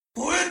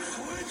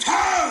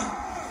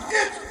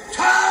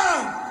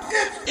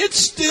It's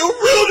still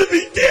real to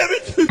me, damn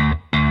it!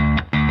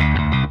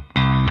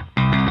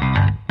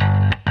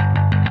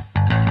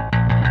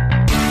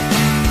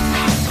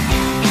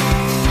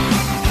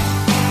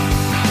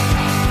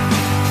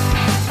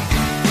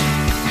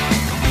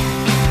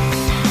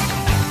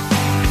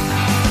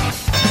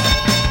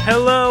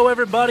 Hello,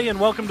 everybody, and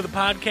welcome to the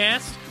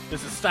podcast.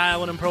 This is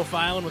Styling and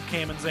Profiling with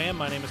Cam and Zam.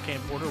 My name is Cam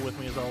Porter. With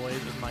me, as always,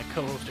 is my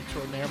co-host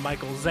extraordinaire,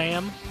 Michael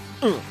Zam.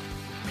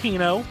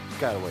 Pino.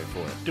 Gotta wait for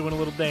it. Doing a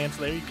little dance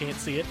there. You can't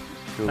see it.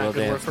 Do a little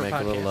dance, make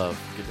a little love.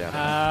 Get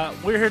down.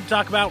 We're here to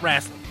talk about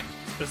wrestling.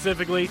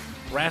 Specifically,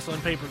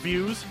 wrestling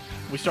pay-per-views.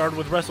 We started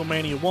with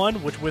WrestleMania 1,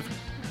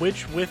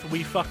 which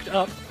we fucked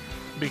up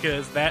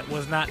because that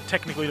was not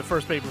technically the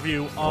first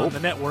pay-per-view on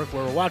the network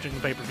where we're watching the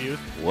pay-per-views.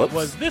 Whoops. It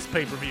was this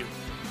pay-per-view.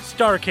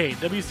 Starcade,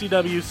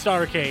 WCW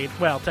Starcade,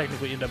 well,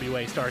 technically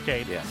NWA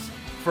Starcade. Yes.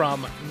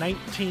 From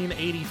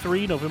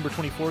 1983, November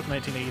 24th,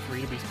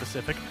 1983 to be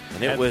specific.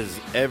 And it was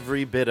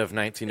every bit of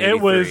 1983.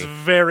 It was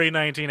very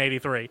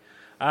 1983.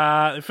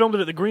 They filmed it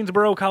at the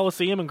Greensboro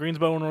Coliseum in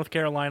Greensboro, North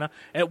Carolina.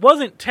 It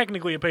wasn't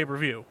technically a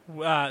pay-per-view,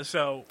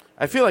 so...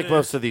 I feel like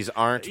most of these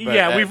aren't, but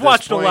yeah, we've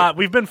watched a lot.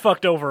 We've been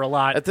fucked over a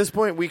lot. At this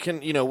point, we can,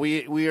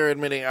 we are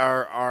admitting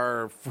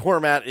our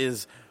format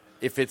is,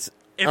 if it's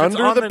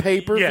under the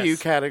pay-per-view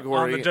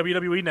category... on the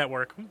WWE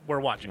Network, we're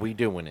watching. We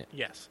doing it.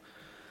 Yes.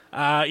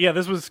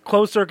 This was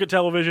closed-circuit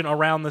television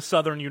around the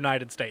southern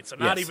United States. So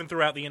not even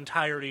throughout the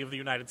entirety of the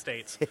United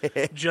States.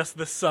 Just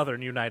the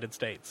southern United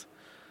States.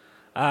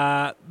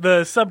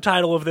 The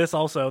subtitle of this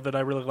also that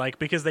I really like,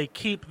 because they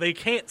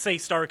can't say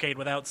Starcade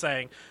without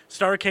saying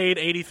Starcade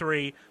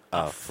 83,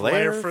 a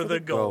flair for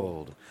the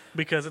gold.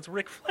 Because it's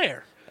Ric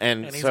Flair.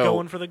 And he's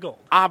going for the gold.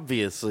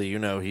 Obviously,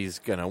 he's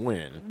going to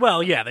win.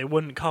 Well, yeah, they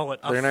wouldn't call it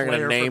a flair for the gold.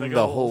 They're not going to name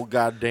the whole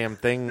goddamn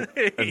thing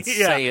and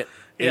say it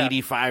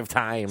 85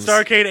 times.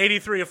 Starcade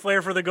 83, a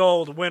flair for the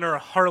gold, winner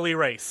Harley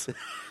Race.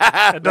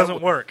 That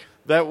doesn't work.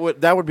 That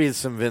would be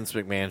some Vince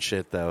McMahon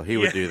shit, though. He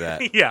would do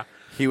that. Yeah.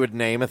 He would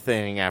name a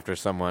thing after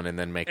someone and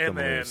then make them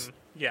lose.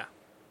 Yeah.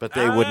 But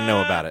they wouldn't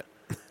know about it.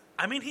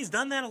 I mean, he's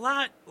done that a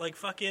lot. Like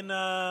fucking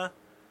Bad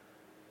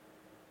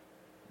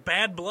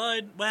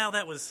Blood. Well,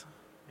 that was...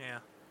 Yeah.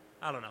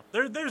 I don't know.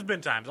 There's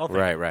been times. I'll think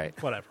right.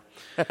 Whatever.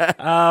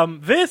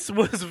 This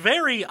was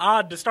very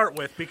odd to start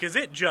with because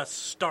it just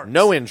starts.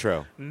 No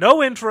intro.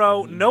 No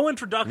introduction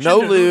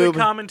no to lube, who the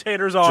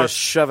commentators are. Just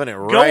shoving it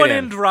right going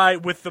in. dry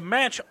with the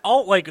match,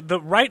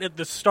 right at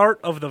the start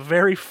of the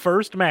very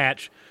first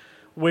match,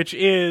 which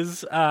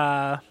is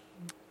the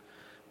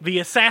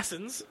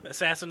Assassins.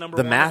 Assassin number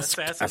one.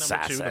 Assassin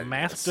number two. The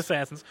Masked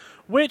Assassins.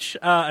 Which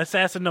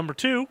Assassin number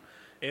two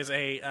is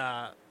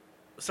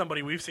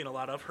somebody we've seen a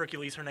lot of,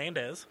 Hercules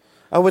Hernandez.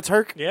 Oh, it's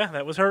Herc? Yeah,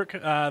 that was Herc.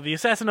 The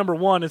Assassin number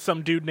one is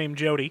some dude named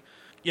Jody.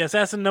 Yeah,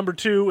 Assassin number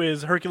two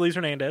is Hercules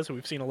Hernandez, who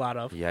we've seen a lot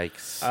of.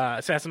 Yikes.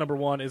 Assassin number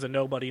one is a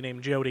nobody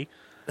named Jody.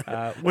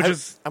 I'm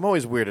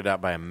always weirded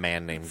out by a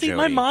man named Jody. See,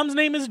 my mom's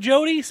name is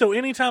Jody, so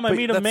anytime I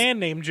meet a man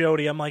named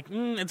Jody, I'm like,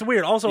 it's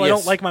weird. Also, I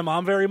don't like my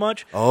mom very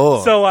much.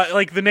 Oh. So,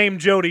 the name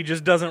Jody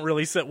just doesn't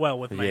really sit well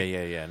with me.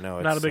 Yeah.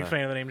 No, not a big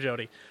fan of the name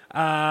Jody.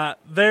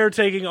 They're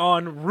taking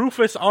on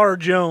Rufus R.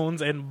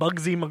 Jones and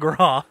Bugsy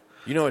McGraw.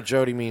 You know what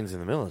Jody means in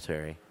the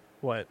military?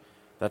 What?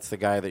 That's the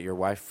guy that your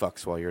wife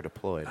fucks while you're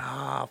deployed.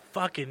 Ah,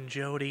 fucking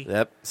Jody.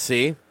 Yep.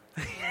 See?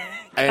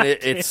 And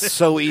it's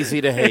so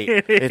easy to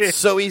hate. It's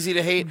so easy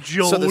to hate.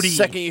 Jody. So the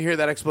second you hear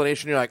that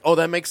explanation, you're like, oh,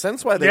 that makes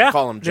sense why they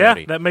call him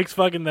Jody. Yeah, that makes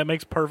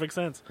perfect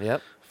sense.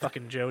 Yep.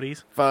 Fucking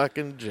Jodies.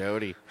 Fucking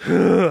Jody.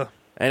 And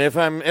if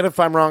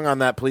I'm wrong on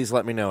that, please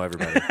let me know,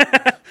 everybody.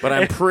 But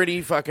I'm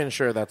pretty fucking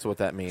sure that's what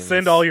that means.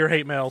 Send all your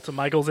hate mail to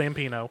Michael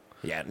Zampino.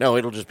 Yeah, no,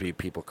 it'll just be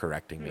people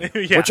correcting me,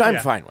 which I'm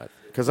fine with.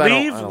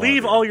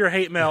 Leave all your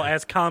hate mail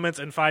as comments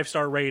and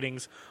 5-star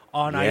ratings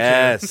on iTunes.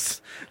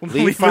 Yes.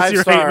 Leave 5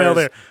 stars, hate mail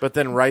there. But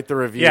then write the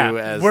review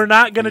as we're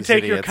not going to take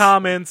idiots. your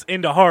comments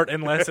into heart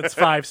unless it's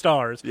 5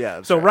 stars.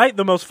 Yeah. So write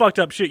the most fucked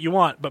up shit you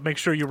want, but make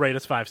sure you rate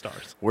us 5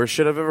 stars. Worst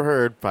shit I've ever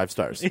heard, 5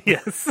 stars.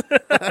 Yes.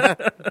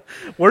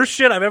 Worst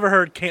shit I've ever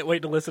heard. Can't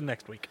wait to listen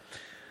next week.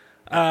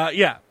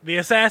 The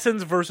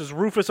Assassins versus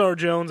Rufus R.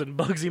 Jones and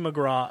Bugsy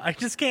McGraw. I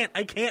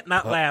can't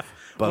not laugh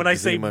when I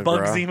say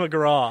Bugsy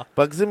McGraw.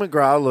 Bugsy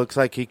McGraw looks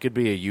like he could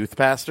be a youth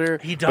pastor.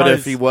 He does. But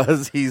if he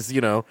was, he's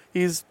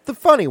the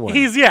funny one.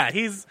 He's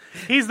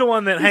the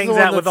one that hangs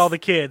out with all the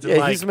kids.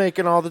 Yeah, he's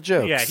making all the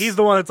jokes. Yeah, he's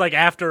the one that's like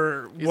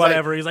after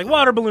whatever. He's like,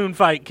 water balloon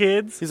fight,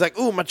 kids. He's like,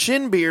 ooh, my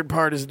chin beard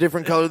part is a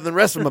different color than the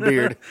rest of my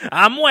beard.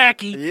 I'm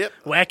wacky. Yep.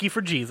 Wacky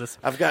for Jesus.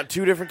 I've got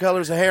 2 different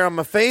colors of hair on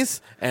my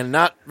face and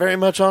not very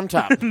much on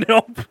top.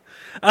 Nope.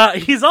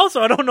 He's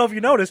also, I don't know if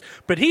you noticed,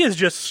 but he is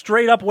just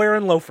straight up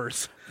wearing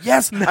loafers.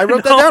 Yes, I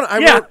wrote that down.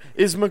 I wrote,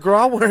 is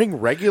McGraw wearing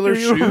regular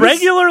shoes?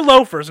 Regular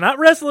loafers, not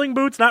wrestling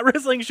boots, not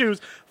wrestling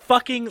shoes,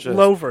 fucking just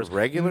loafers.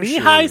 Regular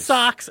knee-high shoes.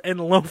 socks and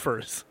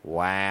loafers.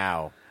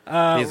 Wow.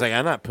 He's like,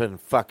 I'm not putting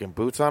fucking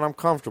boots on, I'm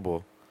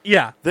comfortable.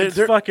 Yeah, it's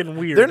fucking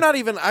weird. They're not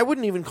even, I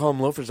wouldn't even call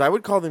them loafers. I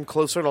would call them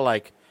closer to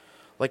like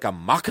like a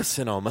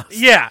moccasin almost.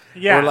 Yeah.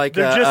 Or like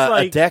they're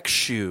a deck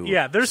shoe.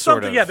 Yeah, there's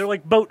sort something. of. Yeah, they're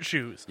like boat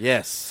shoes.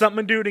 Yes.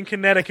 Something a dude in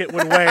Connecticut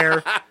would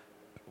wear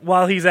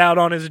while he's out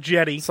on his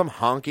jetty. Some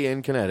honky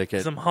in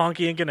Connecticut. Some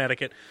honky in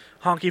Connecticut.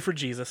 Honky for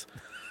Jesus.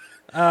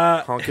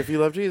 Honk if you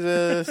love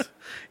Jesus.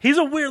 He's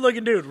a weird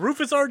looking dude.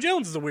 Rufus R.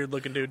 Jones is a weird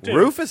looking dude too.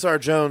 Rufus R.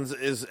 Jones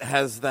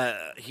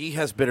he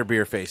has bitter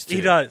beer face too.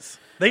 He does.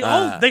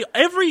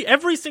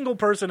 Every single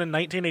person in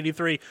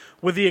 1983,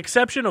 with the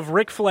exception of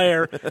Ric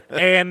Flair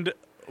and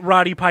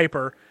Roddy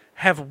Piper,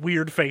 have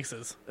weird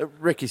faces.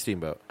 Ricky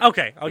Steamboat.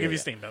 Okay, I'll give you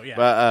Steamboat. Yeah,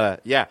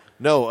 but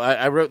no,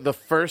 I wrote the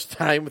first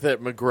time that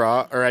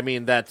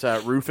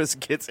Rufus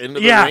gets into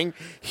the ring.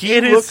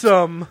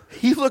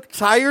 He looked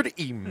tired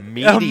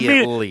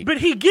immediately. But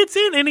he gets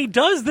in and he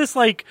does this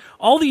like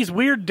all these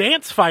weird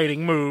dance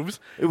fighting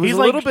moves. It was a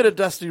little bit of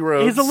Dusty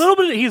Rhodes.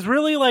 He's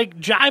really like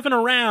jiving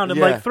around and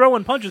like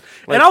throwing punches.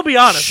 Like, and I'll be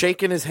honest,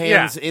 shaking his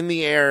hands in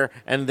the air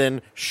and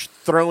then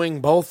throwing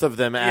both of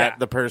them at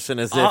the person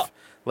as if.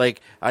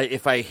 Like,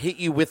 if I hit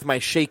you with my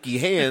shaky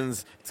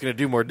hands, it's going to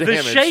do more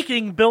damage. The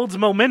shaking builds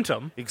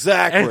momentum.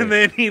 Exactly. And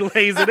then he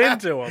lays it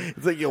into him.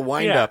 It's like you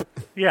wind up.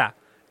 Yeah.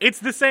 It's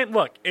the same.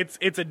 Look, it's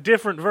a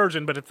different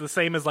version, but it's the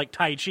same as like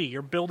Tai Chi.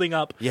 You're building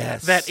up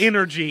that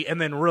energy and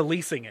then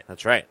releasing it.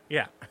 That's right.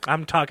 Yeah.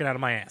 I'm talking out of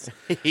my ass.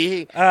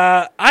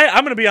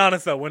 I'm going to be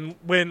honest, though.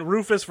 When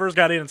Rufus first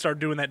got in and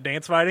started doing that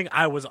dance fighting,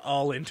 I was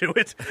all into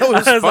it. I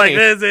was like,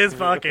 this is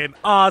fucking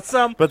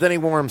awesome. But then he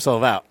wore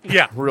himself out.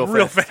 Yeah.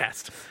 real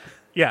fast.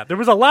 Yeah, there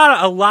was a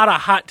lot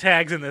of hot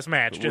tags in this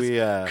match.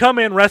 Just come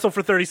in, wrestle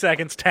for 30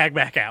 seconds, tag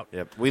back out.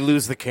 Yep. We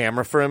lose the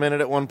camera for a minute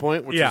at one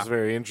point, which is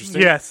very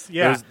interesting. Yes,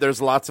 yeah. There's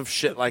lots of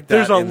shit like that.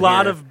 There's a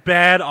lot of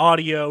bad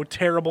audio,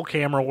 terrible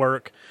camera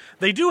work.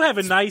 They do have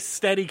a nice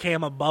steady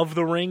cam above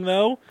the ring,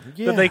 though,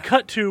 that they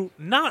cut to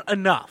not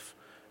enough.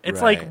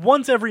 It's like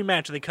once every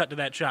match they cut to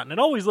that shot, and it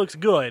always looks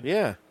good,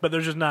 but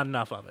there's just not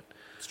enough of it.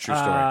 It's a true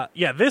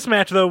story. This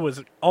match, though,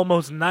 was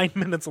almost 9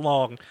 minutes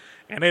long.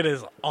 And it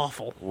is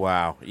awful.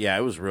 Wow. Yeah,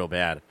 it was real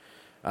bad.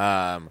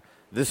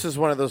 This is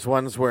one of those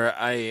ones where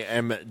I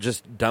am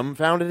just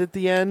dumbfounded at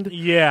the end.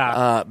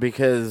 Yeah.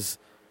 Because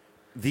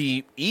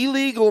the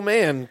illegal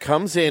man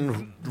comes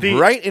in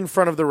right in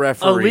front of the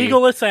referee.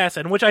 Illegal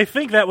assassin, which I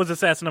think that was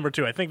assassin number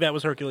 2. I think that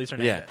was Hercules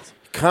Hernandez.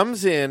 Yeah.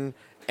 Comes in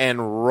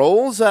and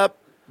rolls up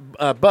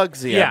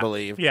Bugsy, I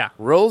believe. Yeah.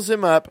 Rolls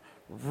him up.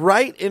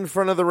 Right in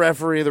front of the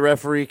referee. The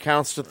referee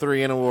counts to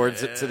 3 and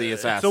awards it to the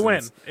assassins. It's a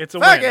win. It's a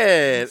Fuck win.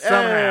 It.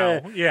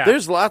 Somehow. Yeah.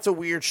 There's lots of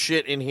weird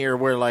shit in here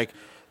where, like,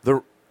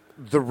 the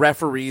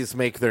referees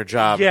make their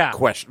job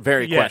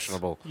very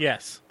questionable.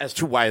 Yes. As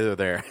to why they're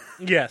there.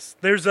 Yes.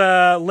 There's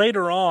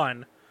later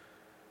on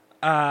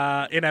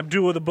in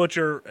Abdullah the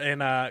Butcher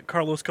and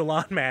Carlos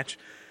Colon match,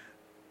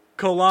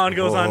 Colon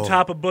goes on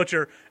top of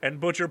Butcher, and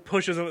Butcher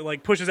pushes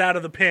out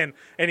of the pin,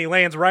 and he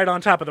lands right on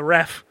top of the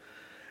ref.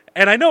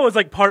 And I know it's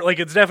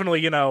it's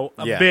definitely, a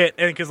bit,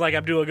 and because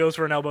Abdullah goes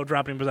for an elbow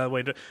drop and he moves out of the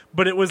way.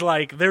 But it was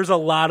there's a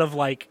lot of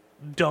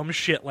dumb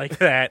shit like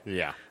that.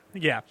 Yeah.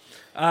 Yeah.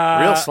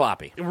 Real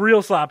sloppy.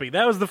 Real sloppy.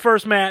 That was the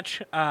first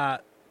match.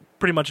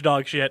 Pretty much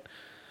dog shit.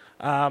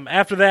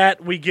 After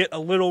that, we get a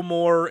little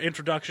more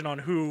introduction on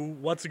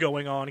what's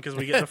going on, because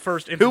we get the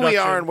first introduction. Who we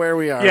are and where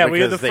we are. Yeah,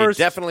 because we get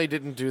they definitely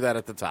didn't do that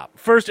at the top.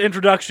 First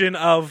introduction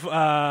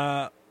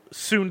of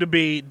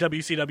soon-to-be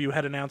WCW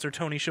head announcer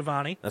Tony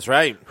Schiavone. That's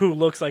right. Who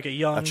looks like a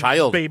young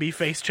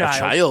baby-faced child. A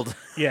child.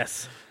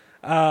 Yes.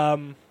 At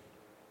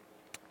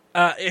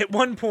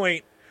one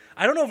point,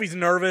 I don't know if he's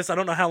nervous. I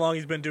don't know how long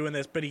he's been doing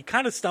this, but he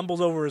kind of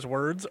stumbles over his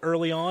words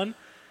early on.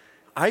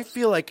 I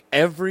feel like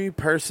every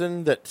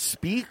person that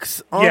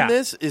speaks on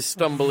this is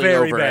stumbling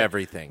over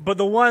everything. But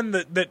the one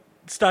that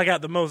stuck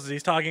out the most is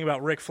he's talking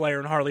about Ric Flair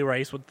and Harley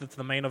Race, that's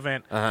the main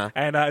event.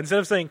 And instead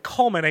of saying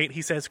culminate,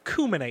 he says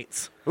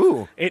culminates.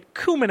 Ooh. It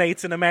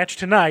culminates in a match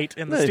tonight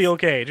in the steel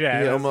cage.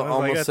 Yeah, he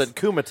almost said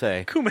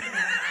kumite.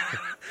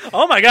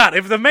 Oh my God,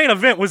 if the main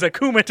event was a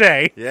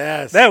kumite,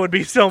 yes, that would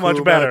be so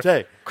much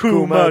better.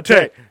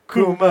 Kumite.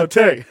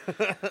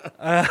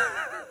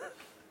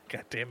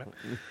 God damn it.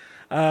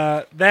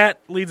 That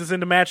leads us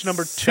into match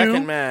number 2.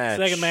 Second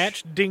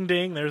match. Ding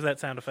ding. There's that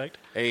sound effect.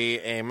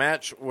 A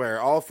match where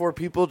all 4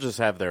 people just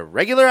have their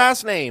regular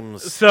ass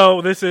names.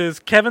 So this is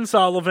Kevin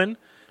Sullivan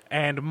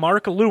and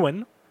Mark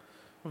Lewin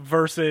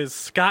versus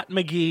Scott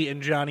McGee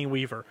and Johnny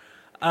Weaver.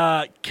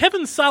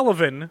 Kevin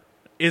Sullivan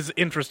is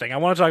interesting. I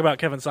want to talk about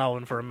Kevin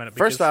Sullivan for a minute.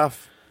 First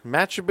off,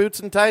 match your boots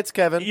and tights,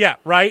 Kevin. Yeah,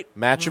 right?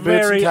 Match your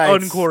boots and tights.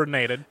 Very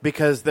uncoordinated.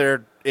 Because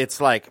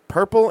it's like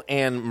purple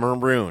and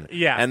maroon.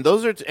 Yeah. And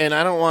those are, and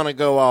I don't want to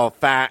go all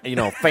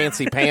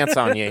fancy pants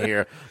on you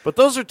here, but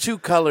those are 2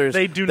 colors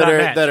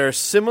that are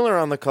similar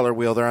on the color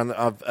wheel. They're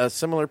on a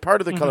similar part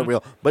of the color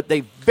wheel, but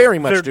they very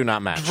much do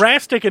not match.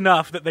 Drastic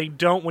enough that they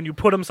don't, when you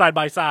put them side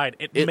by side,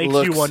 it makes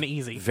you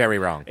uneasy. Very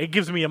wrong. It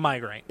gives me a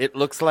migraine. It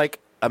looks like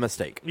a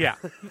mistake. Yeah.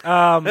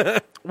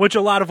 Which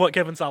a lot of what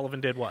Kevin Sullivan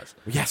did was.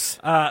 Yes.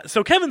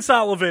 So Kevin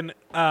Sullivan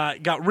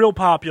got real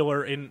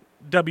popular in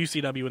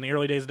WCW, in the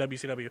early days of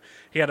WCW.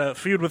 He had a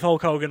feud with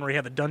Hulk Hogan where he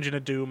had the Dungeon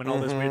of Doom and all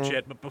this weird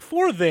shit. But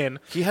before then,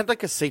 he had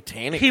like a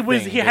satanic.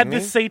 He had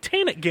this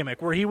satanic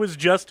gimmick where he was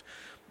just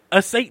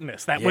a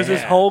Satanist. That was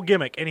his whole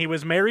gimmick. And he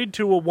was married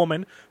to a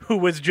woman who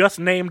was just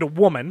named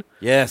Woman.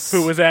 Yes.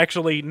 Who was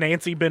actually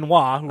Nancy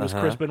Benoit, who was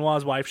Chris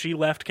Benoit's wife. She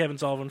left Kevin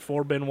Sullivan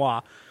for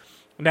Benoit.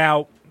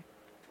 Now,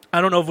 I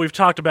don't know if we've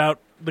talked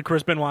about the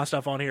Chris Benoit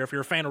stuff on here. If you're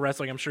a fan of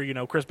wrestling, I'm sure you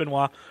know Chris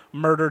Benoit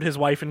murdered his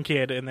wife and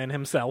kid and then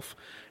himself.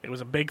 It was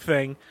a big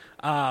thing.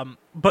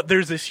 But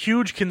there's this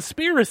huge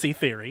conspiracy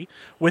theory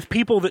with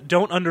people that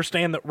don't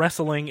understand that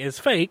wrestling is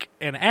fake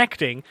and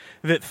acting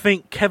that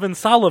think Kevin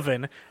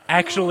Sullivan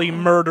actually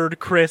murdered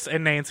Chris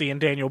and Nancy and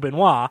Daniel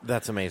Benoit.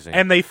 That's amazing.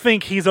 And they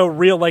think he's a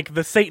real, like,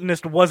 the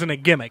Satanist wasn't a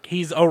gimmick.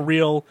 He's a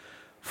real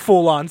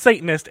full-on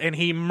Satanist, and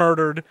he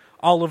murdered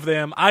all of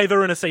them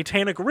either in a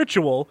satanic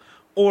ritual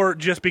or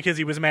just because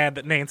he was mad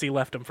that Nancy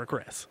left him for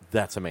Chris.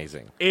 That's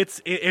amazing.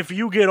 If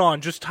you get on,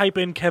 just type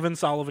in Kevin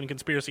Sullivan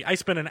conspiracy. I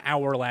spent an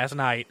hour last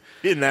night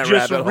in that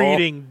just rabbit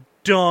reading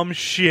dumb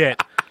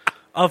shit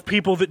of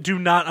people that do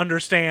not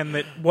understand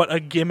that what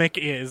a gimmick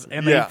is,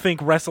 and they think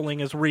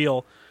wrestling is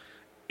real.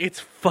 It's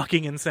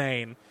fucking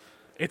insane.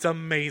 It's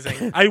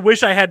amazing. I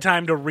wish I had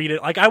time to read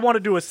it. Like, I want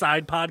to do a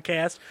side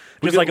podcast,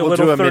 just like a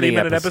little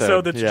 30-minute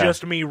episode that's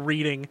just me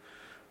reading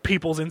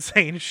people's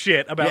insane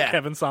shit about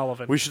Kevin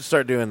Sullivan. We should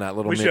start doing that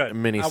little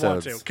mini-sodes. I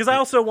want to. Because I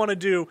also want to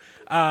do,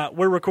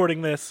 we're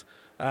recording this,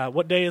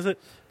 what day is it?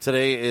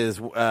 Today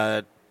is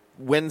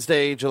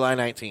Wednesday, July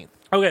 19th.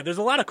 Okay, there's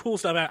a lot of cool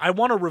stuff. I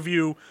want to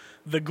review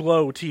the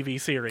Glow TV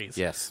series.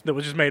 Yes. That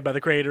was just made by the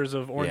creators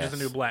of Orange is the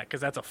New Black,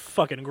 because that's a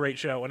fucking great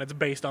show, and it's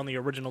based on the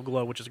original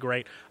Glow, which is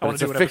great. I want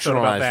to do an episode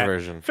about that.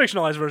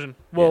 Fictionalized version.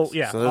 Well,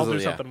 so I'll do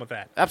something with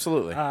that.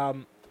 Absolutely.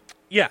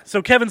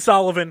 So Kevin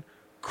Sullivan,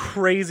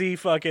 crazy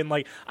fucking,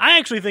 like, I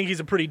actually think he's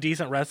a pretty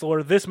decent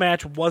wrestler. This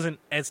match wasn't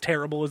as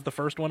terrible as the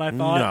first one, I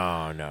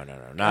thought. No,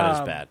 not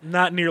as bad.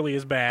 Not nearly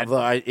as bad.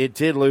 Although it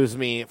did lose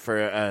me for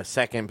a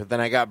second, but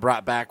then I got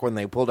brought back when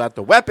they pulled out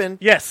the weapon.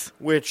 Yes.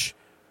 Which,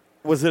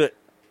 was it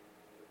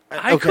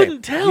I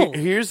couldn't tell.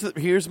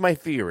 Here's my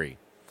theory.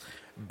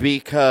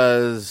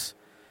 Because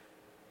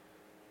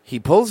he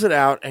pulls it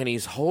out and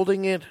he's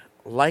holding it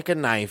like a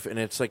knife, and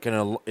it's like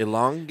an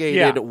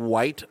elongated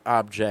white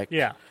object.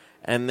 Yeah.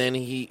 And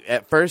then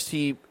at first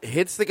he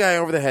hits the guy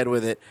over the head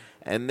with it,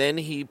 and then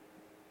he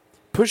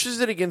pushes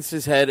it against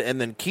his head and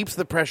then keeps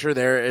the pressure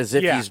there as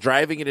if he's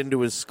driving it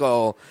into his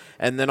skull,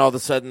 and then all of a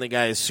sudden the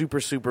guy is super,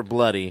 super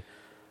bloody,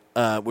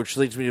 which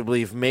leads me to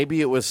believe maybe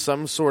it was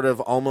some sort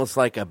of almost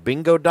like a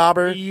bingo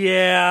dauber.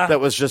 Yeah. That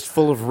was just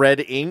full of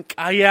red ink.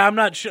 I'm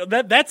not sure.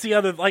 That's the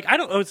other, like, I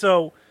don't know.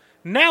 So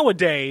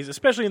nowadays,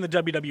 especially in the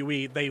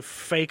WWE, they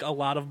fake a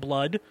lot of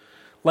blood.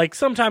 Like,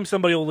 sometimes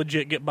somebody will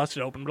legit get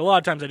busted open, but a lot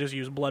of times I just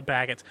use blood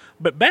packets.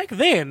 But back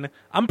then,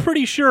 I'm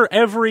pretty sure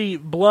every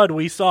blood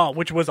we saw,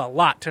 which was a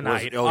lot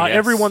tonight,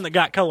 everyone that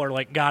got color,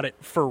 like, got it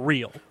for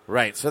real.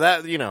 Right, so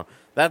that,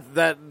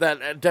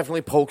 that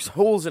definitely pokes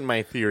holes in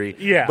my theory.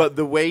 Yeah. But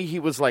the way he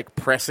was, like,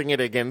 pressing it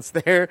against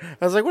there,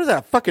 I was like, what is that,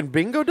 a fucking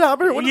bingo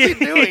dauber? What is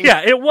he doing?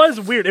 Yeah, it was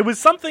weird. It was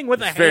something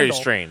with a handle. Very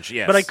strange,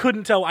 yes. But I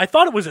couldn't tell. I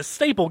thought it was a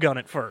staple gun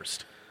at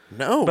first.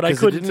 No, but I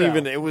couldn't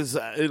tell. It was.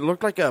 It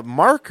looked like a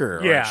marker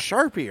or a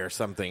Sharpie or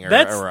something.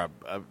 That's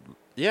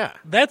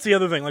the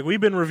other thing. Like,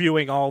 we've been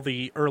reviewing all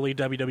the early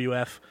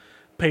WWF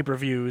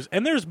pay-per-views,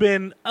 and there's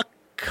been a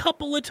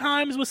couple of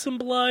times with some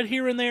blood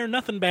here and there,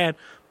 nothing bad.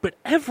 But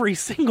every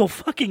single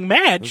fucking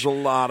match, there's a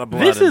lot of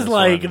blood.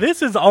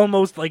 This is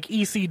almost like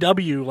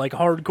ECW, like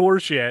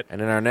hardcore shit.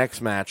 And in our next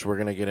match, we're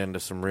gonna get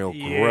into some real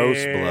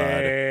gross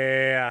blood.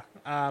 Yeah.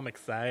 I'm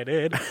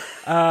excited.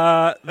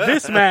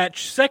 This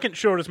match, second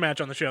shortest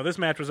match on the show. This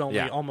match was only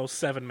almost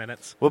 7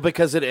 minutes. Well,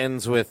 because it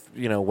ends with,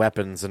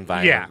 weapons and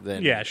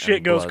violence.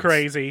 Shit goes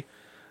crazy.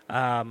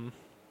 Lots.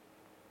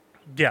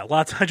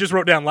 I just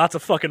wrote down lots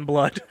of fucking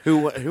blood.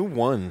 Who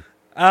won?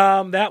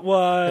 That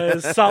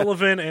was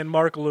Sullivan and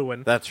Mark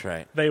Lewin. That's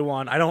right. They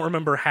won. I don't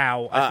remember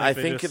how. I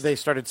think they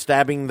started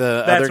stabbing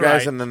the other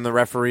guys, and then the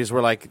referees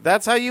were like,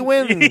 "That's how you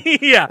win."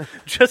 Yeah,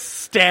 just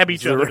stab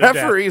each other. The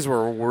referees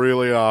were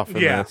really off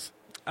in this.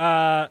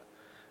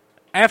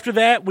 After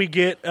that, we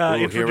get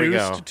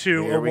introduced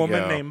to a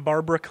woman named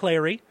Barbara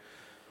Clary,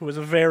 who was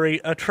a very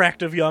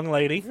attractive young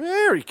lady.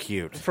 Very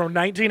cute. From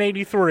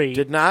 1983.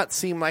 Did not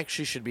seem like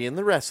she should be in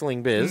the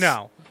wrestling biz.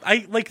 No.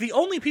 The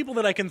only people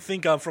that I can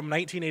think of from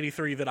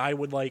 1983 that I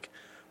would,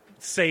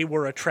 say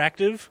were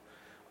attractive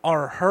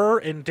are her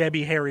and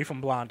Debbie Harry from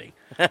Blondie.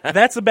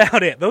 That's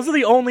about it. Those are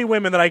the only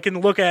women that I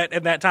can look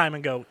at that time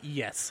and go,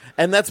 yes.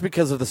 And that's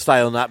because of the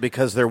style, not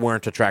because there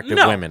weren't attractive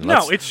women.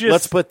 It's just...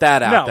 Let's put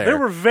that out there. No, there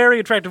were very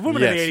attractive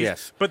women in the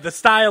 80s, but the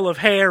style of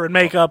hair and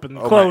makeup and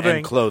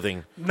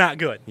clothing... not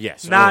good.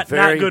 Yes. Not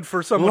good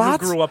for someone who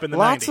grew up in the 90s.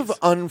 Lots of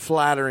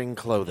unflattering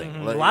clothing.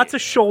 Mm-hmm. Lots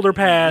of shoulder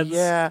pads.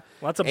 Yeah.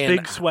 Lots of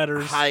big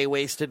sweaters.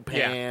 High-waisted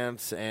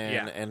pants.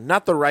 And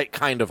not the right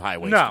kind of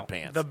high-waisted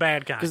pants. The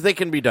bad kind. Because they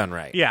can be done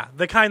right. Yeah,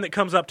 the kind that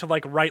comes up to,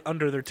 right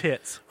under their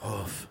tits.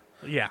 Oof.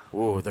 Yeah.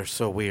 Ooh, they're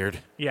so weird.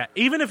 Yeah.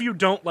 Even if you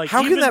don't like...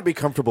 How can that be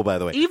comfortable, by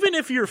the way? Even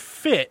if you're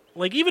fit,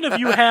 like even if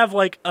you have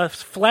like a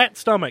flat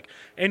stomach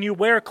and you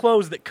wear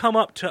clothes that come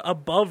up to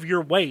above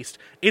your waist,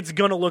 it's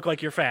going to look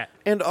like you're fat.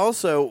 And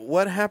also,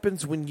 what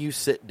happens when you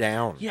sit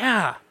down?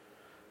 Yeah.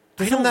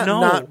 Doesn't that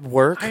not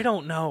work? I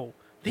don't know.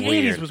 The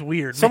Weird. 80s was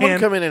weird, Someone man.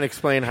 come in and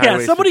explain high-waisted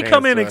pants. Yeah, somebody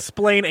come in to and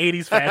explain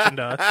 80s fashion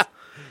to us.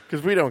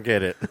 Because we don't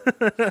get it.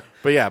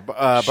 But yeah,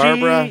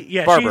 Barbara,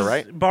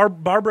 right?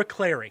 Barbara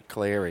Clary.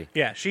 Clary.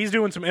 Yeah, she's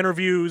doing some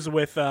interviews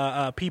with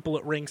people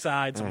at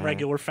ringside, some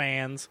regular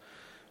fans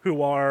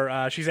who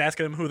are, she's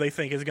asking them who they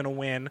think is going to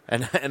win.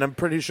 And I'm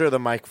pretty sure the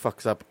mic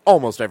fucks up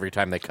almost every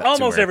time they cut to her.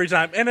 Almost every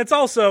time. And it's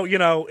also,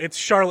 it's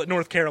Charlotte,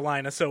 North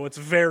Carolina, so it's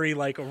very,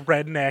 like,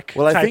 redneck.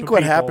 Well, I think what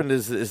people. happened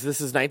is this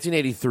is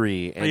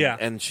 1983,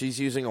 and she's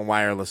using a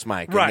wireless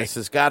mic. Right. And this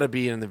has got to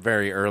be in the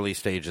very early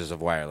stages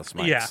of wireless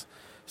mics. Yeah.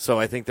 So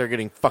I think they're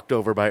getting fucked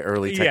over by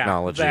early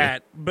technology. Yeah,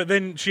 that. But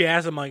then she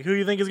asked them, like, who do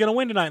you think is going to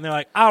win tonight? And they're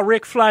like,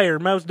 Ric Flair,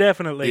 most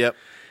definitely. Yep,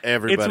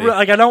 everybody. It's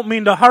I don't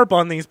mean to harp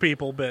on these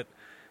people, but...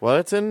 Well,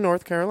 it's in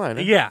North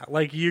Carolina. Yeah,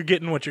 like, you're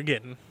getting what you're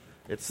getting.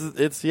 It's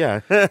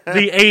yeah.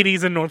 The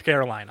 80s in North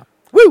Carolina.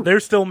 Woo!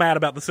 They're still mad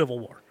about the Civil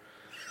War.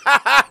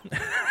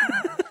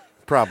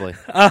 Probably.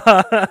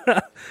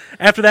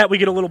 After that, we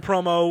get a little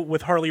promo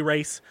with Harley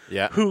Race,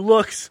 who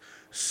looks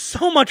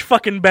so much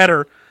fucking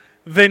better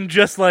than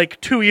just like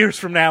 2 years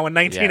from now in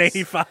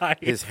 1985. Yes.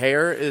 His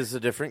hair is a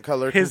different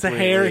color. His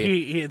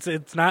completely. hair,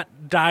 it's not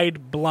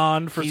dyed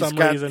blonde for some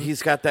reason.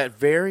 He's got that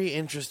very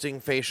interesting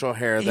facial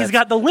hair. He's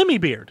got the Lemmy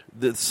beard.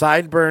 The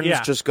sideburns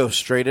just go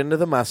straight into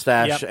the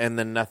mustache, and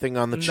then nothing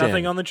on the chin.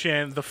 Nothing on the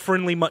chin. The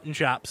friendly mutton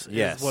chops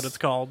is what it's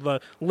called.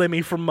 The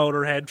Lemmy from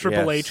Motorhead.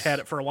 Triple H had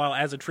it for a while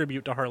as a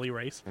tribute to Harley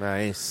Race.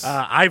 Nice.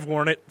 I've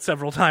worn it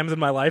several times in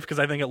my life because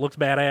I think it looks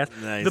badass.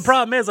 Nice. The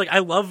problem is, like, I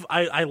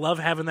love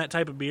having that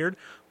type of beard,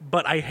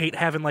 but I hate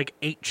having like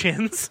 8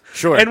 chins.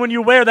 Sure. And when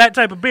you wear that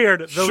type of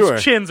beard,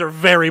 those chins are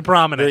very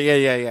prominent.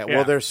 Yeah.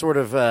 Well, they're sort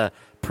of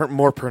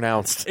more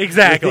pronounced.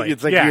 Exactly.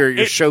 It's like you're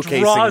showcasing it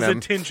draws them.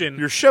 attention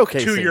You're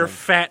showcasing to your them.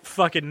 fat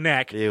fucking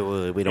neck. We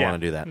don't want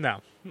to do that.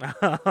 No.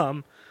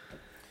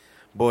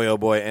 Boy, oh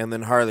boy. And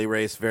then Harley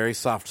Race, very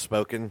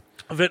soft-spoken.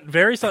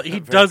 Very soft.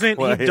 He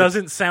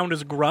doesn't sound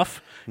as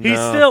gruff.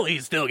 No.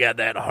 He's still got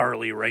that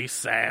Harley Race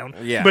sound.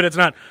 Yeah. But it's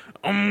not,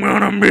 I'm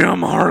gonna be a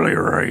Harley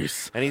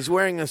Race. And he's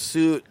wearing a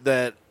suit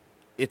that,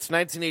 it's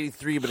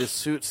 1983, but his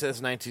suit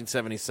says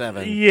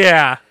 1977.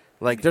 Yeah.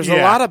 Like, there's a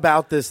lot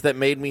about this that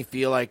made me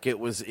feel like it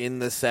was in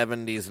the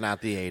 70s,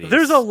 not the 80s.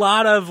 There's a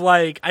lot of,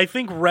 like, I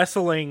think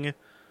wrestling...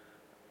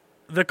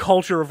 The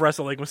culture of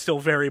wrestling was still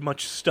very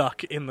much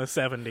stuck in the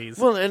 70s.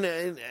 Well,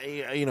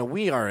 and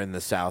we are in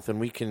the South,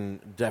 and we can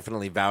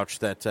definitely vouch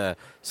that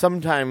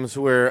sometimes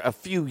we're a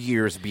few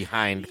years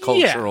behind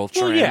cultural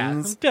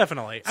trends. Yeah,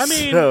 definitely. I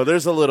mean, so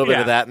there's a little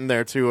bit of that in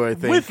there too. I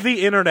think with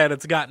the internet,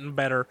 it's gotten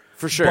better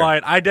for sure.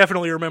 But I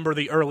definitely remember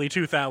the early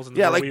 2000s.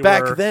 Yeah, like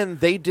back then,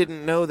 they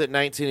didn't know that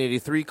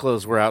 1983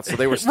 clothes were out, so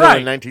they were still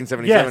in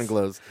 1977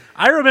 clothes.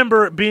 I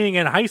remember being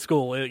in high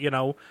school.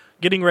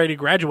 Getting ready to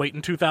graduate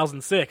in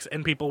 2006,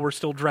 and people were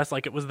still dressed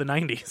like it was the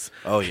 90s.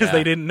 Oh, yeah. Because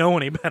they didn't know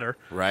any better.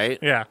 Right?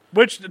 Yeah.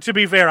 Which, to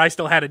be fair, I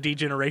still had a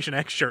D-Generation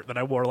X shirt that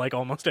I wore, like,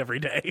 almost every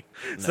day.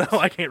 Nice. So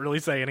I can't really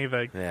say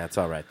anything. Yeah, it's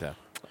all right, though.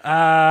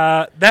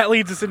 That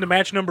leads us into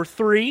match number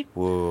 3.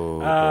 Whoa,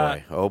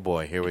 boy. Oh,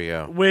 boy. Here we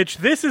go. Which,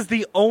 this is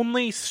the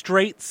only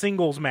straight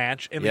singles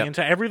match. In the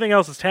entire, everything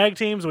else is tag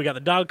teams. We got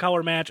the dog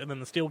collar match, and then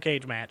the steel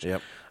cage match.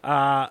 Yep.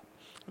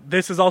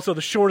 This is also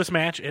the shortest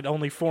match at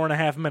only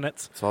 4.5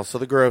 minutes. It's also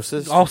the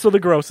grossest.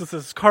 This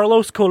is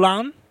Carlos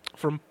Colon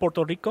from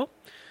Puerto Rico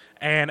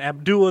and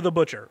Abdullah the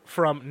Butcher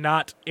from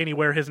not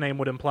anywhere his name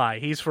would imply.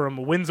 He's from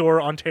Windsor,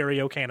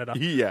 Ontario, Canada.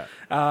 Yeah.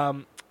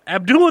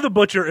 Abdullah the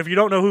Butcher, if you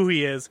don't know who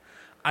he is,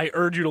 I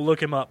urge you to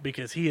look him up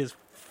because he is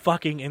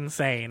fucking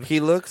insane. He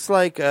looks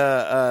like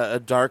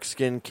a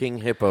dark-skinned King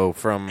Hippo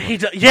from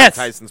yes,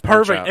 Tyson's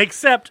perfect. Punch-Out.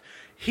 Except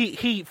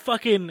he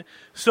fucking...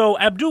 So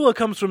Abdullah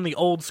comes from the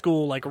old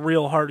school, like,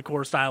 real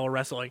hardcore style of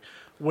wrestling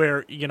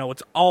where,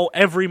 it's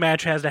every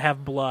match has to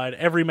have blood,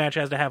 every match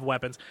has to have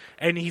weapons,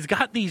 and he's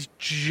got these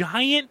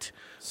giant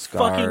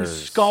fucking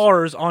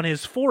scars on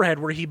his forehead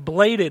where he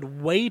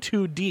bladed way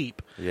too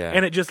deep,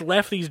 and it just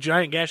left these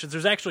giant gashes.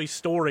 There's actually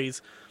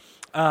stories...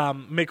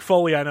 Mick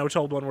Foley, I know,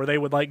 told one where they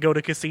would, like, go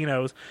to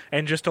casinos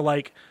and just to,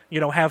 like,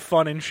 have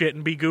fun and shit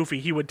and be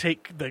goofy, he would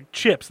take the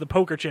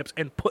poker chips,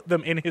 and put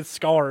them in his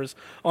scars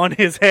on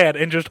his head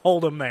and just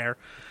hold them there.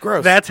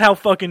 Gross. That's how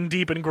fucking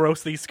deep and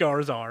gross these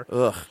scars are.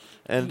 Ugh.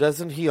 And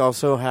doesn't he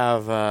also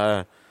have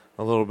a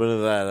little bit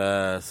of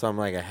that, something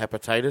like a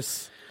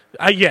hepatitis?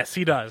 Yes,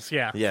 he does,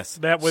 yeah. Yes.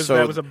 That was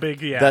a big,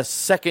 The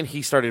second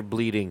he started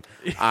bleeding,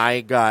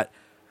 I got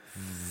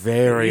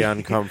very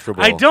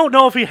uncomfortable. I don't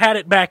know if he had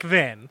it back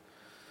then.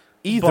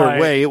 Either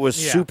way, it was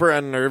super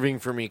unnerving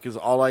for me because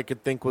all I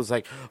could think was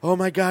like, oh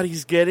my God,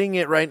 he's getting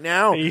it right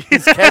now.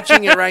 He's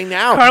catching it right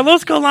now.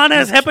 Carlos Colon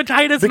has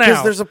hepatitis now.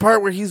 Because there's a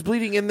part where he's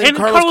bleeding and then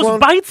Carlos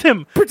bites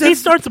him. He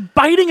starts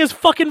biting his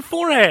fucking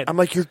forehead. I'm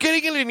like, you're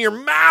getting it in your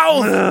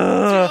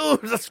mouth.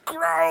 Dude, that's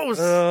gross.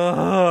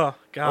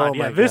 God,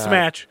 this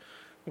match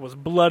was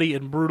bloody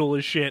and brutal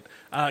as shit.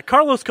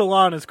 Carlos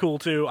Colon is cool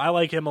too. I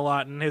like him a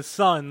lot, and his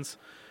sons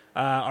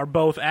are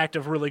both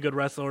active, really good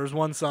wrestlers.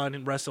 One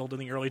son wrestled in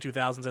the early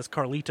 2000s as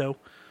Carlito,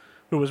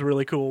 who was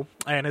really cool,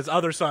 and his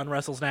other son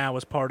wrestles now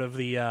as part of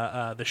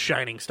the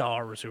Shining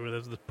Stars, who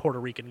was the Puerto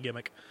Rican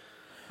gimmick.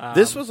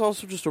 This was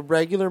also just a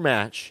regular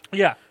match.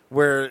 Yeah,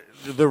 where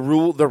the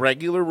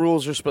regular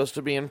rules are supposed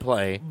to be in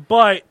play,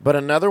 but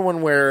another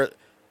one where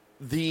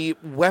the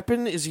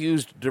weapon is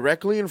used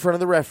directly in front of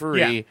the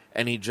referee,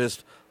 and he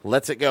just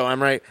lets it go.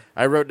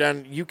 I wrote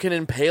down, you can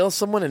impale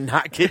someone and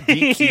not get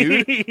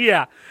DQ'd.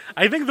 Yeah.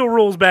 I think the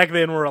rules back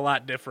then were a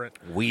lot different.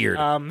 Weird.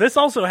 This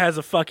also has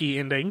a fucky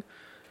ending,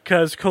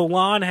 because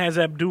Colon has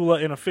Abdullah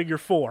in a figure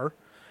 4.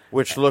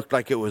 Which looked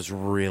like it was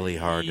really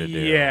hard to do.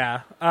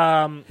 Yeah.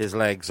 His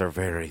legs are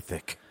very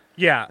thick.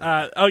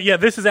 Yeah.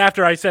 This is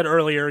after I said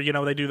earlier,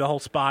 they do the whole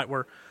spot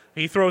where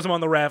he throws him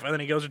on the ref, and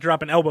then he goes to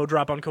drop an elbow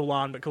drop on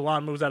Colon, but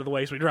Colon moves out of the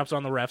way, so he drops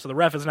on the ref, so the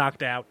ref is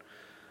knocked out.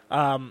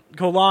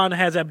 Colon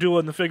has Abdullah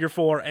in the figure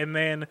 4, and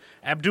then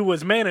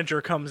Abdullah's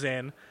manager comes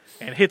in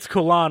and hits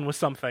Colon with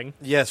something.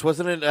 Yes,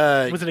 wasn't it?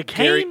 Was it a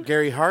cane?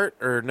 Gary Hart,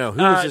 or no?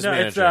 Who was his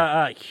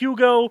manager? It's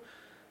Hugo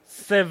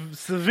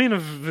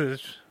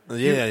Savinovich.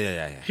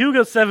 Yeah.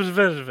 Hugo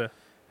Savinovich.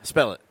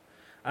 Spell it.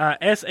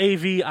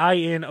 Savinovich.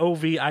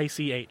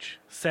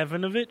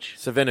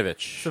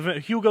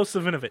 Savinovich. Hugo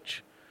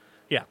Savinovich.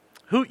 Yeah.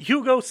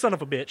 Hugo, son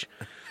of a bitch.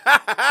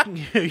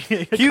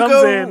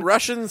 Hugo,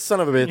 Russian son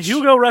of a bitch.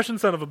 Hugo, Russian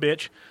son of a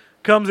bitch,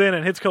 comes in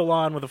and hits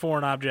Colon with a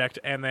foreign object,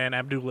 and then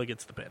Abdullah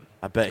gets the pin.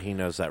 I bet he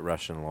knows that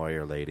Russian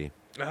lawyer lady.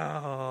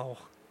 Oh.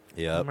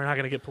 Yep. We're not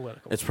going to get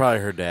political. It's probably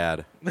her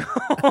dad.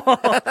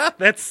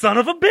 That son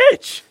of a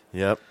bitch!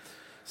 Yep.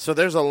 So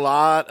there's a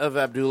lot of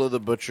Abdullah the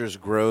Butcher's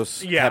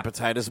gross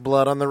hepatitis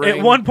blood on the ring.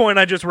 At one point,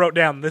 I just wrote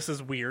down, this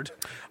is weird.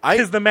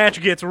 Because the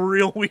match gets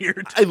real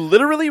weird. I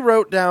literally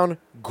wrote down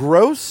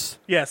gross,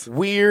 yes,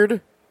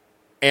 weird,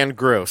 and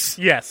gross.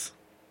 Yes.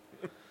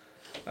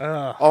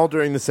 All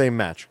during the same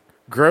match.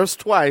 Gross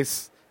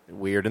twice,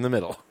 weird in the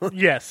middle.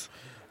 Yes.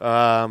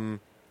 Then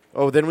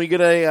we get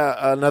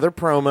another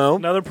promo.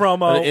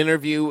 An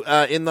interview.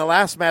 In the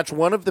last match,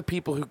 one of the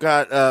people who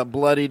got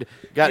bloodied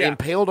got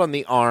impaled on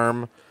the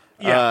arm.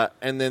 Yeah.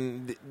 And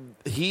then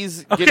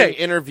he's getting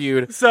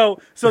interviewed.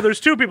 So there's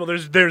two people.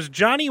 There's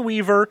Johnny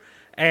Weaver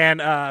and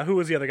who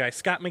was the other guy?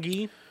 Scott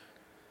McGee?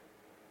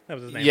 That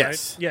was his name,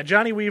 right? Yeah,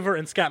 Johnny Weaver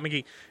and Scott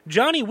McGee.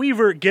 Johnny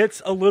Weaver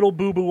gets a little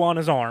boo-boo on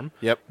his arm.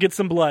 Yep. Gets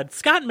some blood.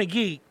 Scott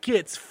McGee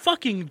gets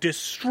fucking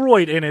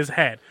destroyed in his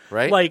head.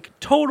 Right. Like,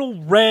 total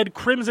red,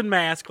 crimson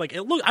mask. Like,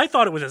 I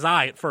thought it was his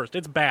eye at first.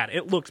 It's bad.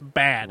 It looks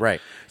bad.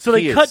 Right. So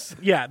they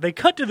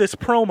cut to this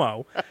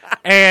promo,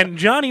 and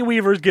Johnny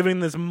Weaver's giving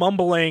this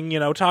mumbling,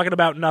 talking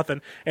about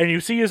nothing, and you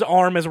see his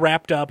arm is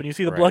wrapped up, and you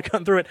see the blood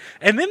come through it,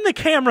 and then the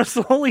camera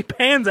slowly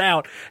pans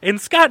out,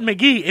 and Scott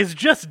McGee is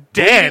just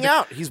dead.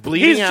 He's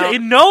bleeding out.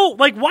 No,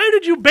 why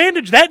did you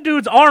bandage that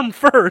dude's arm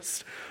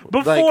first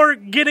before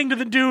getting to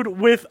the dude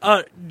with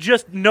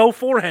just no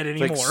forehead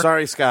anymore?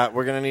 Sorry, Scott,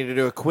 we're going to need to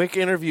do a quick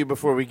interview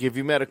before we give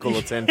you medical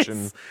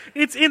attention.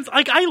 It's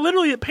I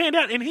literally, it panned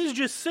out, and he's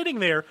just sitting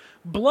there,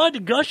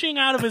 blood gushing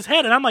out of his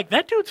head, and I'm like,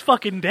 that dude's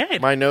fucking dead.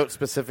 My note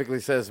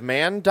specifically says,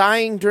 man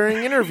dying during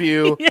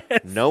interview,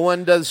 yes. No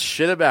one does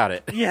shit about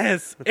it.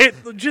 Yes,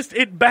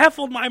 it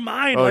baffled my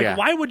mind.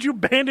 Why would you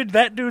bandage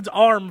that dude's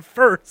arm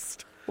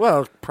first?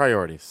 Well,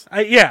 priorities.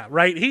 Yeah,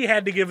 right. He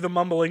had to give the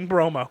mumbling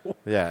promo.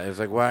 Yeah, it was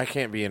like, well, I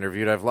can't be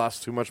interviewed. I've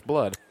lost too much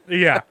blood.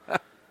 Yeah.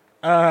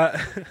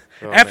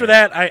 After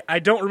that, I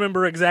don't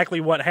remember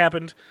exactly what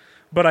happened,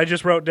 but I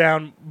just wrote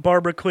down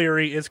Barbara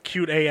Cleary is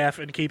cute AF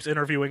and keeps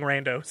interviewing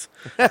randos.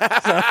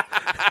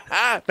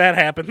 That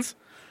happens.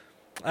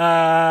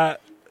 That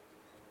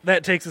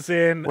takes us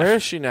in. Where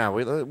is she now?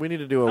 We need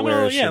to do a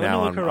where is she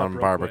now on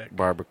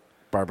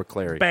Barbara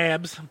Cleary.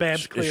 Babs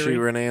Cleary. Is she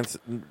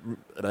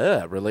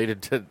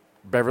related to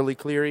Beverly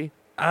Cleary?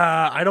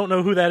 I don't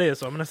know who that is,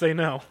 so I'm going to say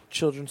no.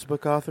 Children's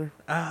book author?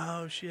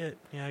 Oh, shit.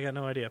 Yeah, I got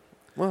no idea.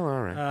 Well,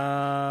 all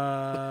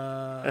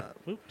right.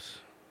 Oops.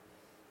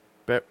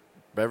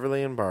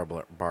 Beverly and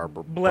Barbara.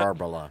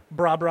 Barbarella.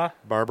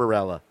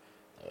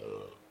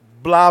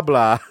 Blah,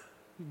 blah.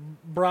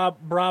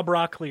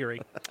 Bra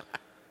Cleary.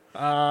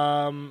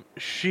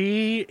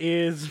 She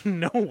is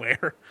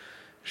nowhere.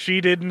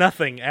 She did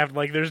nothing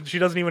after. She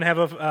doesn't even have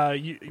a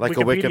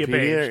Wikipedia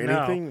page. Or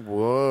anything. No.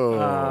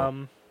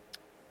 Whoa.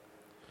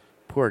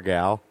 Poor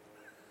gal.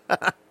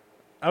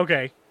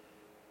 Okay.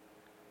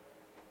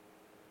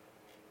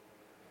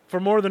 For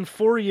more than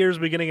 4 years,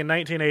 beginning in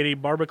 1980,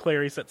 Barbara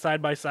Cleary sat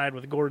side by side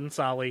with Gordon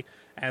Solly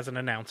as an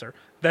announcer.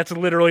 That's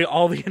literally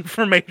all the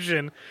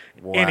information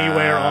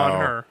anywhere on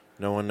her.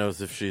 No one knows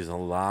if she's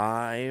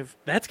alive.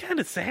 That's kind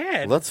of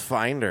sad. Let's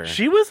find her.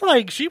 She was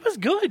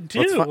good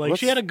too.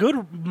 She had a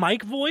good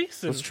mic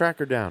voice. Let's track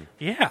her down.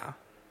 Yeah.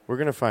 We're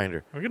going to find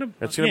her.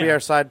 That's going to yeah. be our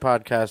side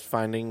podcast,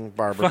 Finding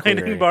Barbara Clary.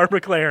 Finding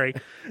Barbara Clary.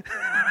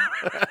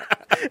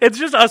 It's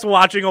just us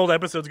watching old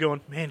episodes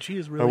going, man, she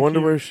is really I wonder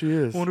cute. where she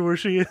is. I wonder where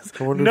she is.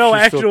 I wonder no if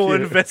she's actual still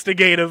cute.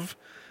 investigative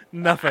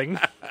nothing.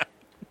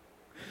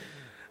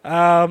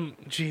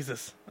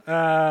 Jesus.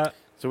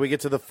 So we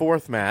get to the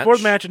fourth match.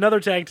 Fourth match, another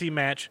tag team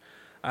match.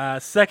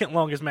 Second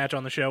longest match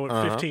on the show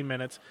at 15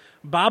 minutes.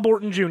 Bob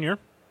Orton Jr.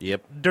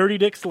 Yep. Dirty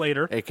Dick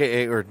Slater.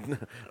 A.K.A. or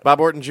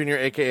Bob Orton Jr.,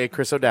 a.k.a.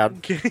 Chris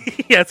O'Dowd.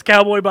 Yes,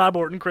 Cowboy Bob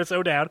Orton, Chris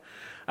O'Dowd,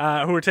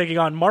 who are taking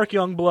on Mark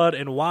Youngblood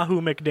and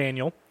Wahoo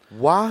McDaniel.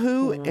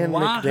 Wahoo and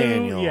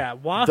McDaniel. Yeah,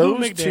 Wahoo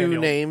Those McDaniel. two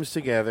names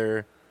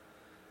together,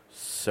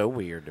 so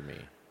weird to me.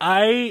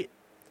 I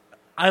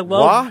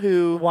love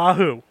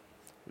Wahoo.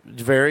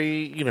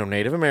 Very,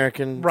 Native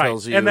American. Right,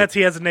 tells you. and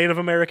he has a Native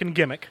American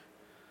gimmick.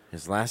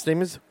 His last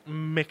name is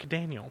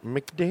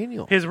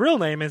McDaniel. His real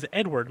name is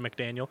Edward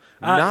McDaniel.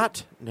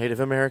 Not Native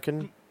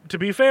American. To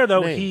be fair,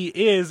 though, name. he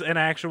is an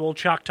actual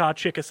Choctaw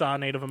Chickasaw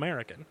Native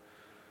American.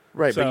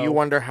 Right, but you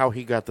wonder how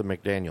he got the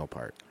McDaniel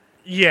part.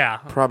 Yeah.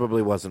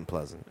 Probably wasn't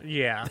pleasant.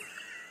 Yeah.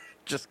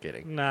 Just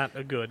kidding. Not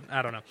a good,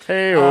 I don't know.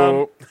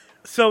 Hey-o.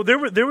 So there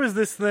was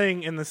this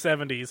thing in the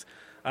 70s,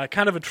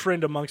 kind of a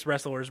trend amongst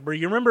wrestlers, where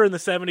you remember in the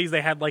 70s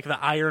they had like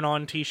the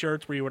iron-on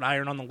T-shirts where you would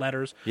iron on the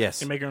letters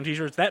and make your own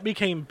T-shirts. That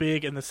became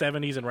big in the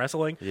 70s in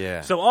wrestling.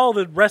 Yeah. So all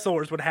the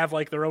wrestlers would have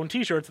like their own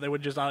T-shirts. They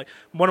would just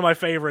one of my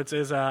favorites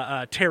is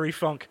Terry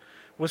Funk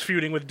was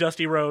feuding with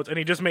Dusty Rhodes, and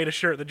he just made a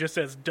shirt that just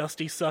says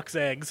 "Dusty sucks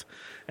eggs,"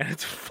 and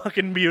it's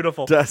fucking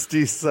beautiful.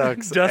 Dusty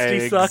sucks.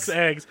 Dusty sucks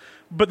eggs.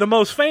 But the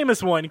most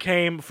famous one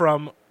came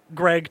from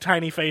Greg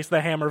Tinyface the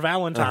Hammer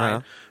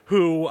Valentine,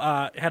 who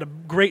had a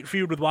great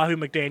feud with Wahoo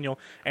McDaniel,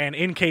 and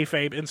in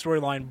kayfabe, in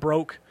storyline,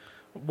 broke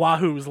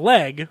Wahoo's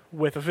leg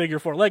with a figure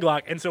 4 leg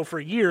lock, and so for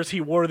years he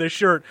wore this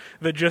shirt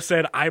that just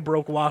said, "I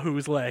broke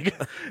Wahoo's leg."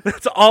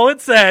 That's all it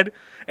said,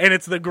 and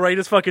it's the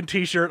greatest fucking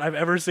T-shirt I've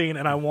ever seen,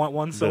 and I want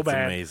one so bad.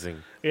 That's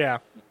amazing. Yeah.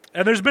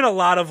 And there's been a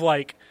lot of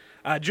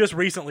just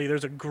recently,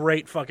 there's a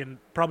great fucking,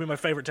 probably my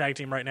favorite tag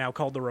team right now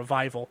called The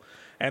Revival,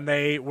 and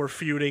they were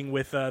feuding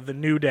with The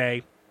New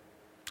Day,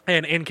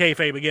 and in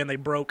kayfabe again, they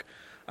broke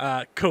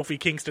Kofi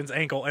Kingston's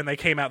ankle, and they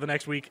came out the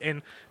next week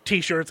in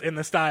T-shirts in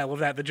the style of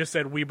that just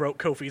said, "We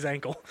broke Kofi's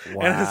ankle."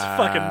 Wow. And it's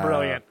fucking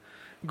brilliant.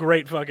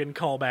 Great fucking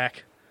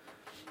callback.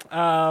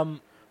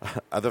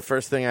 The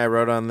first thing I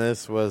wrote on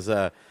this was,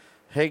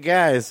 hey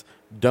guys,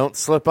 don't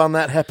slip on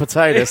that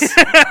hepatitis.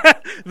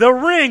 The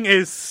ring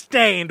is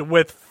stained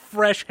with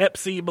fresh Hep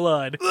C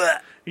blood.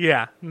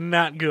 Yeah,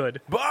 not good.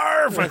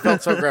 Barf! I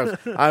felt so gross.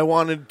 I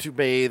wanted to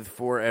bathe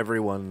for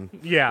everyone.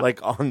 Yeah.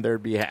 On their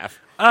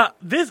behalf.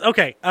 This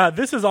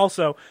is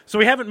also, so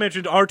we haven't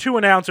mentioned our two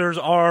announcers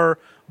are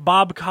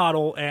Bob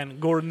Caudle and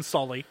Gordon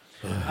Sully.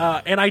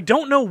 And I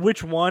don't know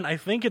which one. I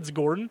think it's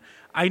Gordon.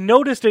 I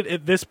noticed it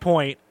at this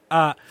point.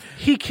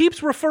 He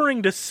keeps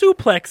referring to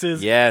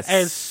suplexes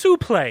as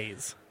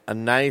suples. A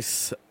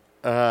nice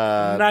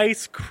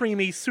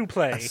creamy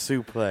souffle.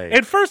 Souffle.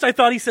 At first, I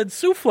thought he said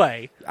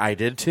souffle. I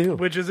did too.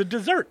 Which is a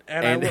dessert.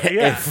 And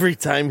every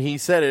time he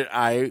said it,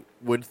 I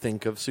would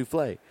think of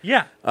souffle.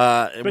 Yeah.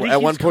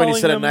 At one point, he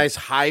said a nice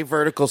high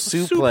vertical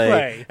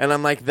souffle. And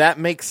I'm like, that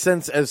makes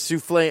sense as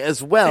souffle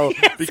as well,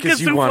 yes,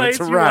 because you want it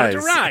to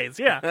rise.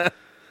 Yeah.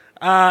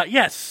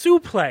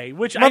 Souffle,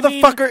 which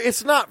Motherfucker,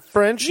 it's not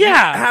French.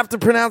 Yeah. You have to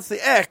pronounce the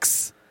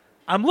X.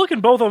 I'm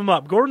looking both of them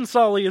up. Gordon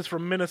Sully is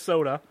from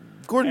Minnesota.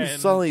 Gordon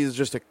Sully is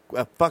just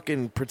a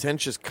fucking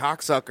pretentious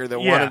cocksucker that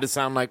wanted to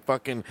sound like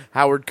fucking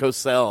Howard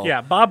Cosell.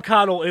 Yeah, Bob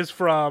Caudle is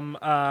from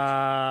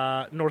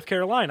North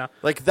Carolina.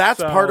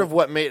 That's part of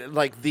what made,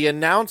 the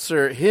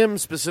announcer, him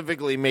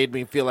specifically, made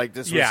me feel like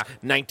this was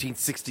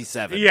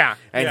 1967. Yeah.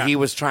 And he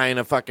was trying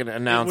to fucking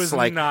announce,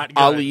 not good.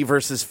 Ali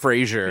versus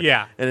Frazier.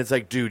 Yeah. And it's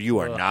like, dude, you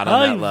are not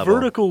on that level.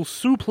 Vertical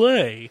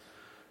souffle.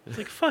 It's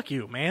like, fuck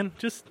you, man.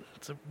 It's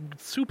a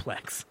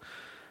suplex.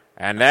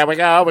 And there we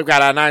go. We've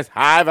got a nice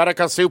high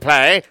vertical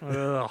suplex.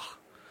 Ugh.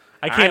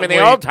 I'm in the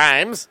old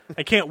times.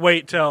 I can't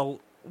wait till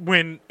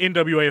when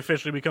NWA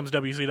officially becomes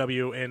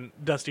WCW and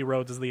Dusty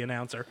Rhodes is the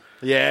announcer.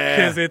 Yeah.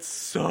 Because it's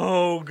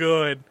so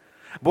good.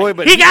 Boy,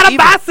 but he got a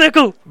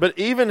bicycle! But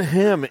even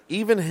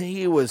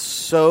he was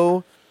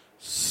so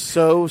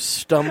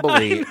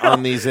stumbly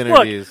on these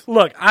interviews.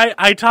 Look,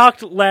 I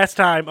talked last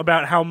time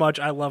about how much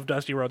I love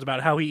Dusty Rhodes,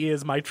 about how he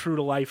is my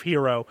true-to-life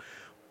hero.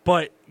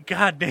 But,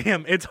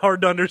 goddamn, it's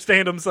hard to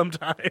understand him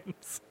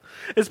sometimes.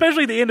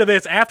 Especially at the end of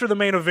this, after the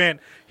main event,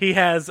 he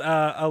has,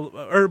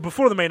 or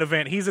before the main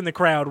event, he's in the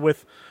crowd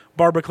with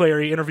Barbara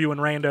Clary interviewing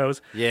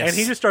randos. Yes. And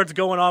he just starts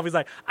going off. He's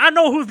like, I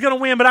know who's going to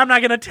win, but I'm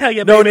not going to tell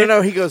you, No.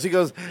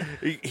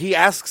 He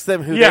asks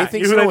them who they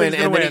think's going to win,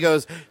 and then he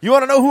goes, you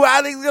want to know who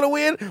I think's going to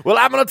win? Well,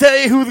 I'm going to tell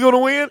you who's going to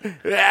win,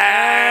 and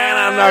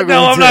I'm not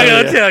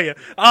going to tell you.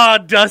 Oh,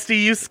 Dusty,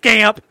 you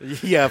scamp.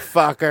 Yeah,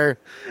 fucker.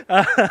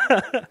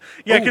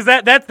 Yeah, because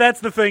that's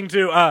the thing,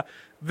 too.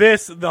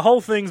 the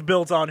whole thing's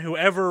built on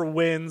whoever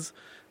wins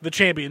the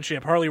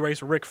championship, Harley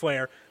Race or Ric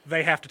Flair,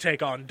 they have to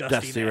take on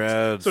Dusty next.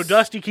 Rhodes. So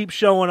Dusty keeps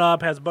showing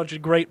up, has a bunch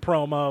of great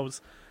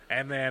promos,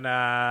 and then,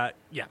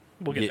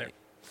 we'll get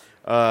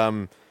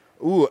there.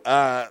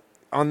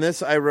 On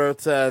this, I wrote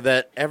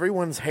that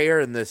everyone's hair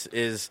in this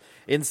is,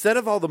 instead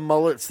of all the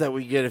mullets that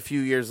we get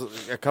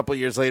a couple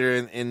years later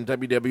in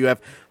WWF,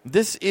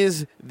 this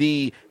is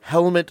the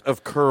helmet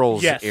of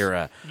curls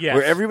era,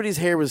 where everybody's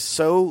hair was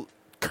so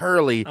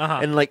curly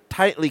and like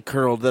tightly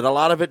curled that a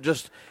lot of it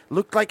just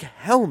looked like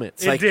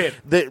helmets. It did.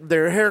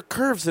 Their hair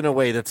curves in a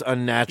way that's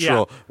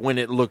unnatural when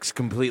it looks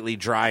completely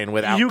dry and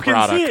without You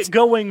product. can see it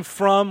going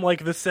from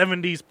like the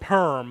 70s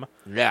perm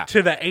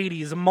to the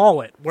 80s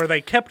mullet, where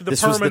they kept the this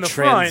perm was the in the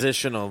front,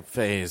 transitional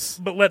phase,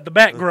 but let the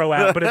back grow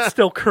out, but it's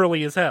still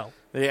curly as hell.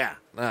 Yeah,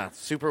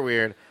 super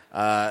weird.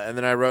 And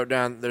then I wrote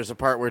down, there's a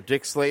part where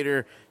Dick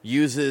Slater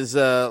uses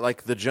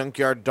like the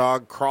junkyard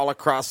dog crawl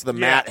across the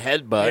mat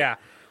headbutt,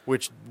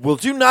 which will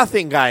do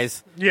nothing,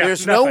 guys. Yeah,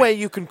 there's nothing. No way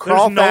you can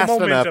crawl There's no fast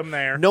momentum enough.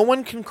 there. No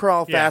one can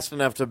crawl fast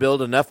enough to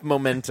build enough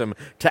momentum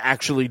to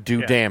actually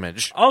do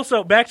damage.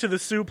 Also, back to the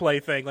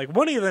suplex thing. Like,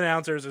 one of the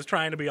announcers is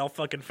trying to be all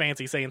fucking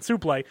fancy saying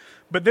suplex,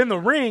 but then the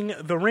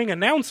ring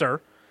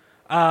announcer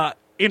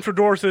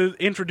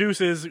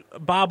introduces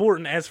Bob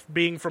Orton as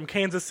being from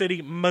Kansas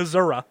City,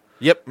 Missouri.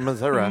 Yep,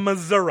 Missouri.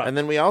 Missouri. And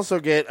then we also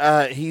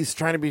get, he's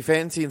trying to be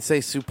fancy and say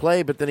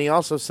suplex, but then he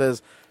also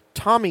says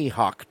Tommy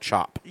Hawk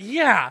Chop.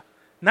 Yeah.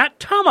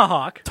 Not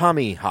Tomahawk.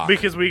 Tommy Hawk.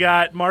 Because we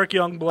got Mark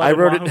Youngblood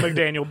and Wahoo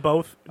McDaniel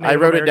both Native I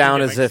wrote American it down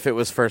gimmicks. as if it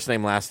was first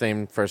name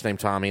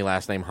Tommy,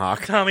 last name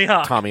Hawk. Tommy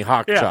Hawk. Tommy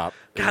Hawk Chop.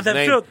 God,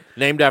 that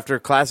named after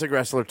classic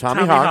wrestler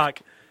Tommy Tommy Hawk. Hawk.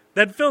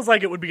 That feels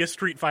like it would be a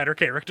Street Fighter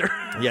character.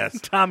 Yes.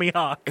 Tommy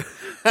Hawk.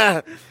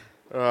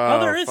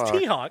 There is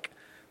T-Hawk,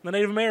 the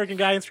Native American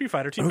guy in Street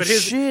Fighter too. But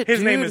his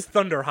name is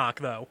Thunderhawk,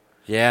 though.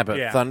 Yeah,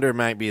 but Thunder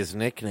might be his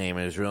nickname,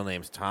 and his real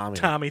name's Tommy.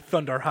 Tommy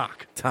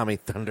Thunderhawk. Tommy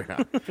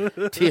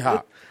Thunderhawk.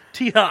 T-Hawk.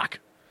 T-Hawk.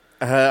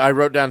 I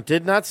wrote down,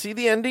 did not see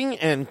the ending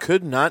and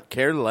could not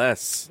care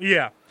less.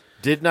 Yeah.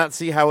 Did not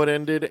see how it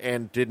ended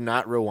and did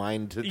not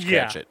rewind to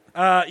catch it.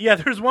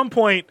 There's one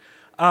point,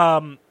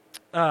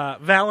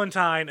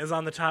 Valentine is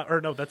on the top,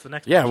 or no, that's the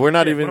next one. Yeah, we're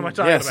not even, what am I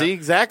talking about? see,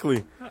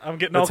 exactly. I'm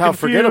getting That's all how confused.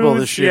 forgettable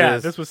this shit Yeah,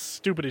 is. this was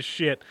stupid as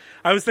shit.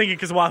 I was thinking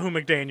because Wahoo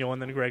McDaniel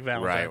and then Greg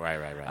Valentine.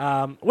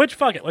 Right. Which,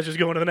 fuck it, let's just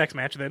go into the next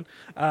match then.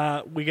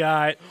 We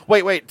got...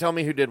 Wait, tell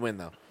me who did win,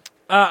 though.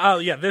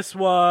 This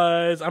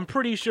was, I'm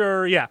pretty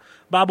sure,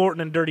 Bob Orton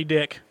and Dirty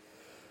Dick.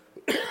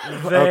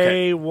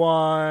 They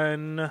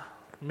won...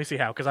 Let me see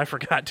how, because I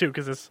forgot, too,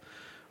 because it's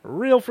a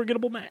real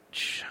forgettable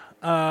match.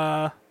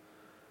 I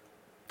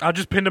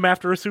just pinned him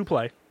after a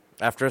suplex.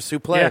 After a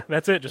suplex? Yeah,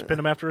 that's it. Just pinned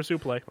him after a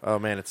suplex. Oh,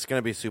 man, it's going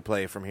to be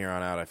suplex from here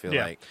on out, I feel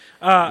like.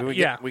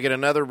 We get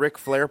another Ric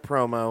Flair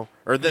promo.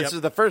 Or this is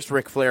the first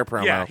Ric Flair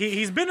promo. Yeah,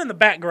 he's been in the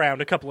background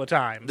a couple of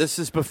times. This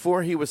is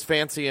before he was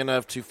fancy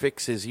enough to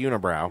fix his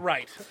unibrow.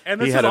 Right.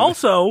 And this is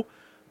also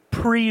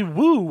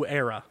pre-Woo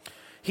era.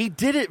 He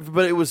did it,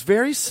 but it was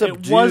very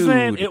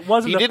subdued. It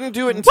wasn't. He didn't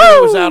do it until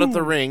he was out at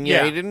the ring.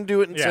 Yeah, he didn't do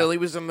it until he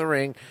was in the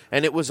ring,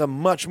 and it was a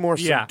much more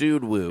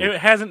subdued Woo. It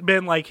hasn't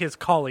been like his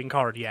calling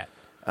card yet.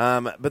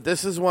 But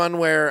this is one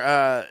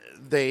where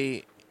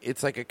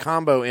it's like a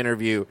combo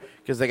interview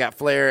because they got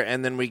Flair,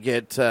 and then we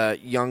get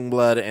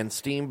Youngblood and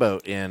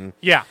Steamboat in.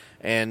 Yeah,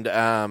 and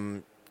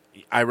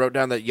I wrote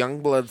down that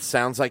Youngblood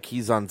sounds like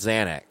he's on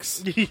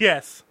Xanax.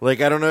 Yes, like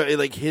I don't know,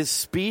 like his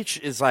speech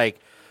is like.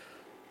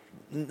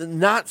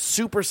 Not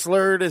super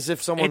slurred as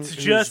if someone who's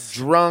just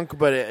drunk,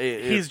 but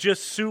he's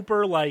just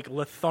super like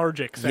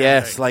lethargic sounding.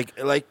 Yes,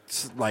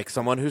 like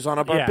someone who's on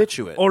a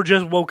barbiturate or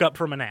just woke up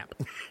from a nap,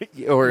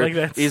 or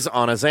is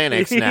on a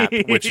Xanax nap,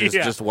 which is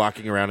just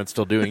walking around and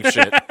still doing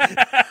shit.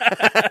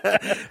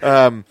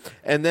 And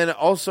then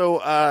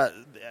also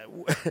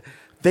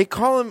they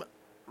call him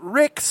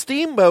Rick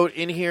Steamboat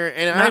in here,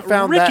 and I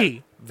found Ricky.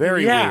 That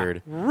very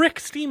weird. Rick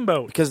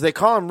Steamboat. Because they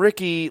call him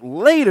Ricky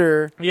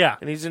later. Yeah.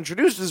 And he's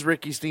introduced as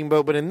Ricky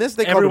Steamboat, but in this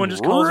they Everyone call him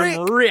just calls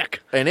him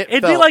Rick. And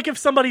it'd be like if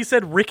somebody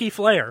said Ricky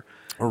Flair.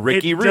 Or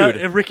Ricky Rude.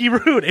 Ricky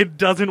Rude. It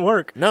doesn't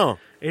work. No.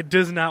 It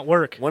does not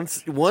work.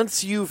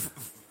 Once you've...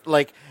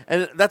 Like,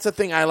 and that's a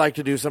thing I like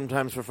to do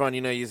sometimes for fun.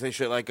 You know, you say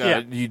shit like,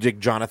 you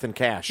dig Jonathan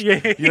Cash.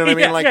 Yeah. You know what I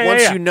mean? Like,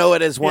 once you know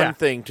it as one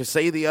thing, to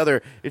say the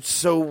other,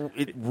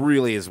 it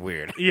really is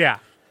weird. Yeah.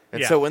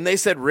 And so when they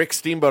said Rick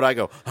Steamboat, I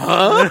go,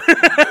 huh?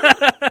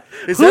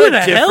 Is Who that the a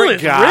hell different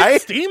is guy?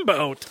 Rick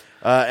Steamboat?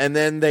 And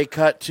then they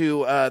cut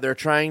to, they're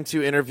trying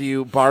to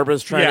interview,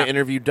 Barbara's trying to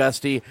interview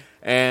Dusty,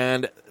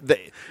 and the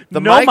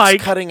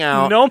mic's cutting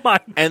out. No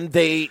mic. And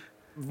they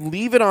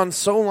leave it on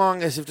so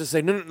long as if to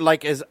say, no,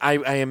 like, as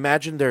I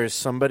imagine there is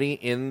somebody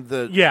in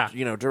the,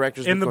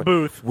 director's in the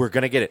booth. We're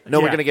going to get it. No,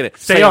 we're going to get it.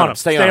 Stay on him.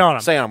 Stay on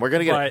him. We're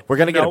going to get it. We're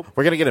going to get him.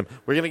 We're going to get him.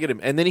 We're going to get him.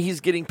 And then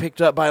he's getting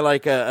picked up by,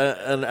 like,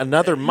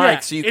 another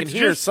mic, so you can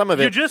hear some of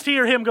it. You just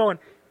hear him going,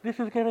 This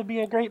is going to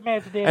be a great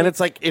match, Daddy. And it's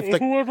like, if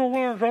whoever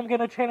wins, I'm going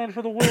to challenge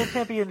for the world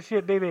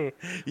championship, baby.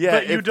 Yeah,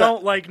 but you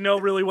don't know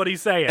really what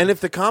he's saying. And if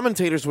the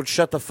commentators would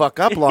shut the fuck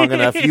up long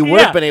enough, you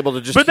would have been able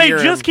to just But hear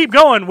they just keep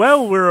going,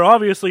 well, we're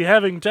obviously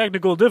having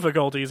technical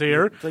difficulties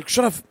here. It's like,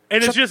 shut up.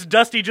 And it's just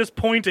Dusty just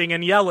pointing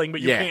and yelling, but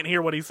you can't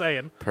hear what he's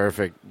saying.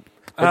 Perfect.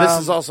 But this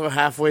is also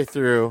halfway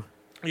through.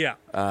 Yeah.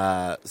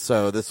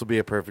 So this will be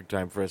a perfect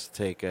time for us to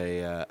take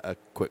a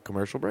quick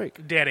commercial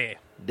break.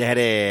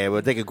 Daddy,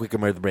 we'll take a quick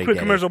commercial break.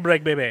 Commercial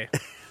break, baby.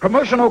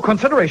 Promotional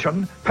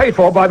consideration paid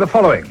for by the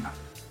following.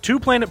 Two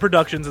Planet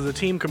Productions is a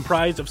team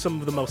comprised of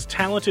some of the most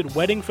talented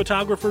wedding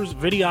photographers,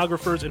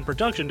 videographers, and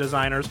production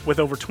designers with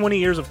over 20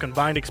 years of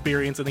combined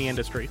experience in the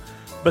industry.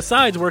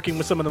 Besides working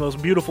with some of the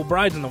most beautiful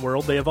brides in the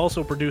world, they have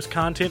also produced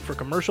content for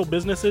commercial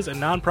businesses and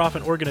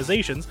nonprofit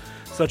organizations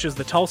such as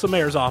the Tulsa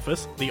Mayor's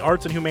Office, the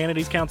Arts and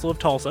Humanities Council of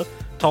Tulsa,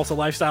 Tulsa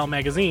Lifestyle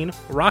Magazine,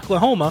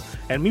 Rocklahoma,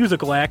 and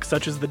musical acts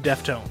such as the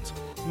Deftones.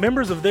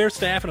 Members of their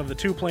staff and of the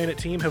Two Planet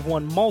team have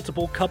won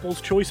multiple Couples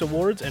Choice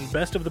Awards and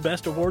Best of the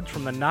Best Awards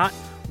from the Knot,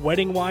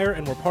 Wedding Wire,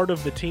 and were part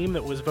of the team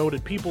that was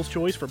voted People's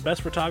Choice for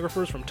Best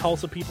Photographers from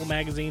Tulsa People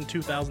Magazine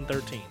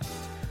 2013.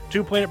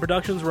 Two Planet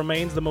Productions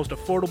remains the most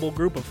affordable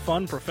group of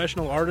fun,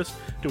 professional artists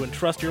to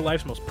entrust your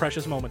life's most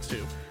precious moments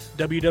to.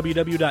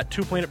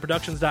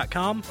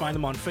 www.twoplanetproductions.com. Find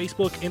them on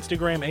Facebook,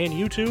 Instagram, and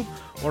YouTube,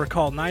 or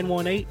call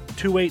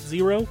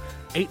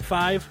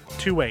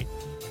 918-280-8528.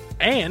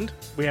 And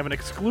we have an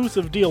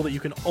exclusive deal that you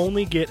can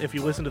only get if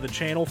you listen to the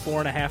Channel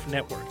 4.5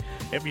 network.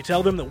 If you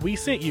tell them that we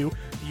sent you,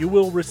 you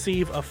will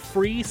receive a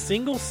free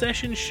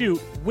single-session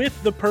shoot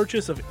with the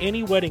purchase of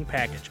any wedding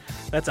package.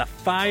 That's a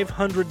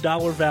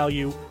 $500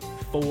 value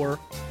for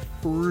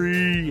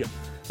free.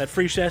 That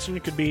free session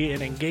could be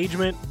an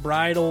engagement,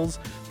 bridals,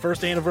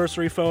 first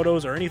anniversary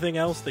photos, or anything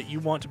else that you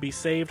want to be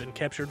saved and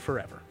captured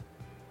forever.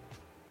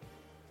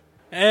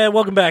 And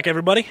welcome back,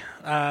 everybody.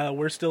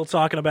 We're still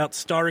talking about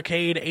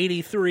Starcade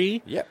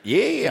 83. Yep.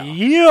 Yeah.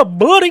 Yeah,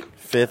 buddy.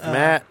 Fifth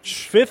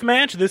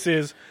match. This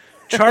is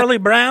Charlie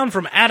Brown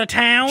from Out of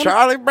Town.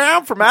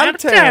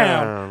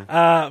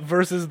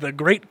 Versus the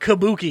Great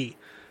Kabuki,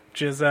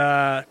 which is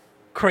a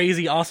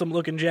crazy,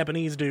 awesome-looking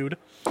Japanese dude.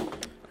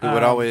 Who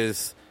would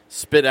always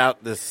spit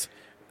out this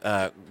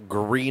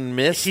green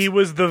mist. He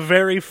was the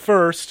very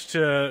first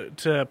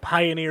to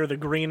pioneer the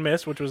green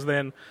mist, which was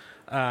then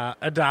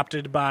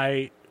adopted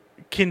by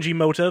Kenji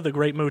Mota, the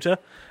Great Muta,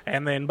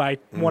 and then by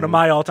one of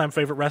my all-time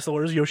favorite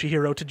wrestlers,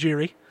 Yoshihiro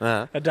Tajiri,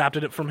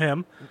 adopted it from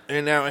him.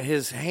 And now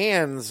his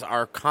hands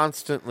are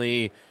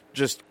constantly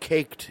just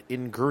caked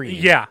in green.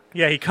 Yeah,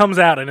 he comes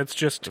out and it's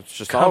just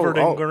covered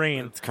in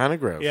green. It's kind of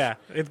gross. Yeah.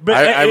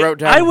 I wrote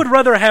down... I would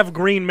rather have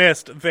green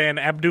mist than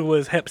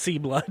Abdullah's Hep C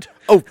blood.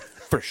 Oh,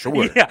 for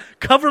sure. Yeah,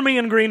 cover me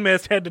in green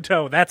mist head to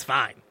toe. That's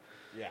fine.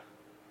 Yeah.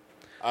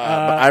 But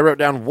I wrote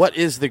down, what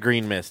is the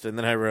green mist? And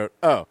then I wrote,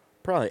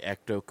 probably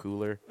Ecto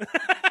Cooler.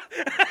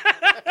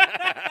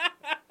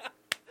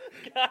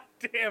 God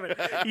damn it.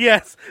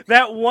 Yes,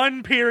 that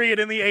one period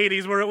in the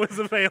 80s where it was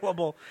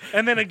available.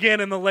 And then again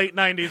in the late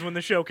 90s when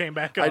the show came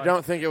back on. I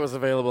don't think it was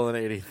available in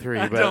 83.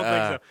 I don't think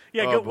so.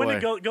 Yeah, when boy.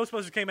 did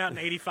Ghostbusters came out in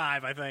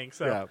 85, I think.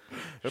 So,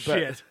 yeah.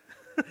 Shit.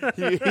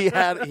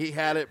 he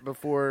had it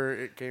before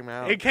it came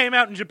out. It came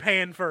out in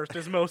Japan first,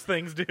 as most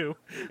things do.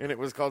 And it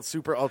was called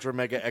Super Ultra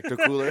Mega Ecto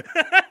Cooler.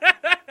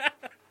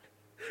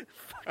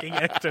 Fucking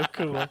Ecto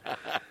Cooler.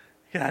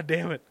 God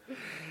damn it.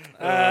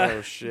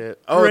 Oh,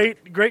 shit.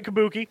 Great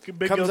Kabuki.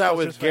 Big comes out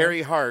with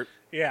Gary Hart.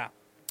 Yeah.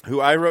 Who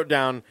I wrote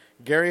down,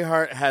 Gary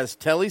Hart has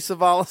Telly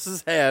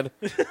Savalas' head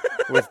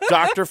with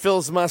Dr.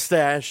 Phil's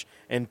mustache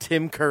and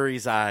Tim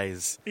Curry's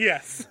eyes.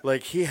 Yes.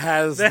 Like he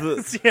has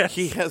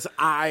he has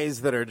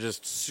eyes that are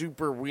just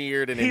super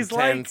weird and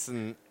intense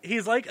and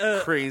he's like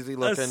a crazy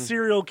looking a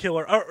serial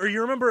killer. Or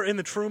you remember in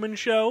the Truman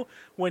Show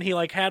when he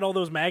like had all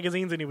those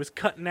magazines and he was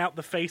cutting out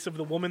the face of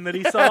the woman that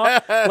he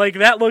saw? Like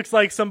that looks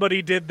like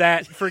somebody did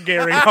that for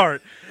Gary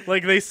Hart.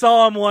 Like they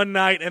saw him one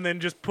night and then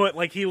just put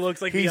like he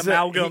looks like he's the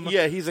amalgam.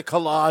 He's a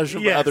collage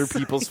of other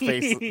people's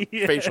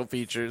facial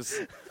features.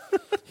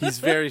 He's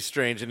very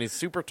strange and he's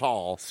super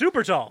tall.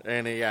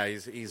 And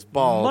he's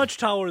bald. Much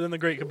taller than the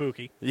Great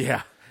Kabuki.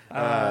 Yeah.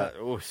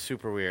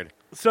 Super weird.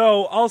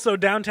 So also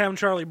Downtown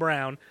Charlie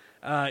Brown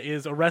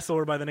is a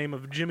wrestler by the name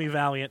of Jimmy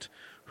Valiant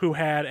who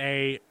had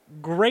a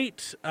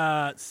great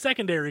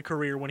secondary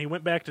career when he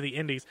went back to the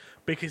Indies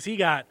because he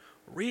got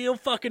real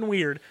fucking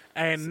weird,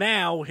 and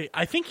now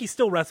I think he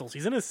still wrestles.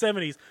 He's in his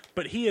 70s,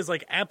 but he is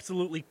like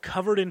absolutely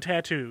covered in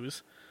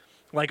tattoos,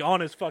 like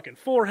on his fucking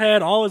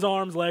forehead, all his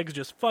arms, legs,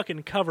 just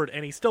fucking covered,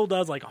 and he still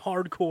does like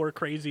hardcore,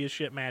 crazy as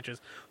shit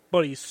matches,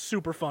 but he's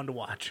super fun to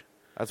watch.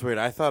 That's weird.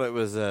 I thought it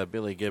was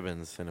Billy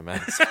Gibbons in a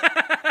mask.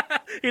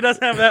 He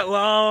doesn't have that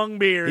long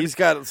beard. He's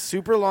got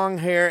super long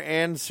hair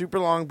and super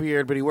long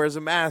beard, but he wears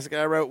a mask.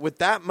 And I wrote, with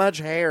that much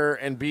hair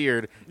and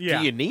beard, do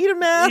you need a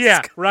mask?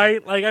 Yeah,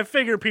 right? Like, I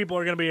figure people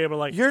are going to be able to,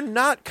 like... You're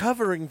not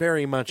covering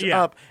very much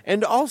up.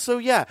 And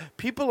also,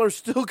 people are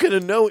still going to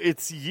know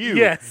it's you.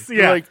 Yes,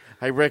 yeah. Like,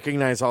 I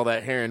recognize all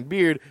that hair and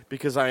beard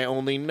because I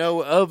only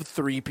know of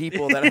 3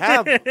 people that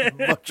have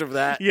much of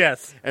that.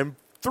 Yes. And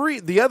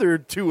the other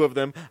 2 of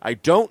them, I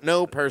don't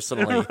know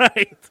personally.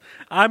 Right.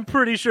 I'm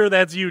pretty sure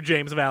that's you,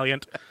 James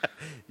Valiant.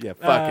 Yeah,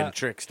 fucking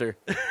trickster.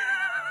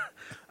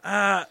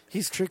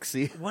 He's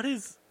tricksy. What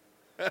is...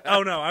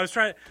 Oh, no, I was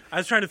trying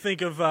to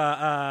think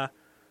of,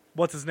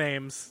 what's his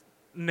name's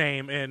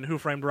name in Who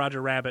Framed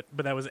Roger Rabbit,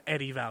 but that was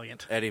Eddie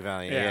Valiant. Eddie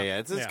Valiant, yeah.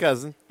 It's his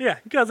cousin. Yeah,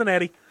 cousin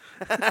Eddie.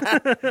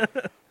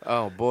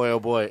 Oh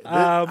boy!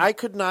 I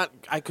could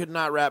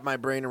not wrap my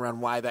brain around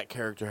why that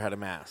character had a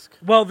mask.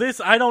 Well, this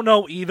I don't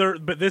know either,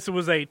 but this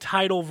was a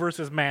title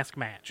versus mask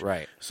match.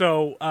 Right.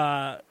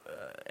 So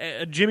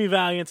Jimmy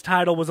Valiant's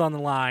title was on the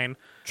line.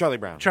 Charlie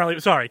Brown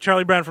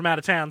from Out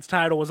of Town's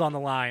title was on the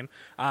line.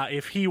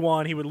 If he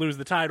won, he would lose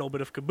the title,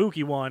 but if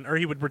Kabuki won, or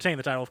he would retain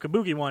the title. If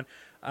Kabuki won,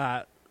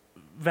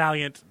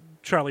 Valiant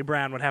Charlie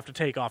Brown would have to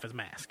take off his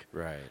mask.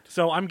 Right.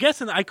 So I'm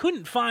guessing I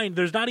couldn't find.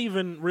 There's not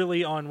even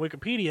really on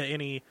Wikipedia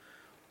any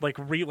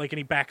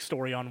any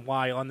backstory on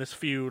why on this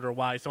feud or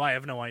why. So I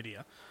have no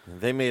idea.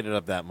 They made it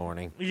up that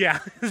morning. Yeah.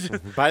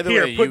 By the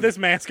way, put this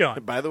mask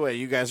on. By the way,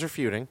 you guys are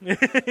feuding. Yeah.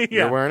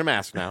 You're wearing a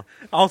mask now.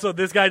 Also,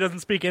 this guy doesn't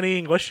speak any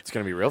English. It's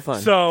going to be real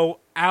fun. So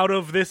out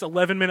of this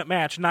 11-minute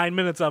match, 9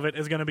 minutes of it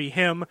is going to be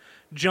him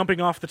jumping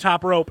off the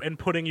top rope and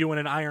putting you in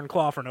an iron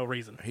claw for no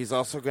reason. He's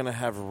also going to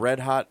have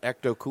red-hot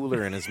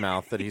ecto-cooler in his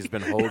mouth that he's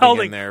been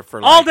holding in there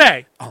for all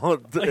day.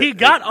 He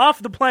got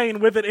off the plane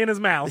with it in his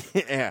mouth.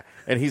 Yeah,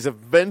 and he's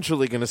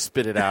eventually going to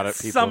spit it out at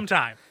people.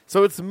 Sometime.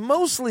 So it's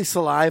mostly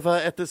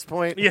saliva at this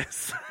point.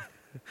 Yes.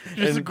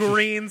 Just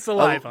green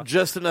saliva.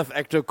 Just enough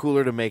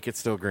ecto-cooler to make it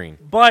still green.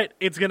 But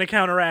it's going to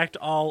counteract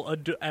all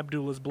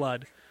Abdullah's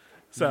blood.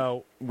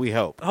 So we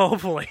hope.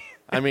 Hopefully.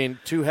 I mean,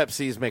 2 Hep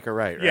C's make a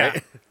right, yeah.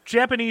 right?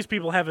 Japanese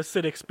people have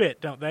acidic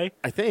spit, don't they?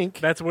 I think.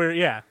 That's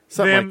where,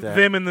 Something like that.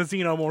 Them and the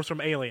xenomorphs from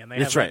Alien. They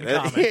That's have right.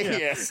 in common.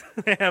 Yes.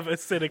 They have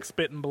acidic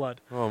spit and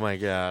blood. Oh, my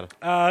God.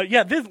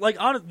 This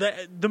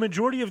the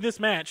majority of this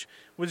match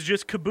was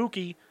just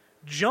Kabuki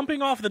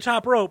jumping off the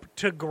top rope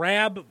to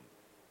grab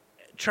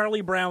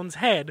Charlie Brown's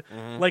head.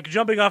 Mm-hmm. Like,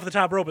 jumping off the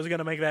top rope is going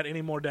to make that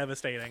any more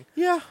devastating.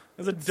 Yeah.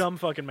 It's a dumb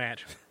fucking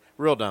match.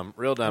 Real dumb.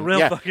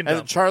 Fucking dumb.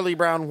 And Charlie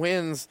Brown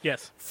wins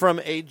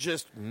from a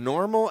just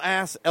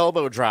normal-ass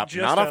elbow drop.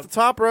 Not off the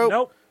top rope.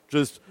 Nope.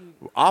 Just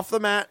off the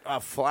mat, a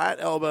flat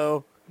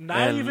elbow.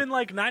 Not even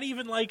like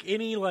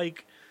any,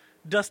 like,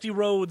 Dusty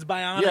Rhodes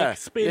bionic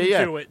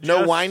spin to it.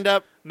 No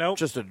wind-up. Nope.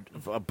 Just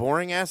a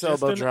boring-ass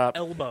elbow drop.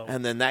 Elbow.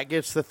 And then that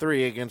gets the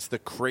 3 against the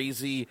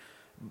crazy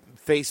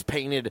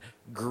face-painted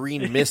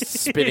green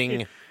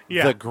mist-spitting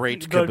the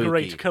Great Kabuki. The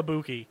Great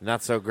Kabuki.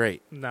 Not so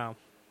great. No.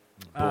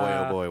 Boy,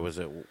 oh boy, was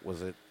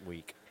it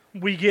weak.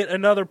 We get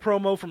another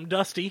promo from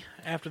Dusty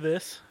after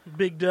this.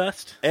 Big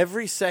Dust.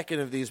 Every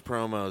second of these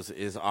promos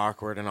is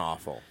awkward and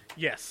awful.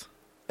 Yes.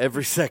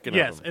 Every second of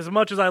them. Yes, as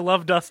much as I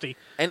love Dusty.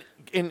 And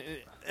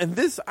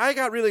this, I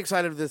got really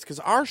excited for this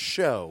because our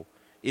show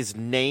is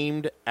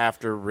named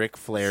after Ric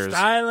Flair's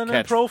Styling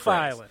and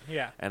profiling,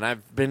 yeah. And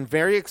I've been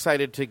very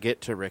excited to get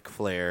to Ric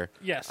Flair.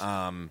 Yes.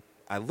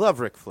 I love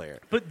Ric Flair.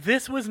 But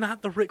this was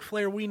not the Ric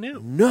Flair we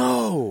knew.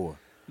 No.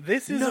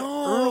 This is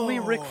early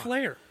Ric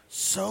Flair.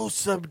 So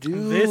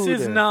subdued. This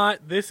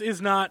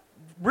is not.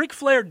 Ric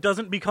Flair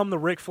doesn't become the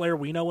Ric Flair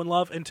we know and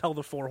love until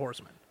the Four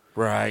Horsemen.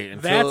 Right.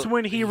 That's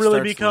when he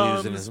really becomes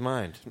losing his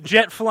mind.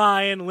 Jet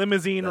flying,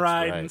 limousine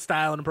riding,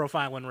 styling and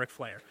profiling Ric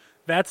Flair.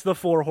 That's the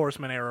Four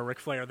Horsemen era Ric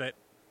Flair that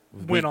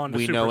went on to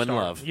we superstar. know and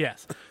love.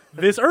 Yes.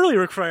 This early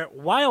Ric Flair,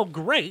 while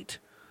great,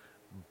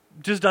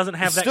 just doesn't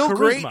have that still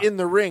charisma. Great in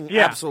the ring,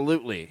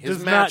 absolutely.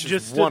 His match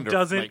is wonderful.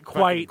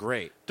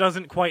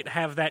 Doesn't quite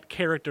have that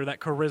character, that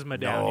charisma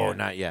down yet. No,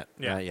 not yet.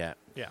 Yeah. Not yet.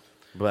 Yeah.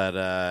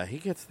 But he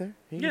gets there.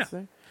 He gets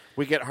there.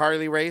 We get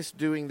Harley Race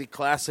doing the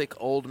classic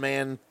old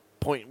man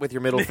point with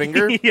your middle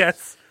finger.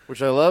 Yes.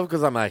 Which I love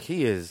because I'm like,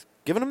 he is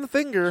giving him the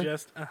finger.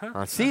 Just,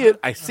 I see it.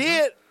 I see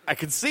it. I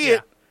can see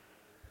it.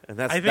 And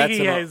I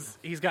think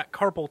he's got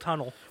carpal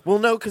tunnel. Well,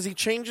 no, because he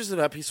changes it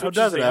up. He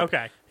switches it up.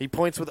 Okay. He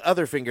points with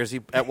other fingers.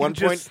 At one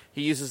point,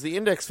 he uses the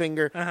index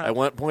finger. At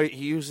one point,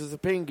 he uses the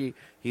pinky.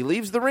 He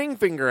leaves the ring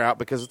finger out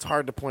because it's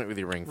hard to point with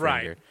your ring finger.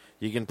 Right.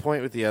 You can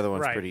point with the other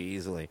ones pretty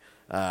easily.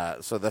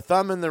 So the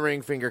thumb and the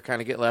ring finger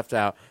kind of get left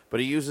out, but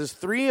he uses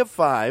 3 of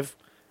 5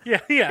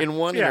 in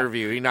one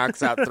interview. He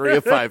knocks out 3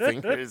 of 5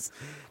 fingers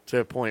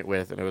to point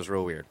with, and it was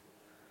real weird.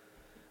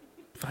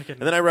 And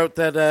then I wrote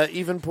that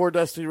even poor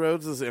Dusty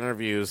Rhodes'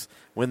 interviews,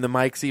 when the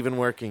mic's even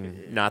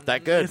working, not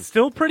that good. It's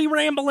still pretty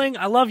rambling.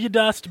 I love you,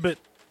 Dust, but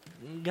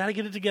got to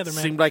get it together,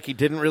 man. Seemed like he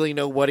didn't really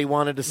know what he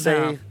wanted to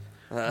say.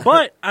 No.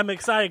 But I'm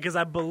excited because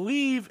I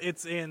believe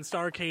it's in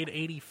Starcade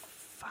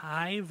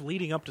 85,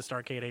 leading up to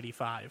Starcade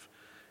 85,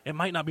 It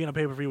might not be in a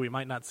pay-per-view. We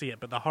might not see it,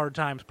 but the Hard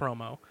Times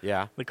promo.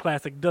 Yeah. The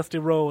classic Dusty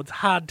Rhodes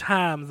Hard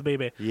Times,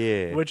 baby.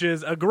 Yeah. Which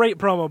is a great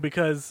promo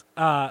because,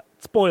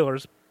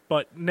 spoilers,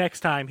 but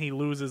next time he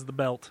loses the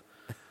belt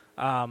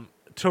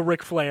to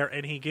Ric Flair,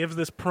 and he gives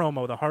this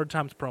promo, the Hard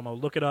Times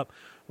promo, look it up,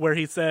 where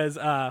he says,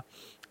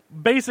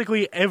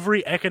 basically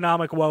every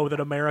economic woe that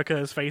America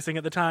is facing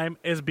at the time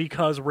is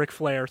because Ric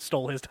Flair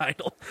stole his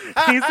title.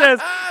 He says,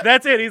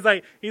 that's it.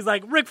 He's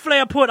like, Ric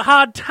Flair put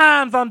hard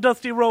times on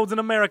Dusty Rhodes in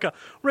America.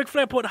 Ric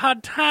Flair put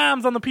hard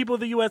times on the people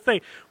of the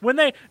USA. When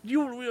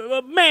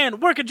man,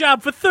 work a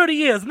job for 30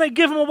 years, and they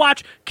give him a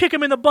watch, kick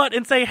him in the butt,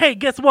 and say, hey,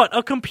 guess what?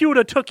 A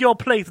computer took your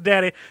place,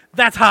 daddy.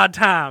 That's hard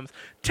times.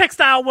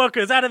 Textile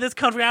workers out of this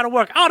country out of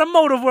work.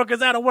 Automotive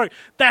workers out of work.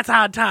 That's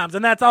hard times,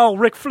 and that's all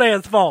Ric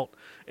Flair's fault.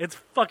 It's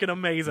fucking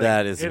amazing.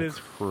 That is It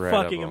incredible. is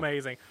fucking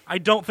amazing. I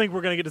don't think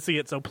we're going to get to see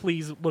it, so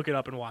please look it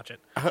up and watch it.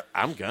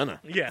 I'm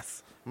gonna.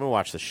 Yes. I'm gonna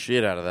watch the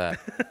shit out of that.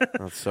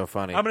 That's so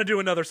funny. I'm going to do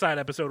another side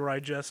episode where I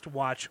just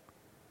watch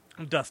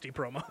Dusty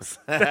promos.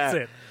 That's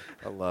it.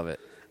 I love it.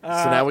 So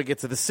now we get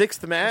to the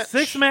sixth match.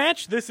 Sixth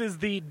match. This is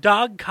the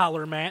dog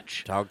collar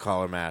match. Dog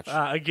collar match.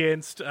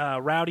 Against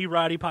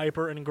Roddy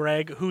Piper and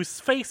Greg, whose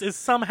face is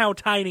somehow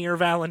tinier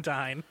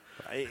Valentine.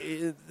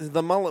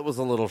 The mullet was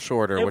a little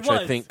shorter, which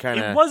I think kind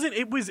of... It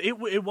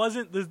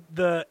wasn't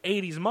the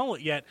 80s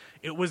mullet yet.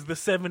 It was the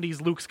 70s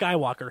Luke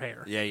Skywalker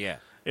hair. Yeah.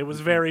 It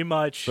was very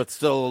much... But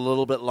still a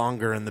little bit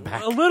longer in the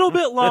back. A little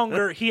bit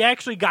longer. He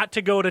actually got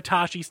to go to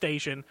Tashi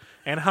Station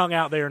and hung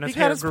out there, and his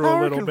hair grew a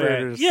little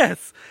bit.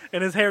 Yes,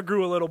 and his hair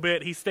grew a little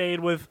bit. He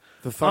stayed with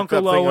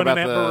Uncle Lo and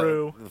Annette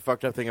Beru. The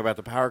fucked up thing about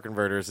the power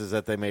converters is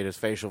that they made his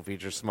facial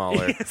features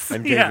smaller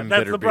and gave him that's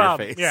bitter the beer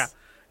problem. face.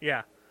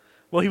 Yeah.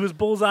 Well, he was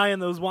bullseyeing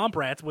those Womp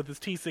Rats with his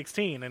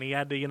T16, and he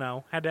had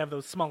to, have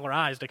those smaller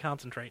eyes to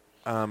concentrate.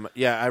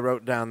 I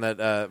wrote down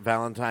that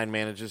Valentine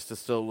manages to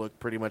still look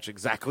pretty much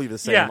exactly the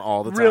same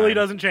all the time. Really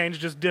doesn't change,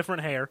 just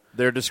different hair.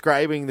 They're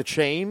describing the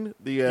chain.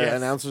 The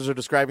announcers are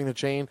describing the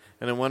chain,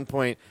 and at one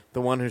point, the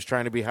one who's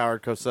trying to be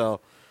Howard Cosell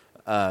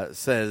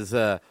says,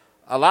 a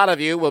lot of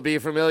you will be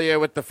familiar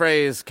with the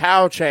phrase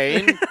cow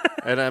chain.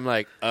 And I'm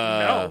like,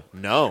 no.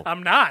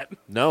 I'm not.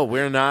 No,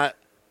 we're not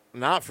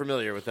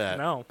familiar with that.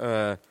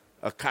 No.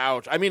 A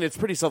cow. I mean, it's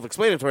pretty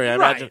self-explanatory. I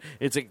imagine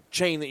it's a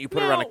chain that you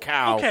put around a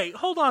cow. Okay,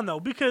 hold on, though,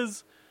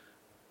 because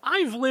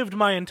I've lived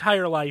my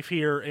entire life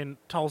here in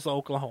Tulsa,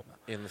 Oklahoma.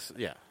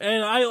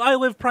 And I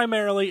live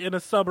primarily in a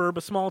suburb,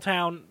 a small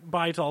town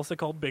by Tulsa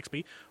called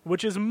Bixby,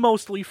 which is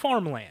mostly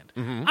farmland.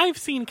 Mm-hmm. I've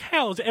seen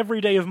cows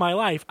every day of my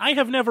life. I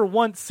have never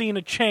once seen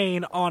a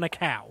chain on a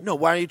cow. No,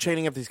 why are you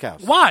chaining up these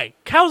cows? Why?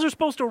 Cows are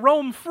supposed to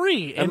roam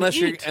free and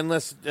eat.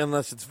 Unless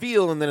it's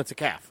veal and then it's a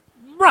calf.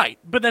 Right,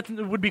 but that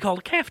would be called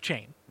a calf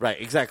chain. Right,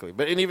 exactly.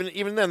 But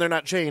even then, they're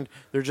not chained.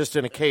 They're just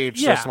in a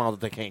cage so small that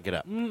they can't get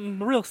up.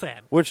 Real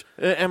sad. Which,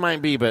 it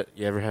might be, but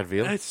you ever had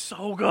veal? It's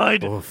so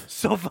good. Oof.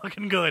 So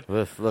fucking good.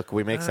 Oof, look,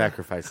 we make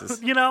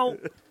sacrifices.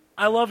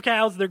 I love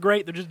cows. They're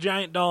great. They're just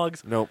giant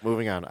dogs. Nope,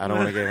 moving on. I don't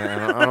want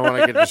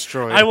to get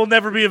destroyed. I will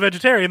never be a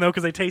vegetarian, though,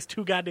 because they taste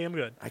too goddamn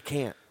good. I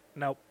can't.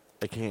 Nope.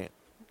 I can't.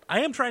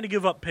 I am trying to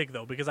give up pig,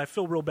 though, because I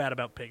feel real bad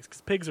about pigs,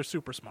 because pigs are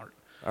super smart.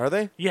 Are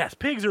they? Yes,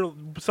 pigs are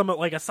somewhat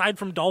like, aside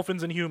from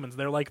dolphins and humans,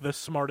 they're like the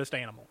smartest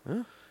animal.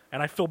 Huh?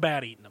 And I feel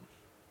bad eating them.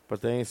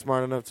 But they ain't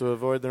smart enough to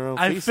avoid their own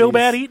feces. I feel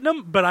bad eating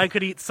them, but I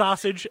could eat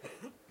sausage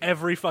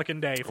every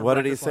fucking day. What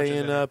did he say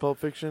in Pulp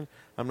Fiction?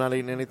 I'm not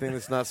eating anything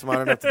that's not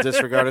smart enough to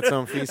disregard its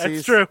own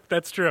feces.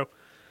 That's true.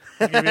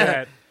 I'll give you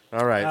that.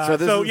 All right.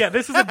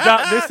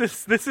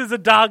 This is a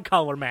dog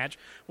collar match,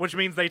 which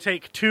means they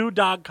take two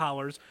dog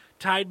collars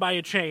tied by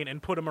a chain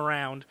and put them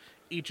around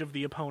each of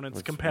the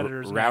opponent's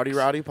competitors.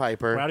 Roddy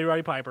Piper,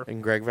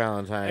 and Greg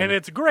Valentine. And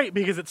it's great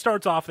because it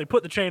starts off, they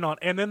put the chain on,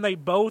 and then they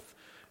both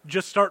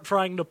just start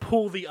trying to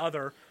pull the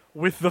other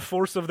with the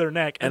force of their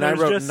neck. And I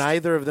wrote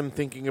neither of them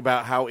thinking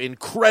about how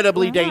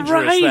incredibly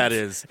dangerous that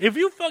is. If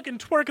you fucking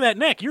twerk that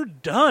neck, you're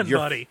done,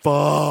 buddy.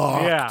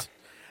 Fucked. Yeah.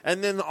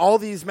 And then all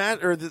these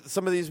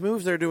some of these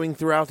moves they're doing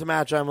throughout the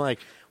match, I'm like,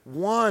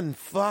 one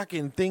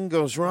fucking thing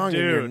goes wrong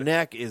and your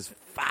neck is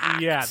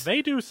fucked. Yeah,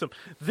 they do some.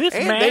 Match,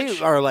 they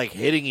are like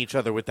hitting each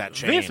other with that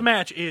chain. This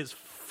match is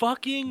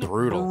fucking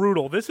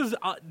brutal. This is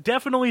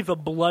definitely the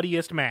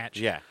bloodiest match.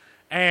 Yeah.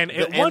 And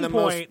at one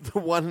point, the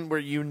one where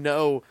you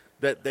know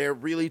that they're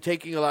really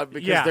taking a lot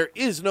because there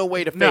is no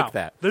way to fake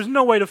that. There's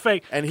no way to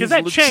fake because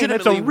that chain,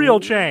 it's a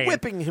real chain.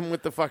 Whipping him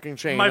with the fucking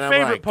chain. My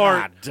favorite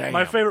part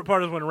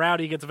is when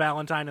Rowdy gets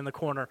Valentine in the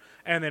corner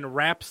and then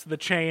wraps the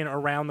chain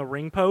around the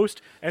ring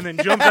post and then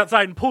jumps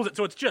outside and pulls it,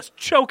 so it's just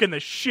choking the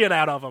shit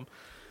out of him.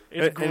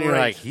 It's great. And you're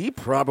like, he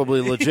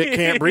probably legit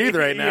can't breathe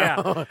right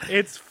now. Yeah,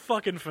 it's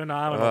fucking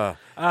phenomenal.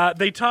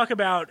 They talk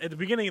about, at the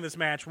beginning of this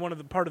match,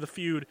 part of the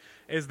feud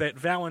is that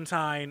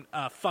Valentine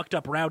fucked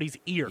up Rowdy's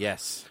ear.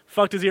 Yes.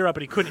 Fucked his ear up,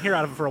 and he couldn't hear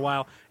out of it for a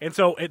while. And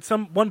so at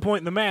one point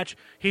in the match,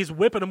 he's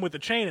whipping him with the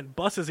chain and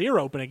busts his ear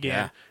open again.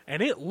 Yeah.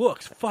 And it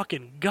looks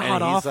fucking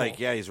god-awful. And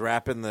he's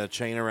wrapping the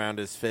chain around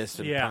his fist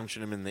and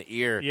punching him in the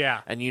ear.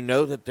 Yeah. And you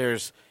know that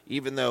there's,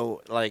 even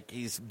though,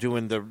 he's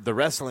doing the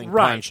wrestling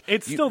punch.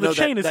 It's still, the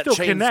chain is still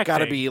connecting. That chain's got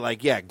to be,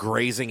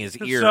 grazing his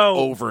ear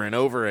over and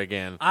over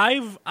again.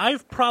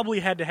 I've probably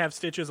had to have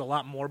stitches a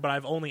lot more, but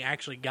I've only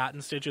actually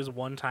gotten stitches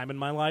one time in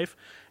my life.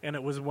 And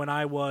it was when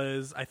I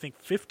was, I think,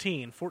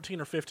 14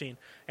 or 15,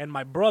 and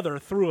my brother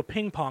threw a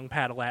ping pong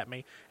paddle at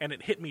me, and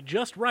it hit me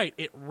just right.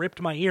 It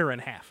ripped my ear in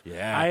half.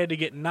 Yeah. I had to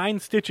get 9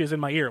 stitches in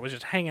my ear. It was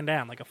just hanging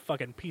down like a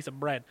fucking piece of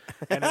bread.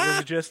 And it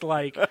was just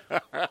like...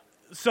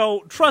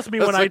 So trust me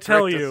when I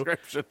tell you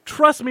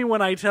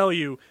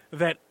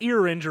that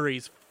ear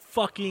injuries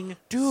fucking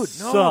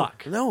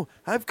suck. No,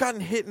 I've gotten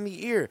hit in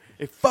the ear.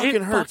 It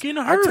fucking hurts.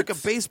 I took a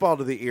baseball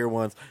to the ear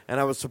once, and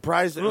I was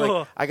surprised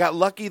that I got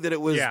lucky that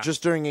it was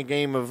just during a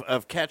game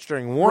of catch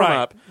during warm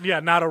up. Yeah,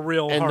 not a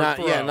real hard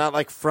throw. Not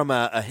like from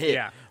a hit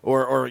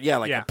or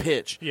a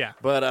pitch. Yeah.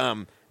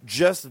 But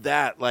just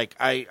that,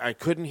 I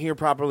couldn't hear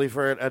properly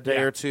for a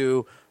day or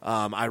two.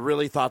 I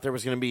really thought there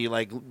was going to be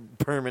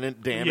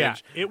permanent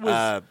damage. Yeah, it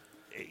was.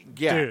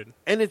 Dude.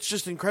 And it's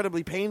just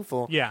incredibly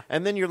painful. Yeah.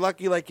 And then you're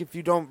lucky, if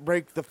you don't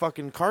break the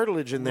fucking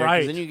cartilage in there,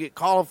 because then you get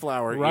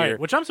cauliflower ear.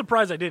 Which I'm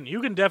surprised I didn't.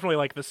 You can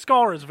definitely, the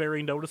scar is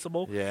very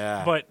noticeable.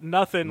 Yeah. But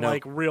nothing,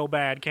 real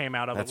bad came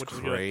out of That's it,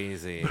 which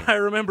crazy. is good. I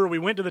remember we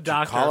went to the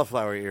doctor.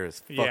 Cauliflower ear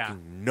is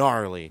fucking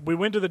gnarly. We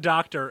went to the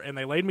doctor, and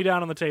they laid me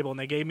down on the table, and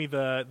they gave me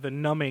the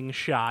numbing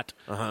shot,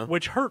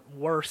 which hurt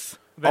worse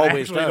than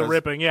Always actually does. the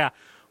ripping. Yeah.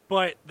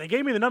 But they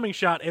gave me the numbing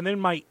shot, and then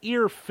my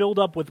ear filled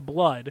up with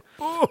blood.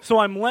 Ooh. So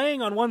I'm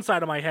laying on one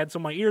side of my head, so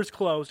my ear's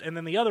closed, and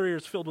then the other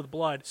ear's filled with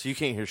blood. So you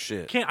can't hear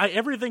shit.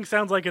 Everything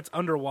sounds like it's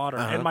underwater.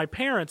 And my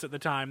parents at the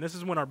time, this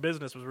is when our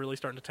business was really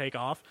starting to take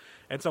off,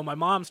 and so my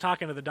mom's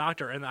talking to the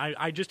doctor, and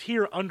I just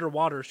hear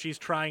underwater she's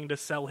trying to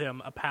sell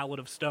him a pallet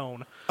of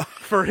stone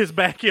for his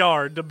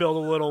backyard to build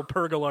a little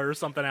pergola or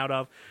something out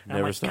of. And Never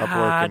I'm like, stop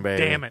God working,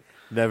 baby. damn it.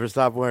 Never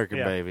stop working,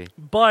 baby.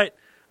 But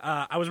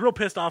I was real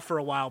pissed off for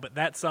a while, but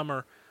that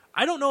summer...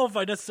 I don't know if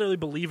I necessarily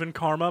believe in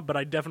karma, but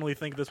I definitely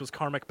think this was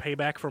karmic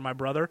payback for my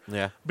brother.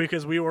 Yeah.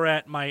 Because we were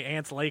at my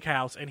aunt's lake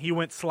house, and he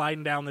went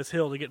sliding down this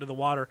hill to get to the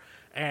water.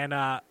 And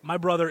my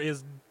brother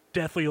is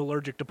deathly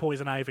allergic to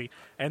poison ivy.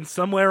 And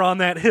somewhere on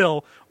that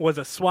hill was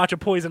a swatch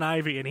of poison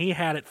ivy, and he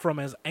had it from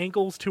his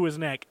ankles to his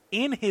neck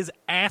in his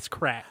ass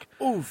crack.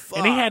 Ooh, fuck.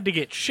 And he had to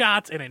get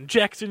shots and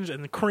injections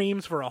and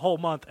creams for a whole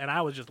month, and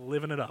I was just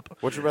living it up.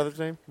 What's your brother's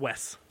name?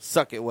 Wes.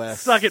 Suck it, Wes.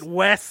 Suck it,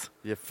 Wes.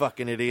 You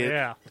fucking idiot.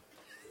 Yeah.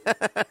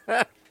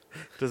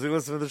 Does he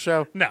listen to the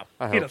show? No,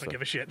 he doesn't so.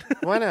 give a shit.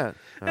 Why not?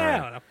 I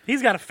don't know.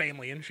 He's got a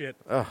family and shit.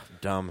 Oh,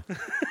 dumb.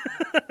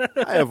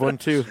 I have one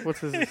too. What's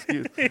his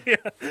excuse?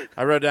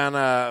 I wrote down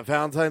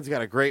Valentine's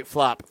got a great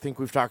flop. I think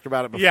we've talked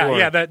about it before.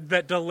 Yeah,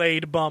 that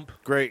delayed bump.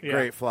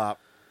 Great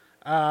flop.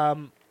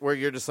 Where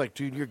you're just like,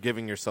 dude, you're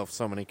giving yourself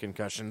so many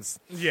concussions.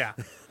 Yeah.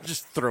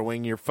 Just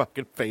throwing your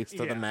fucking face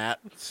to the mat.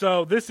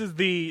 So this is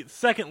the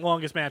second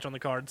longest match on the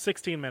card,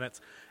 16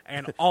 minutes,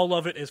 and all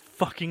of it is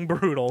fucking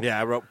brutal. Yeah,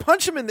 I wrote,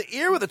 punch him in the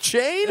ear with a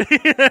chain?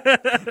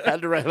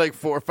 Had to write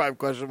 4 or 5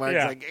 question marks.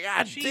 Yeah.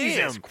 God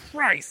Jesus damn.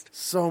 Christ.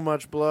 So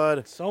much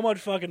blood. So much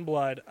fucking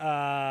blood.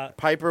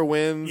 Piper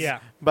wins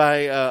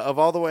by, of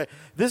all the way.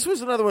 This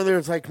was another one.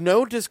 There's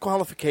no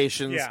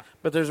disqualifications,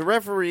 but there's a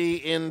referee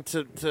in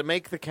to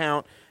make the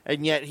count,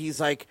 and yet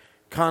he's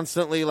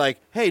constantly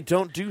hey,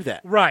 don't do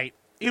that. Right.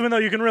 Even though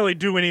you can really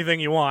do anything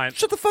you want.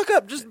 Shut the fuck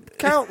up. Just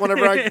count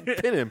whenever I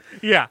pin him.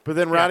 Yeah. But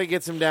then Roddy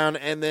gets him down,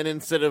 and then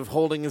instead of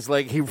holding his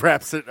leg, he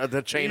wraps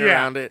the chain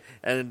around it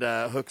and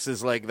hooks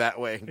his leg that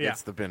way and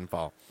gets the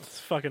pinfall.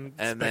 It's fucking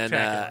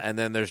spectacular. And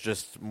then there's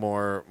just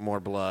more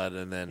blood,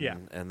 and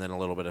then a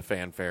little bit of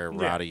fanfare.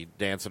 Roddy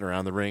dancing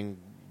around the ring,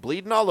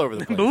 bleeding all over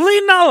the place.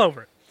 Bleeding all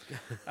over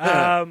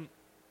it.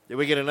 Did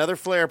we get another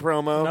Flair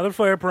promo? Another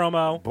Flair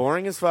promo.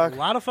 Boring as fuck. A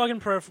lot of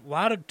fucking a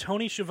lot of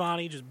Tony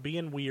Schiavone just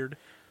being weird.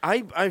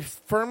 I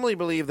firmly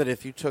believe that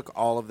if you took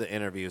all of the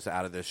interviews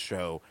out of this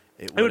show,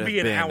 it would be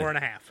an hour and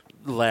a half.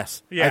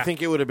 Less. Yeah. I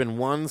think it would have been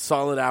 1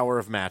 solid hour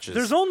of matches.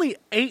 There's only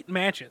 8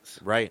 matches.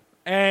 Right.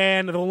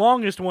 And the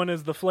longest one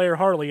is the Flair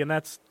Harley, and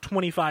that's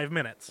 25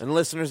 minutes. And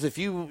listeners, if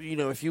you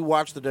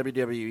watch the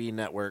WWE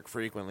Network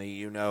frequently,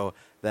 you know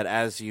that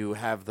as you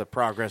have the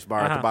progress bar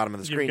at the bottom of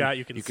the screen,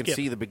 you can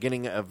see the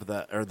beginning of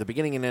the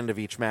beginning and end of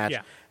each match.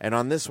 Yeah. And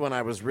on this one,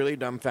 I was really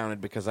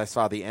dumbfounded because I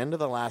saw the end of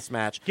the last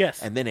match.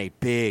 Yes. And then a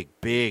big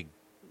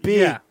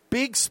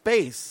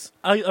space.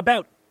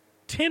 About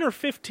 10 or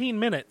 15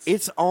 minutes.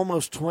 It's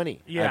almost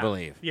 20, I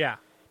believe. Yeah.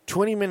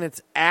 20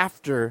 minutes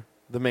after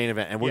the main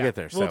event, and we'll get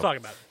there. We'll talk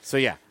about it. So,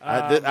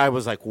 I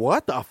was like,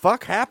 what the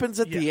fuck happens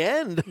at the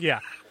end?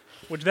 Yeah.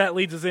 Which that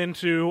leads us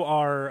into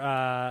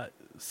our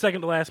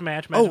second to last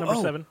match number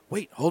 7.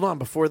 Wait, hold on.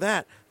 Before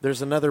that,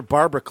 there's another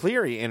Barbara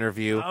Cleary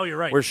interview. Oh, you're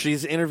right. Where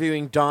she's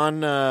interviewing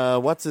Don,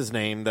 what's his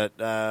name, that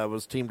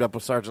was teamed up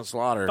with Sergeant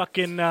Slaughter.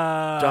 Fucking,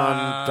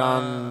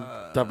 Don,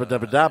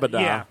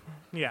 Dabba-Dabba-Dabba-Da.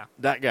 Yeah.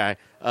 That guy.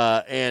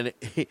 And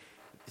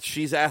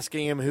she's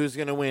asking him who's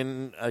going to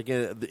win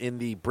again in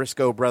the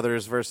Briscoe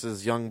brothers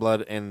versus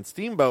Youngblood and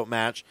Steamboat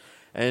match.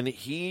 And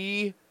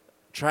he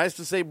tries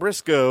to say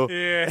Briscoe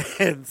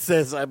and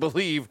says, I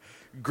believe,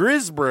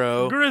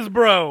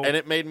 Grisbro. And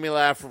it made me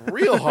laugh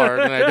real hard,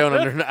 and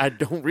I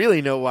don't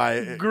really know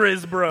why.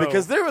 Grisbro.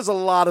 Because there was a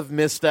lot of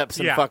missteps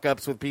and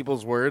fuck-ups with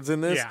people's words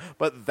in this,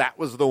 but that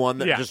was the one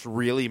that just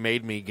really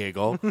made me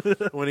giggle.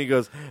 When he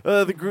goes,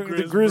 the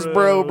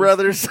Grisbro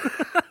brothers.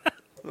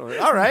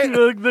 All right,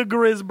 the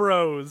Grizz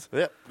Bros.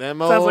 Yep,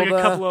 sounds like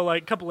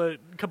a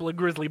couple of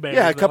grizzly bears.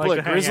 Yeah, a couple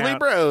of grizzly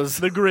bros.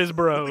 The Grizz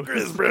Bros. The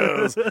Grizz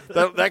Bros.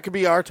 that could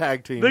be our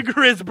tag team. The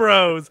Grizz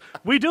Bros.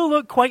 We do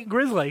look quite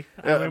grizzly,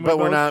 but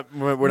we're not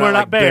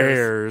like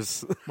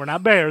bears. We're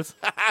not bears,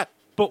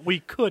 but we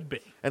could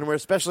be. And we're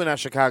especially not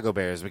Chicago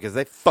Bears because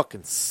they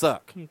fucking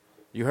suck.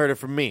 You heard it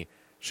from me,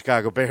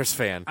 Chicago Bears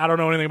fan. I don't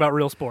know anything about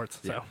real sports,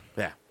 so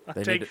yeah.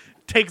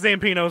 Take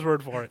Zampino's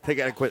word for it. They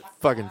got to quit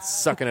fucking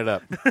sucking it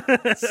up.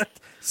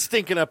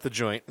 Stinking up the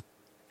joint.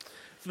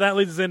 So that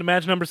leads us into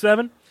match number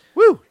 7.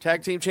 Woo!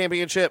 Tag Team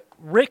Championship.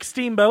 Rick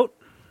Steamboat.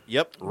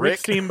 Yep. Rick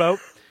Steamboat.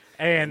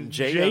 And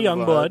Jay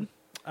Youngblood.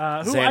 Who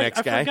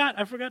Xanax guy.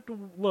 I forgot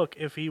to look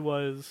if he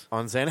was...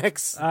 On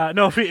Xanax?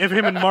 No, if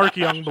him and Mark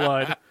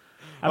Youngblood.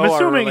 I'm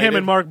assuming him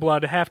and Mark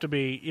Blood have to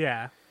be,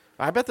 yeah.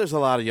 I bet there's a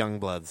lot of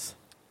Youngbloods.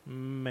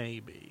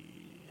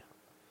 Maybe.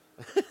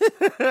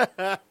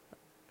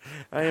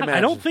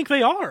 I don't think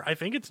they are. I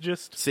think it's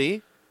just...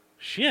 See?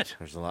 Shit.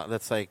 There's a lot.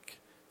 That's like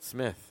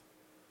Smith.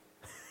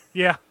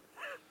 Yeah.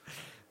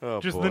 Oh,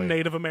 just boy. the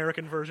Native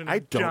American version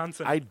of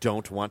Johnson. I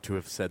don't want to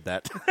have said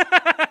that.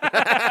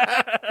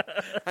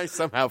 I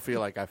somehow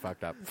feel like I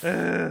fucked up.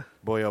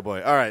 Boy, oh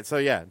boy. All right, so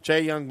yeah,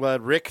 Jay Youngblood,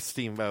 Rick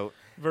Steamboat.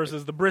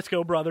 Versus the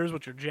Briscoe brothers,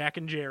 which are Jack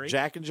and Jerry.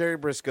 Jack and Jerry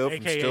Briscoe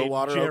from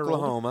Stillwater, Gerald.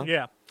 Oklahoma.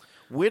 Yeah.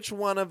 Which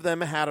one of them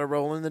had a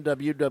role in the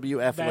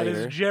WWF later? That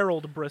is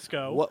Gerald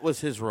Briscoe. What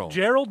was his role?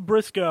 Gerald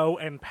Briscoe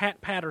and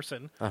Pat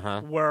Patterson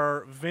Uh-huh.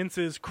 were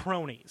Vince's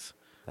cronies.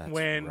 That's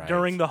right.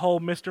 During the whole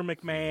Mr.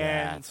 McMahon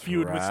That's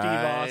feud with Steve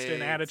right.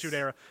 Austin Attitude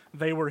Era,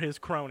 they were his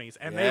cronies,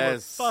 and they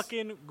Yes. were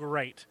fucking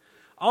great.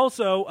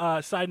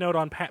 Also, side note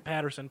on Pat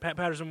Patterson. Pat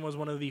Patterson was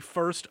one of the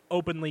first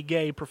openly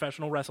gay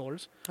professional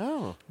wrestlers.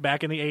 Oh.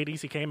 Back in the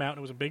 80s, he came out, and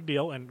it was a big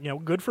deal, and,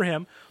 good for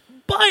him.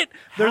 But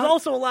there's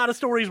also a lot of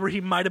stories where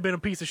he might have been a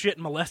piece of shit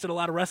and molested a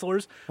lot of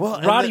wrestlers.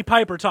 Well, Roddy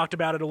Piper talked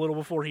about it a little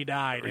before he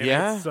died. And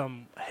Yeah? it's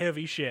some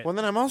heavy shit. Well,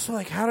 then I'm also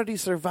like, how did he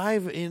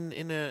survive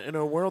in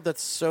a world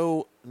that's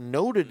so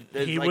noted?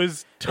 He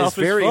was tough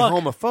as very fuck.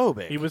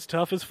 homophobic. He was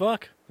tough as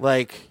fuck.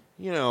 Like,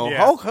 Yeah.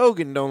 Hulk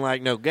Hogan don't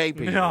like no gay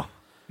people.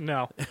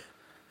 No.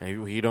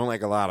 He don't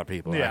like a lot of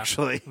people,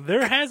 actually.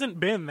 There hasn't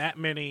been that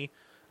many.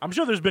 I'm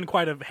sure there's been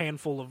quite a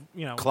handful of,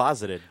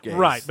 closeted gays.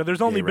 Right, but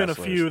there's only gay been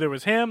wrestlers. a few. There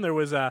was him. There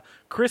was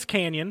Chris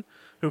Kanyon,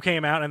 who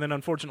came out and then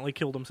unfortunately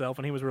killed himself,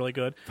 and he was really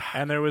good.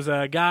 And there was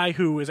a guy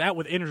who is out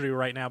with injury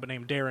right now, but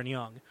named Darren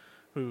Young,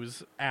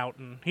 who's out,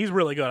 and he's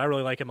really good. I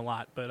really like him a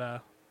lot.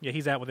 But,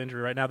 he's out with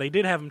injury right now. They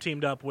did have him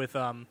teamed up with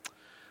Bob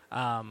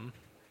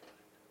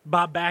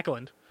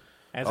Backlund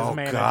as his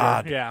manager.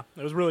 God. Yeah,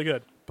 it was really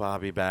good.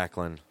 Bobby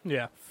Backlund.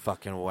 Yeah.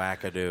 Fucking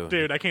wackadoo.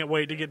 Dude, I can't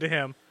wait to get to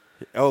him.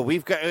 Oh,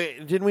 we've got...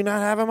 Did we not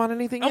have him on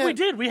anything yet? Oh, we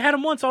did. We had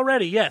him once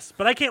already, yes.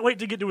 But I can't wait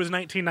to get to his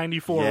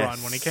 1994 Yes.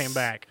 run when he came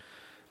back.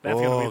 That's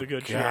going to be the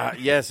good God.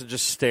 shit. Yes,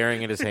 just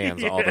staring at his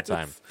hands all the Yes.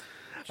 time.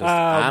 Just,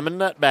 I'm a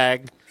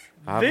nutbag.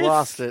 I've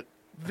lost it.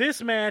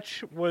 This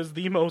match was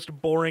the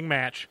most boring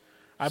match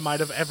I might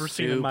have ever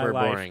seen in my Super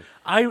life. boring.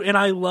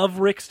 I love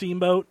Rick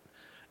Steamboat,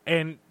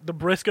 and the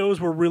Briscoes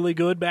were really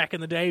good back in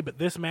the day, but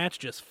this match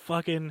just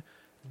fucking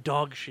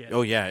dog shit.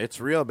 Oh, yeah, it's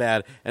real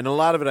bad. And a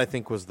lot of it, I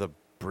think, was the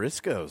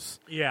Briscoes.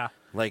 Yeah.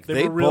 Like,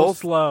 they were real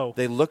slow.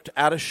 They looked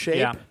out of shape,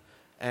 Yeah.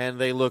 and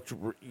they looked,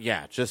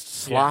 just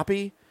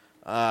sloppy.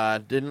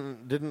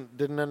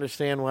 Didn't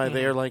understand why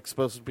they're like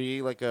supposed to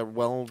be like a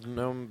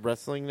well-known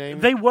wrestling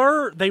name. They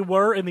were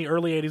in the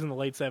early 80s and the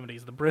late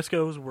 70s. The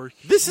Briscoes were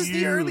huge. This is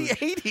the early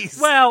 80s.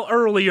 Well,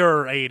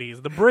 earlier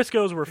 80s. The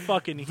Briscoes were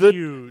fucking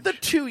huge. The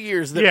 2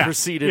 years that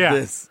preceded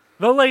this.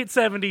 The late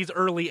 70s,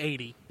 early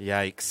 80.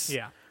 Yikes.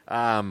 Yeah.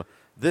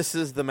 This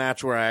is the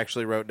match where I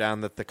actually wrote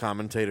down that the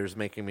commentator's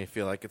making me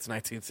feel like it's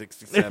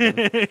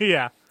 1967.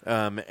 Yeah.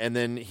 And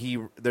then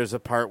there's a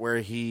part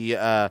where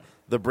the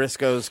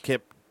Briscoes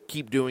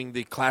keep doing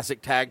the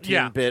classic tag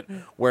team bit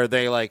where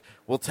they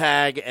will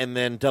tag and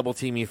then double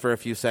team you for a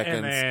few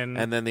seconds,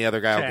 and then the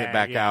other guy will get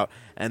back out.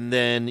 And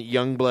then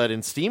Youngblood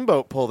and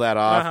Steamboat pull that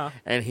off,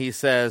 and he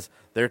says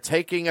they're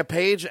taking a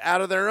page out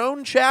of their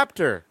own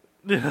chapter.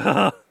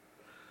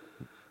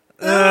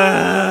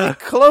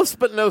 Close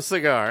but no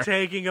cigar.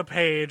 Taking a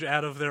page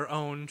out of their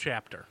own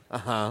chapter.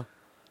 Uh-huh.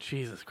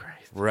 Jesus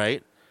Christ.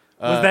 Right.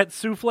 Was that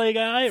souffle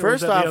guy, or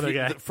was that the other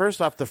guy?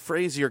 First off, the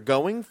phrase you're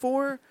going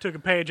for took a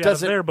page out of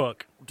their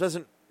book.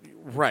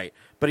 Right,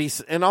 but he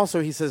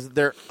says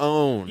their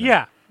own.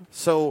 Yeah.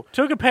 So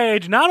took a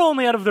page not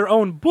only out of their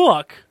own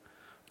book,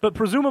 but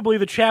presumably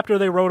the chapter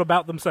they wrote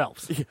about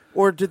themselves.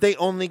 Or did they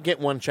only get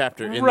one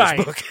chapter in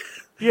this book?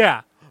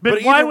 Yeah.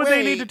 But why would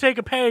they need to take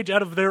a page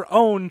out of their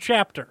own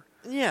chapter?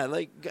 Yeah,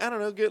 like, I don't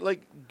know,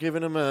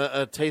 giving them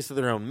a taste of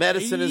their own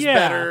medicine is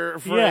better.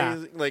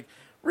 Like,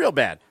 real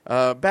bad.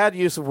 Bad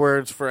use of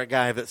words for a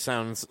guy that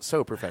sounds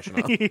so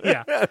professional.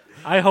 Yeah.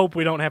 I hope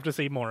we don't have to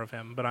see more of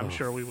him, but I'm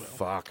sure we will.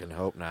 Fucking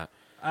hope not.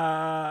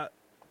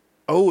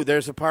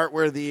 There's a part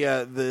where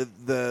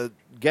the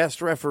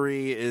guest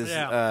referee is...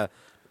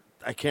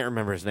 I can't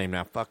remember his name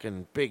now.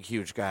 Fucking big,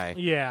 huge guy.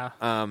 Yeah.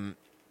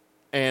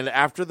 And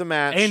after the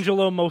match...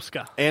 Angelo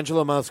Mosca.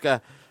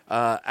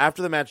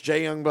 After the match,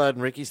 Jay Youngblood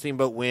and Ricky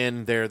Steamboat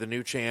win. They're the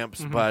new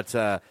champs, but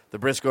the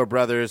Briscoe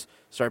brothers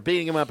start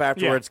beating him up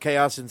afterwards. Yeah.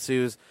 Chaos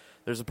ensues.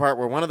 There's a part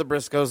where one of the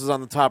Briscoes is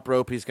on the top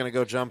rope. He's going to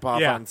go jump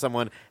off on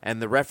someone,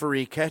 and the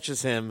referee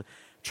catches him,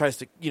 tries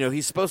to...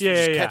 he's supposed to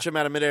just catch him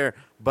out of midair,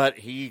 but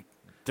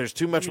there's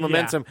too much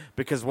momentum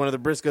because one of the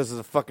Briscoes is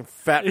a fucking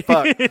fat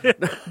fuck.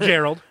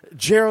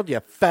 Gerald, you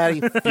fatty,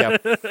 you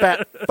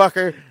fat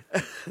fucker.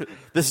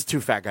 This is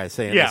two fat guys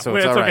saying this, so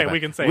it's all right. Okay,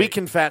 we can say we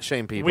can fat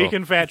shame people. We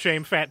can fat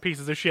shame fat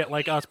pieces of shit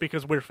like us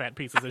because we're fat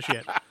pieces of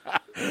shit.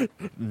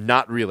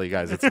 Not really,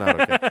 guys. It's not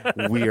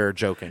okay. We are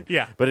joking.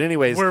 Yeah. But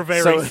anyways, we're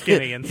very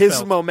skinny and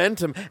his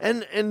momentum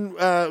and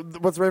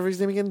what's the referee's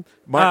name again?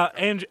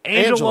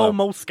 Angelo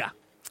Mosca.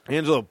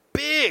 Angelo,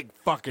 big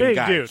fucking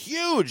guy. Dude.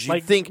 Huge.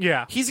 You think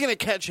he's going to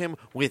catch him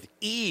with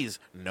ease.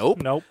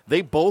 Nope.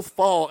 They both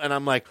fall, and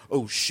I'm like,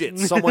 oh, shit,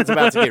 someone's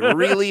about to get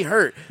really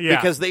hurt.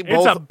 Because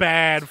it's a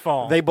bad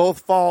fall. They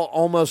both fall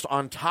almost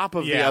on top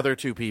of the other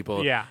two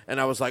people. Yeah.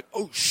 And I was like,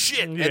 oh,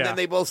 shit. And then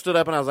they both stood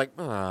up, and I was like,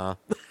 ah.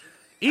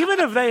 Even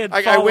if they had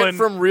fallen... I went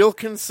from real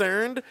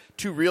concerned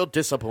to real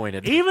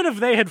disappointed. Even if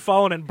they had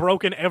fallen and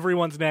broken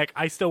everyone's neck,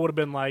 I still would have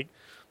been like,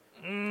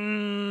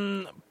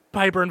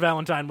 Piper and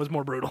Valentine was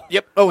more brutal.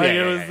 Yep. Oh,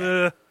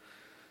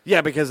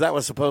 yeah, because that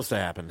was supposed to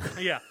happen.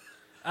 Yeah.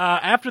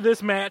 After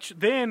this match,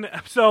 then...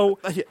 So...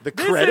 the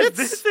credits?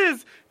 This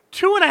is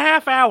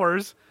 2.5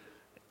 hours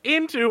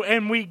into,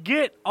 and we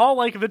get all,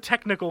 the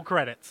technical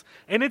credits.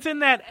 And it's in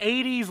that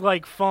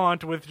 80s,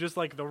 font with just,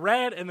 the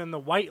red and then the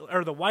white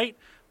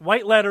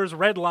letters,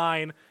 red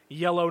line,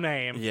 yellow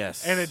name.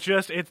 Yes. And it's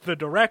the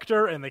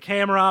director and the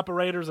camera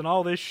operators and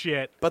all this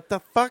shit. But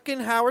the fucking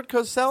Howard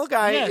Cosell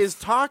guy is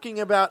talking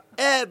about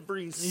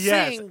every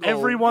single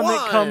everyone one.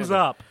 that comes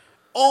up.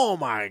 Oh,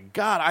 my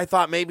God. I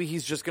thought maybe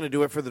he's just going to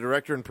do it for the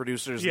director and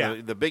producers,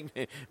 the big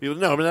people.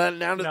 No, but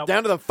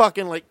down to the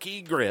fucking,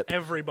 key grit.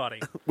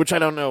 Everybody. Which I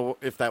don't know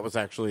if that was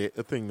actually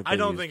a thing that they I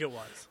don't used. think it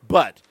was.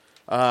 But...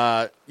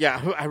 I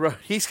wrote.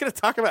 He's going to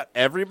talk about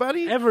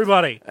everybody.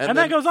 And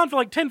that goes on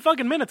for 10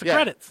 fucking minutes of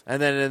credits.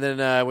 And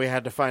then we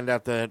had to find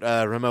out that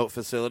remote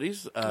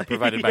facilities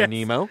provided by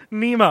Nemo,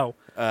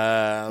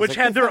 which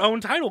had their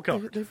own title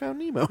card. They found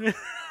Nemo.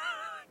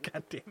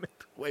 God damn it!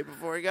 Way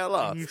before he got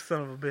lost. You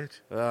son of a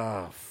bitch.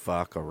 Oh,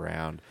 fuck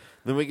around.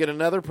 Then we get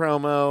another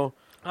promo.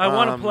 I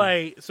want to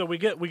play. So we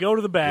go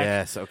to the back.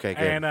 Yes. Okay.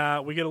 Good.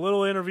 And we get a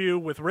little interview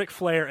with Ric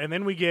Flair, and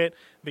then we get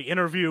the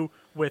interview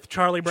with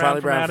Charlie Brown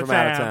from out of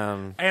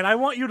town. And I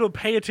want you to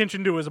pay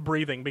attention to his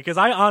breathing because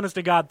I, honest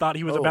to God, thought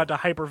he was about to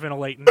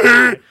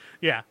hyperventilate.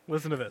 Yeah.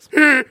 Listen to this.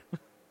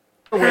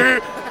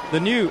 The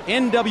new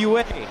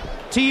NWA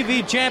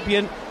TV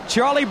champion,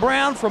 Charlie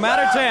Brown from out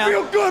of town.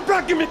 Feel good,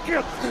 bro. Give me a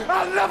kiss.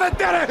 I love it,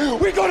 Daddy.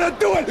 We're going to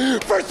do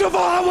it. First of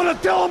all, I want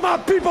to tell all my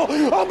people,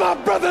 all my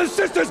brothers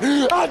and sisters,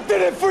 I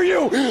did it for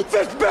you.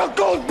 This belt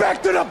goes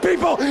back to the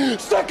people.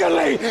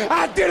 Secondly,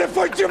 I did it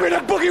for Jimmy the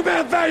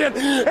Boogeyman Valiant.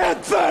 And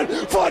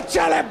third, for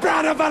Charlie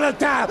Brown of out of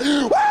town.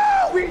 Woo!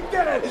 We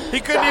did it. He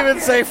couldn't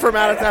even say from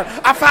out of town.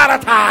 I'm out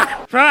of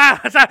town. From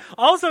out of town.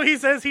 Also, he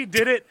says he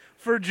did it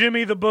for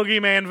Jimmy the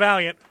Boogeyman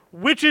Valiant,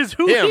 which is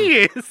who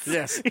he is.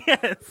 Yes.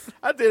 Yes.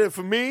 I did it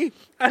for me.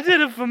 I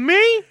did it for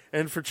me.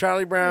 And for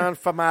Charlie Brown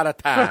from out of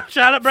town.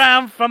 Charlie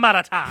Brown from out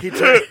of town.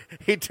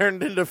 He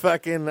turned into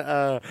fucking,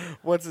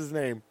 what's his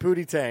name?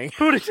 Pootie Tang.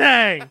 Pootie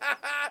Tang.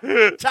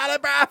 Charlie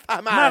Brown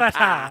from out of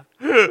town.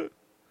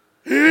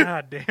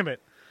 God damn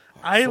it.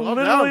 I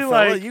literally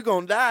fella, you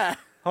gonna die.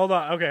 Hold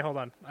on. Okay, hold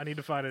on. I need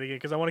to find it again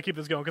because I want to keep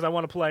this going because I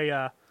want to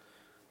play...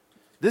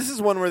 This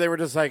is one where they were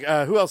just like,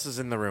 who else is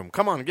in the room?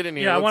 Come on, get in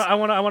here. Yeah, I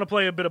want to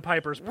play a bit of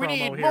Piper's promo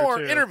here, We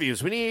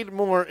need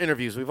more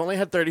interviews. We've only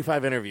had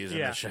 35 interviews in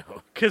the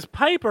show. Because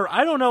Piper,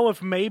 I don't know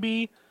if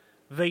maybe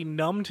they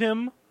numbed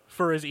him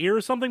for his ear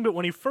or something, but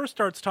when he first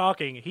starts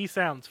talking, he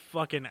sounds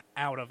fucking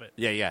out of it.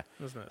 Yeah.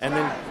 Isn't it? And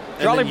then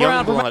Charlie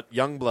Brown from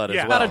Youngblood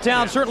as well. Out of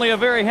town, certainly a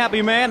very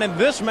happy man, and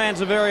this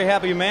man's a very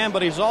happy man,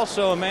 but he's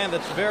also a man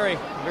that's very,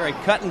 very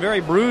cut and very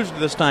bruised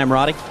this time,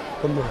 Roddy.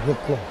 Come here, get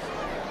close.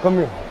 Come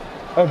here.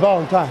 Hey,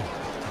 Valentine,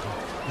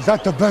 is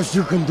that the best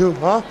you can do,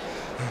 huh?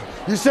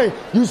 You say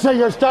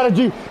your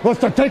strategy was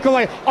to take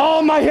away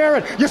all my hair,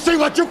 and you see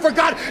what you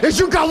forgot is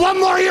you got one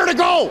more year to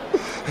go.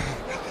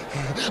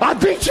 I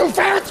beat you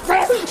fair and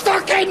square.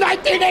 Starcade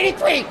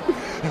 1983.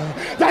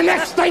 The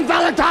next St.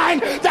 Valentine,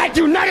 that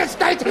United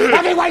States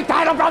heavyweight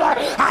title, brother,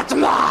 that's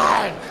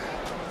mine.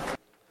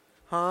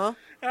 Huh?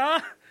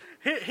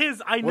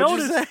 I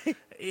noticed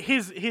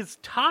his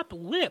top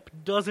lip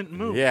doesn't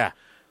move. Yeah.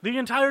 The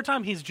entire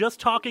time he's just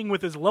talking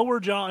with his lower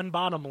jaw and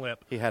bottom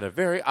lip. He had a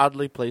very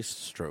oddly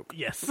placed stroke.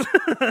 Yes.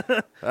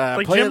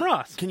 Like Jim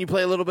Ross. Can you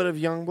play a little bit of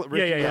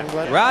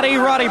Youngblood? Rowdy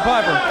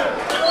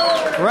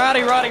Piper.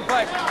 Rowdy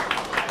Piper.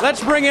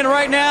 Let's bring in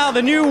right now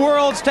the new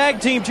World's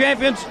Tag Team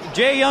Champions,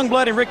 Jay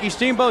Youngblood and Ricky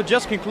Steamboat,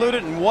 just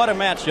concluded, and what a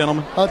match,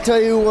 gentlemen. I'll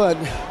tell you what,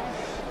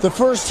 the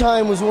first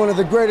time was one of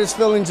the greatest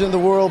feelings in the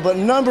world, but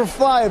number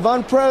 5,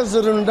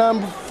 unprecedented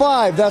number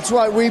 5, that's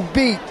right, we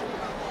beat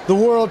the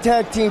World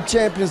Tag Team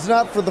Champions,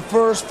 not for the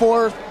first,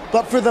 4th,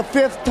 but for the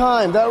 5th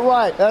time.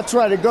 That's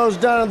right, it goes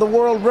down in the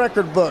world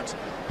record books.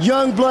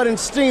 Youngblood and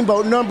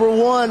Steamboat, number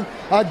 1,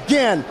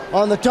 again,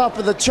 on the top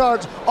of the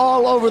charts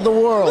all over the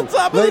world. The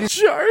top of the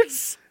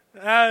charts?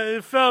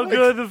 It felt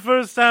good the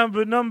first time,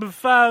 but number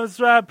 5 is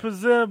right.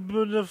 Present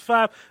the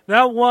 5,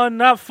 not 1,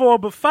 not 4,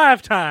 but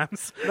 5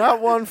 times.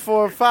 Not 1,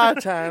 4,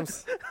 5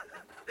 times.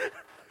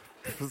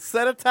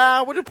 Set a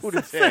tie with a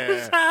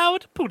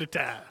pootie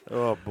tie.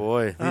 Oh,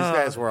 boy. These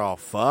guys were all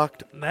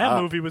fucked.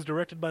 That movie was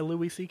directed by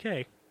Louis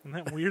C.K., and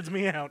that weirds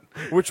me out.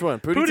 Which one?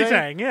 Pootie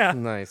Tang, yeah.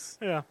 Nice.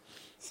 Yeah.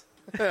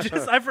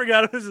 I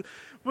forgot it was...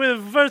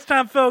 Well, the first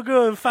time felt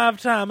good 5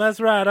 times.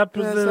 That's right. I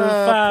presented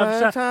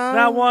 5 times.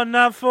 Not 1,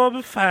 not 4,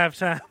 but 5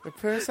 times. The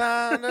first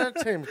time the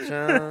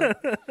temperature.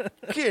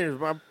 Here's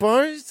my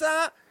boys.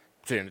 To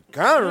the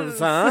colors,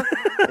 huh?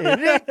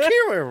 And they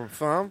care where I'm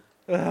from.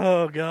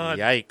 Oh, God.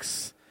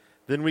 Yikes.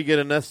 Then we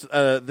get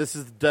this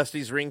is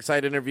Dusty's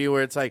ringside interview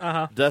where it's like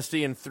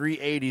Dusty and 3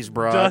 80s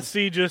broads.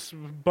 Dusty, just a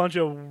bunch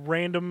of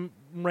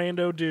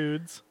rando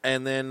dudes.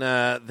 And then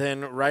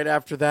right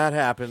after that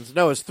happens,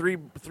 no, it's three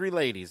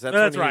ladies.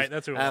 That's right.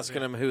 That's who it was,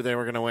 asking him who they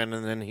were going to win,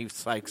 and then he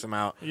psychs them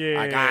out. Yeah.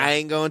 Like, I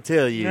ain't going to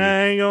tell you. I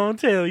ain't going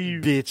to tell you.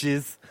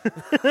 Bitches.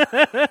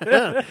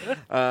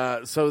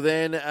 So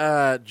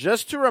then,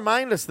 just to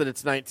remind us that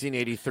it's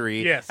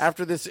 1983, yes.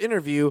 After this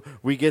interview,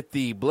 we get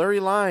the blurry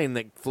line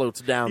that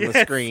floats down the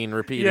screen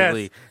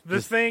repeatedly. Yes.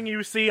 This thing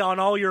you see on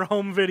all your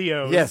home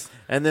videos. Yes,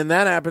 and then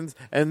that happens,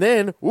 and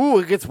then,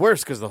 it gets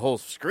worse because the whole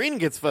screen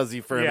gets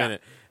fuzzy for a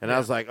minute. And I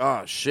was like,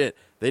 oh, shit.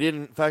 They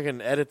didn't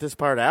fucking edit this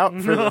part out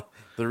for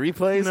the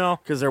replays? No.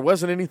 Because there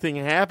wasn't anything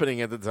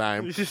happening at the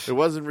time. It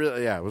wasn't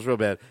really, it was real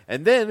bad.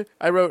 And then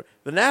I wrote,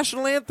 the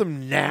national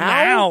anthem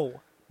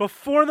now?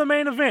 Before the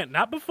main event,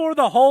 not before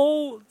the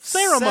whole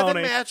ceremony.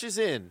 7 matches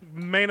in.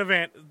 Main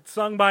event,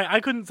 sung by, I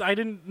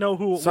didn't know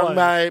who it was. Sung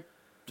by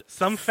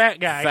some fat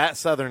guy. Fat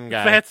Southern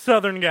guy. Fat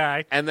Southern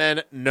guy. And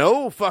then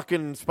no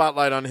fucking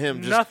spotlight on him.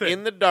 Just nothing.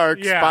 In the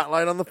dark,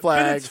 spotlight on the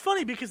flag. But it's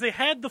funny because they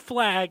had the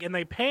flag and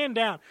they panned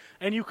down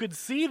and you could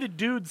see the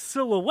dude's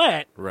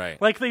silhouette.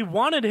 Right. Like they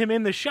wanted him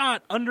in the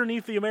shot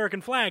underneath the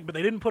American flag, but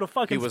they didn't put a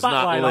fucking spotlight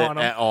on him. He was not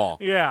lit at all.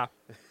 Yeah.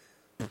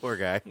 Poor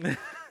guy.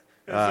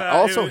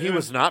 Also, he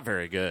was not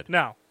very good.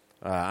 No.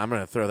 I'm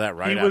going to throw that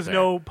right out there. He was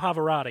no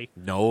Pavarotti.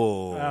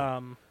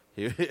 No.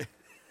 It's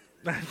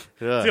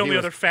the only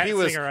other fat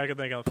singer I could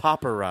think of.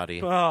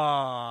 Popperotti.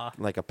 Aww.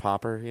 Like a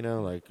popper,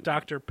 like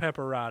Dr.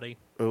 Pepperotti.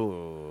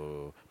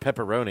 Ooh,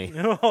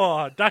 pepperoni.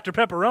 Oh, Dr.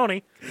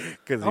 Pepperoni.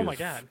 My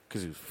God.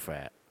 Because he was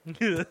fat.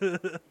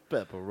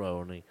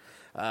 Pepperoni.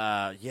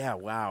 Yeah,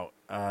 wow.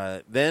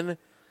 Then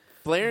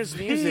Flair's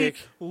music.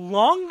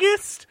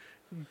 Longest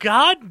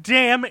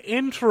goddamn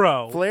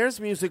intro. Flair's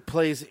music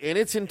plays in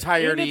its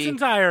entirety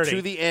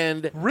to the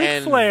end.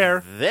 Ric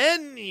Flair.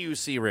 Then you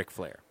see Ric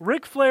Flair.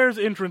 Ric Flair's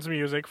entrance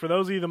music, for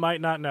those of you that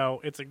might not know,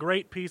 it's a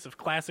great piece of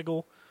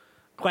classical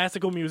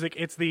music.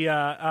 It's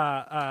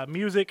the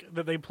music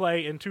that they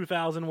play in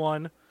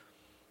 2001,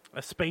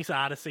 A Space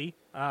Odyssey.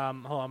 Hold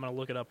on, I'm going to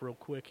look it up real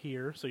quick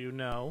here so you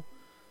know.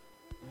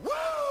 Woo!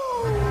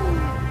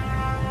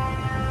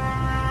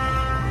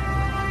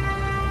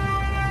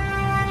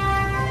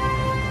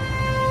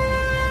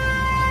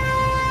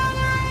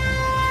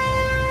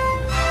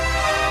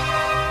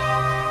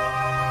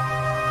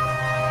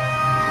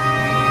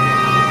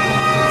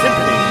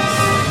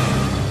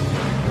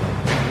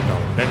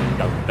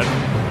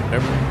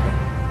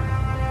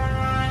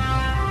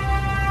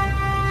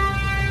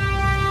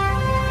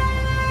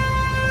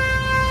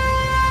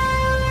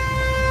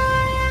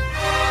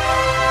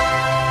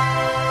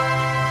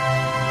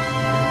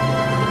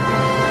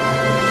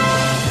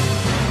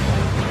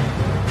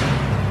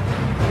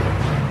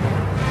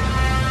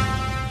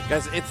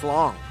 Guys, it's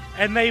long.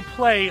 And they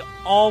play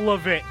all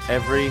of it.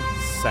 Every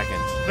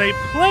second. They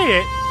play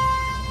it,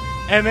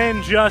 and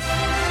then just...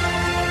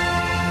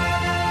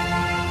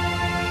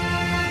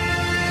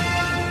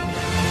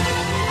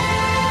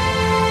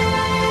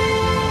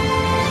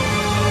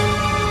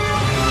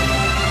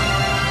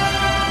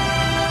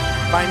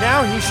 By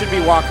now, he should be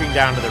walking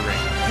down to the ring.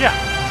 Yeah,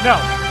 no.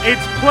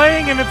 It's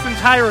playing in its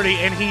entirety,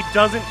 and he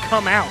doesn't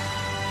come out.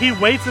 He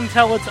waits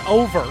until it's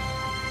over.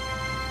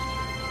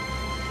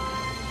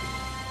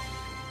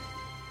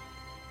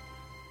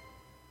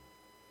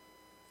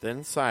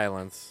 then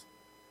silence,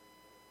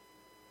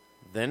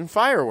 then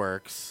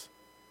fireworks,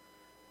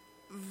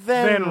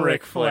 then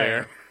Ric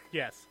Flair.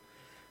 Yes.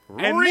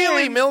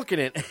 Really milking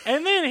it.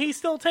 And then he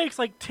still takes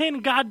like 10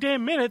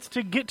 goddamn minutes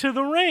to get to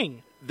the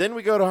ring. Then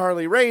we go to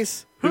Harley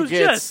Race, who's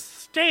gets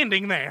just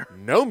standing there.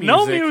 No music.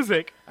 No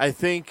music. I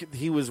think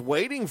he was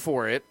waiting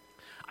for it.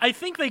 I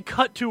think they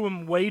cut to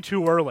him way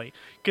too early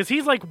because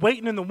he's like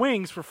waiting in the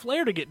wings for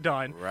Flair to get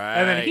done, right?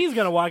 And then he's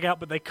gonna walk out,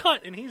 but they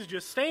cut and he's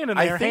just standing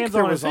there, hands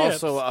on his hips. I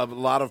think there was also a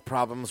lot of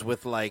problems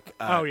with like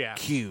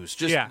cues,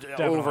 just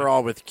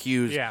overall with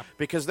cues,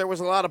 because there was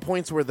a lot of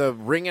points where the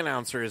ring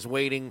announcer is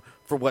waiting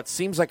for what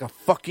seems like a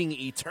fucking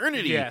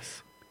eternity,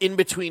 in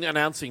between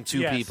announcing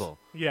two people,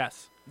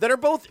 that are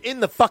both in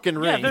the fucking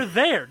ring. Yeah, they're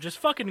there. Just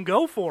fucking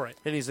go for it.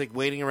 And he's like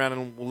waiting around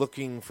and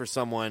looking for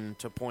someone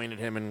to point at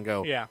him and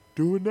go, "Yeah,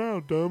 do it now,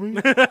 dummy."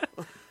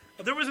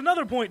 There was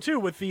another point too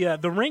with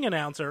the ring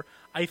announcer.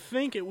 I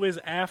think it was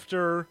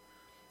after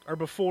or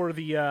before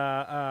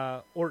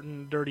the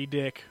Orton Dirty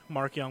Dick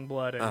Mark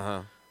Youngblood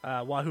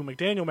and Wahoo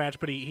McDaniel match.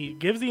 But he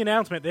gives the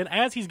announcement. Then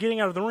as he's getting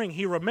out of the ring,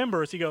 he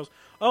remembers. He goes,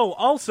 "Oh,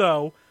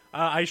 also."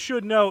 I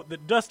should note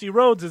that Dusty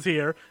Rhodes is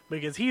here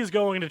because he's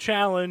going to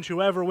challenge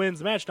whoever wins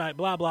the match tonight,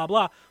 blah, blah,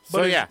 blah.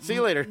 But see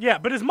you later. Yeah,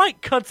 but his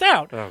mic cuts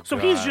out. Oh, so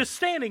God. He's just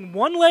standing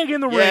one leg in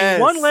the ring,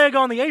 one leg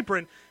on the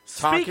apron,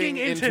 talking speaking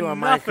into a nothing.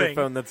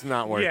 microphone that's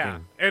not working. Yeah,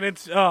 and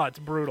it's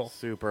brutal.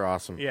 Super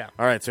awesome. Yeah.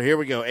 All right, so here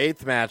we go.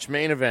 8th match,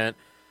 main event,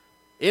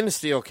 in a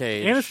steel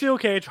cage. In a steel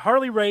cage,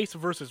 Harley Race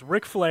versus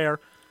Ric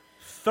Flair.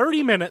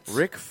 30 minutes.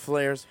 Ric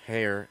Flair's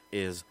hair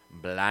is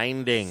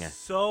blinding.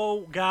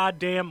 So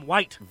goddamn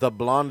white. The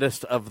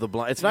blondest of the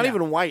blonde. It's not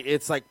even white.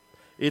 It's like,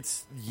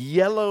 it's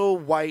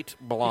yellow-white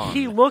blonde.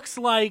 He looks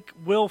like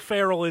Will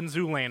Ferrell in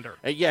Zoolander.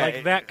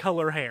 Like that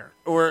color hair.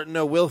 Or,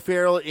 no, Will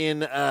Ferrell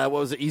in, what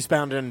was it,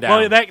 Eastbound and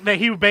Down. Well, that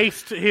he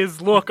based his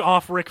look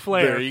off Ric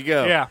Flair. There you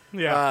go.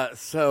 Yeah.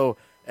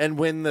 And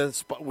when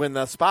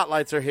the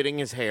spotlights are hitting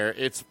his hair,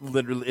 it's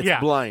literally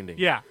blinding.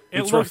 Yeah,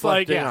 it's looks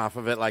reflecting off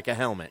of it like a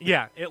helmet.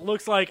 Yeah, it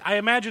looks like. I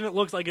imagine it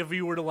looks like if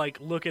you were to like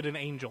look at an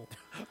angel.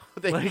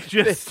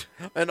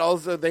 And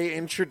also they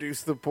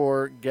introduce the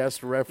poor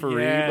guest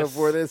referee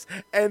before this,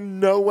 and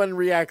no one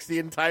reacts. The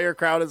entire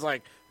crowd is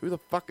like, "Who the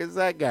fuck is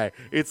that guy?"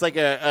 It's like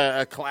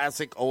a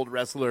classic old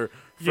wrestler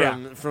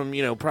from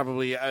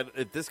probably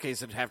at this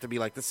case it'd have to be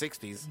like the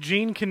 60s.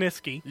 Gene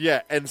Kiniski.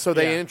 Yeah, and so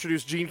they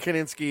introduced Gene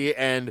Kiniski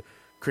and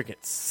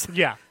crickets.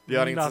 Yeah. The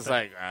audience is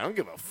like, I don't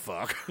give a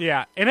fuck.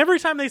 Yeah. And every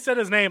time they said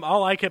his name,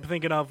 all I kept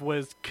thinking of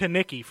was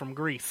Kaniki from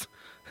Grease.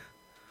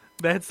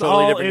 That's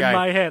totally all in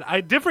my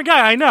head. Different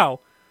guy, I know.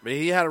 But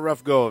he had a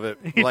rough go of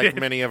it, like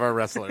many of our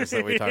wrestlers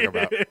that we talk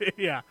about.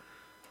 Yeah.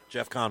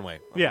 Jeff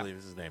Conway, I believe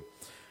is his name.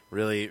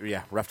 Really,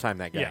 rough time,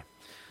 that guy. Yeah.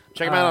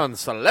 Check him out on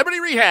Celebrity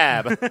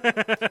Rehab,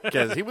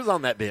 because he was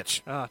on that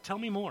bitch. Tell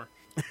me more.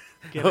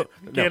 Get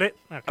it? Get it?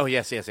 Okay. Oh,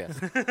 yes.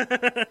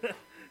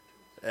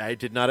 I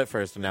did not at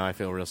first, and now I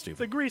feel real stupid.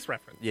 It's a Grease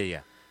reference. Yeah.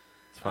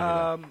 It's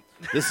funny.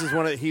 This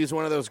is he's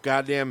one of those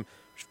goddamn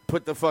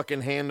put the fucking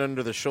hand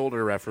under the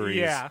shoulder referees.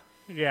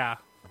 Yeah.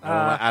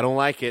 I don't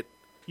like it.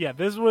 Yeah,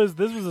 this was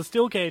a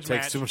steel cage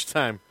match. Takes too much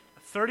time.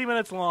 30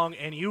 minutes long,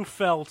 and you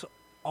felt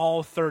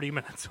all 30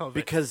 minutes of it.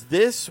 Because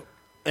this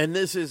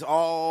is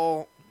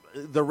all,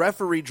 the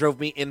referee drove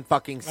me in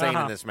fucking insane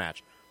in this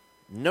match.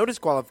 No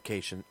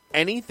disqualification.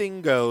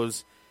 Anything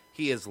goes.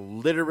 He is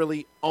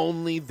literally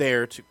only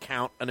there to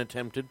count an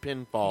attempted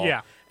pinfall.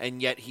 Yeah. And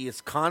yet he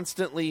is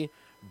constantly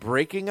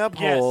breaking up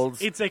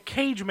holds. It's a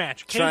cage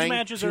match. Cage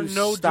matches are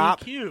no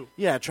DQ.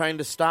 Yeah, trying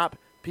to stop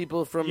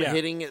people from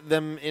hitting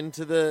them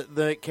into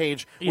the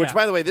cage. Which,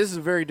 by the way, this is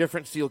a very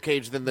different steel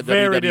cage than the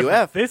WWF.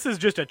 Different. This is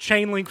just a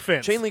chain link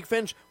fence. Chain link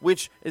fence,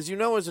 which, as you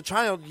know, as a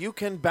child, you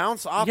can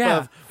bounce off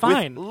of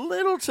with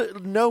little to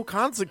no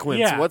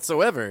consequence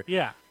whatsoever.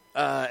 Yeah.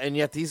 And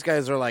yet these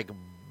guys are like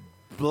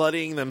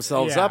bloodying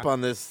themselves up on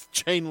this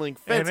chain link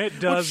fence. And it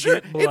does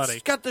get bloody.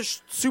 It's got the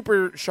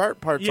super sharp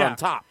parts on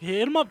top.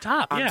 Hit them up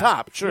top. On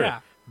top, sure.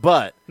 Yeah.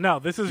 But no,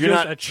 this is you're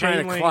just not a chain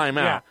trying to link. climb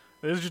out.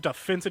 This is just a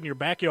fence in your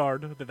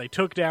backyard that they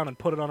took down and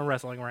put it on a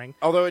wrestling ring.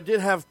 Although it did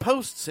have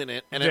posts in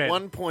it, and at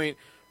one point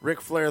Ric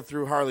Flair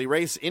threw Harley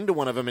Race into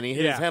one of them, and he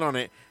hit his head on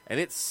it, and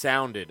it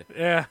sounded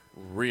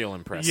real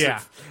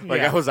impressive. Yeah.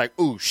 I was like,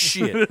 ooh,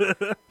 shit.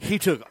 He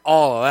took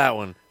all of that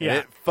one, and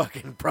it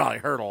fucking probably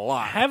hurt a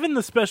lot. Having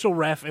the special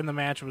ref in the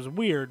match was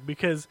weird,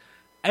 because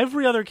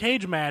every other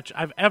cage match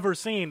I've ever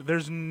seen,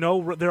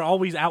 they're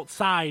always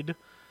outside.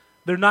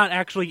 They're not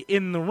actually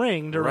in the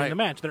ring during the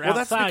match. They're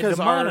outside the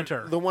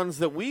monitor. The ones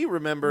that we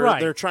remember,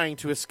 they're trying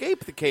to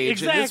escape the cage.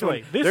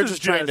 Exactly. And they're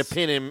just trying to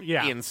pin him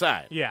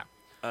inside. Yeah.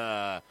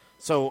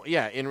 So,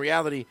 in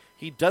reality,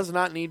 he does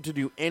not need to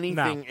do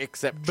anything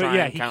except try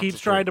and count. He keeps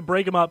trying to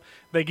break him up.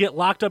 They get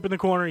locked up in the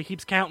corner. He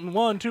keeps counting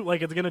 1, 2,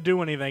 like it's going to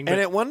do anything. And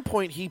at one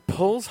point, he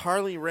pulls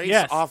Harley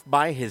Race off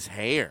by his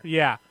hair.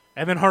 Yeah.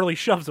 And then Harley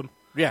shoves him.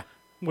 Yeah.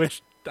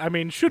 Which, I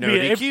mean, should no be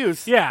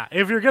DQs.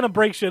 If you're going to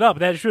break shit up,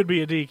 that should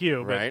be a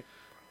DQ. Right.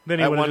 Then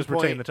he would have just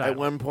retained the title. At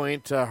one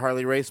point,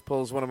 Harley Race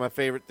pulls one of my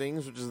favorite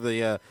things, which is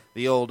the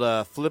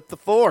old flip the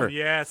 4.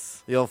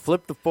 Yes. The old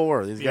flip the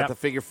 4. He's got the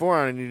figure 4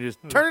 on, and you just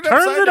turn it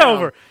Turns upside it down.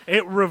 over.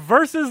 It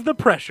reverses the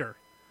pressure.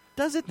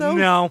 Does it, though?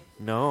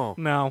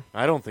 No.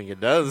 I don't think it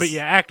does. But you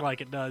act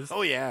like it does.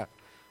 Oh, yeah.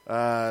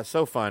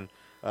 So fun.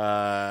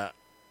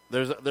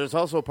 There's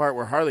also a part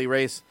where Harley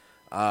Race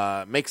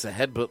makes a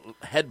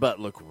headbutt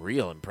look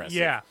real impressive.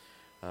 Yeah.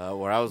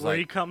 Where I was where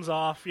he comes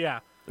off, yeah.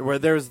 Where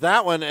there's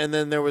that one, and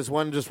then there was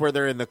one just where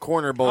they're in the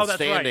corner both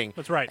standing. Right.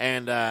 That's right.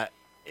 And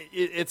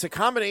it's a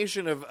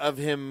combination of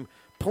him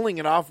pulling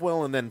it off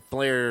well and then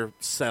Flair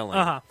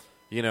selling.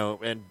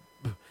 And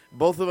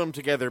both of them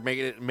together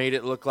made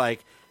it look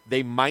like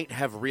they might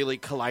have really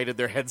collided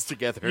their heads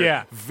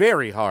together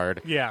very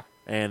hard. Yeah.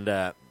 And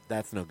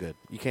that's no good.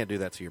 You can't do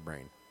that to your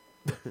brain.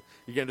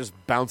 You can't just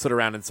bounce it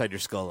around inside your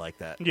skull like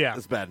that. Yeah.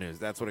 That's bad news.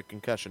 That's what a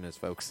concussion is,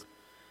 folks.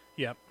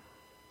 Yep.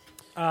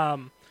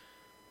 When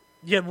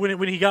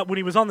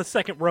he was on the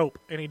second rope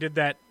and he did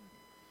that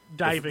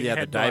diving headbutt.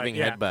 The diving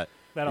headbutt.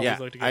 That always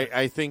looked good.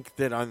 I think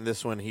that on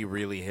this one he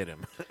really hit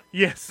him.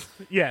 Yes.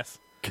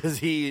 Because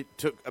he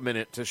took a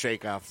minute to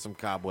shake off some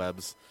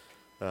cobwebs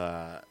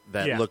that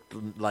looked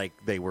like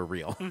they were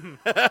real.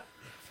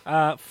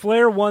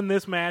 Flair won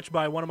this match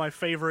by one of my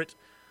favorite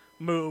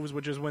moves,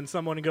 which is when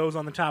someone goes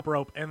on the top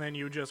rope and then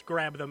you just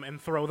grab them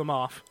and throw them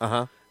off.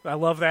 I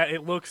love that.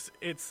 It looks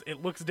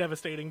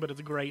devastating, but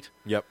it's great.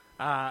 Yep.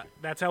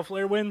 That's how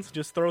Flair wins.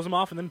 Just throws them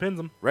off and then pins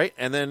them. Right.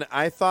 And then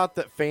I thought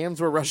that fans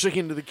were rushing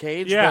into the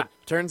cage. Yeah. But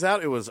turns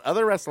out it was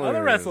other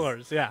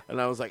wrestlers. Yeah. And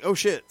I was like, oh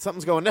shit,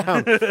 something's going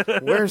down.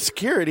 Where's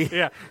security?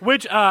 Yeah.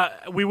 Which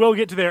we will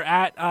get to there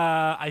at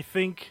I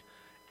think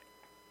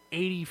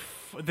 80.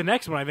 The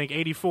next one, I think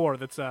 84.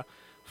 That's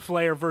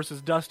Flair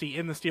versus Dusty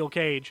in the steel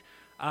cage.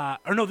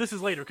 Or no, this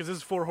is later because this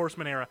is 4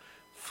 Horsemen era.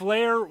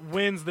 Flair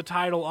wins the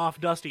title off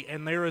Dusty,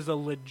 and there is a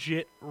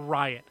legit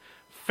riot.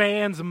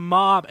 Fans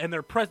mob, and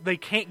they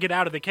can't get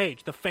out of the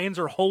cage. The fans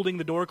are holding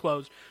the door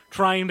closed,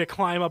 trying to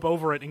climb up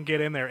over it and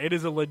get in there. It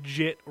is a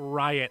legit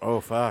riot. Oh,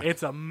 fuck.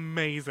 It's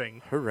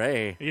amazing.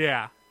 Hooray.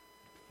 Yeah.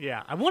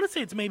 I want to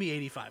say it's maybe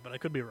 85, but I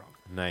could be wrong.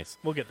 Nice.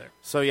 We'll get there.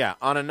 So, yeah,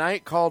 on a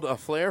night called A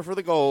Flair for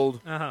the Gold,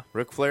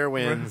 Ric Flair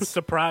wins.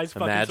 Surprise,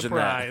 fucking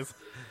surprise. That.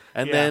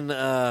 And then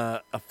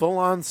a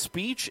full-on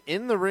speech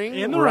in the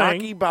ring,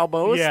 Rocky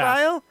Balboa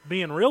style.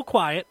 Being real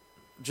quiet.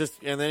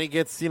 And then he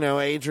gets,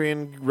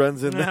 Adrian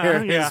runs in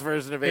there, his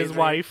version of Adrian. His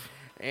wife.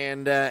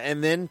 And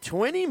then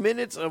 20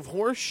 minutes of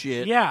horse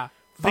shit. Yeah.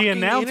 The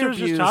announcer's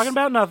just talking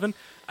about nothing.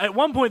 At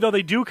one point, though,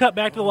 they do cut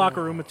back to the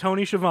locker room with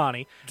Tony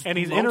Schiavone, and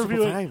he's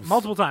interviewing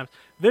multiple times.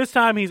 This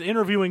time, he's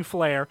interviewing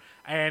Flair,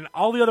 and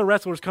all the other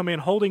wrestlers come in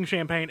holding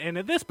champagne. And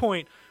at this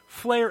point,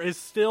 Flair is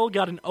still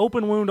got an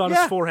open wound on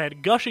his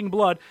forehead, gushing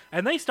blood,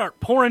 and they start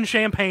pouring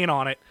champagne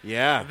on it.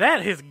 Yeah.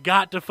 That has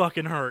got to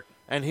fucking hurt.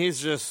 And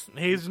he's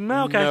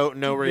no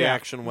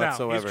reaction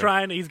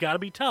whatsoever. He's got to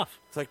be tough.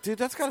 It's like, dude,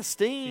 that's got to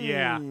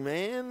sting,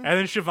 man. And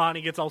then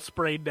Schiavone gets all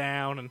sprayed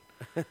down, and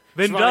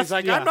then Schiavone's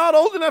like, I'm not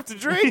old enough to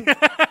drink.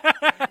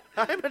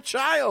 I'm a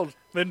child.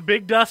 Then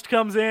Big Dust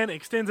comes in,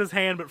 extends his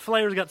hand, but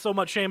Flair's got so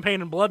much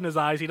champagne and blood in his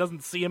eyes, he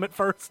doesn't see him at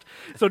first.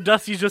 So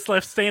Dusty's just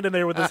left standing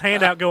there with his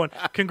hand out going,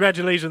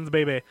 congratulations,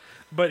 baby.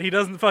 But he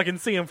doesn't fucking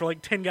see him for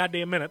like 10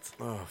 goddamn minutes.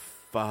 Oh,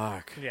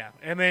 fuck. Yeah.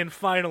 And then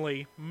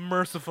finally,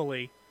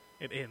 mercifully,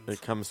 it ends.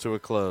 It comes to a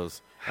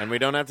close. And we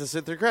don't have to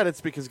sit through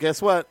credits because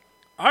guess what?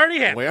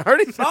 We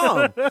already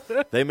saw them.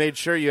 They made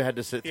sure you had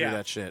to sit through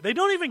that shit. They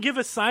don't even give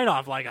a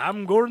sign-off like,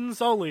 I'm Gordon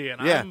Soley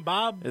and I'm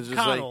Bob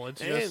Connell.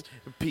 It's just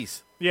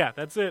peace. Yeah,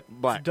 that's it.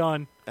 Black. It's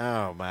done.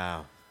 Oh,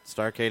 wow.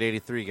 Starcade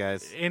 83,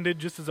 guys. Ended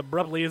just as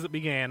abruptly as it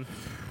began.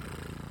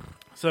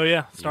 So,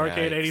 yeah,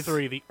 Starcade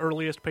 83, the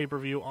earliest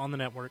pay-per-view on the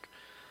network.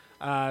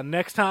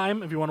 Next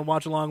time, if you want to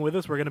watch along with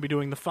us, we're going to be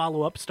doing the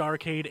follow-up,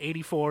 Starcade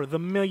 84, the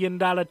 $1 Million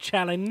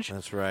Challenge.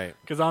 That's right.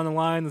 Because on the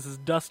line, this is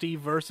Dusty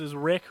versus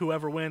Rick.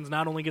 Whoever wins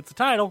not only gets the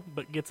title,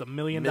 but gets $1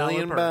 million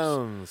purse.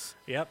 Bones.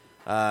 Yep.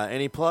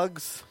 Any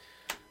plugs?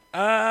 Blue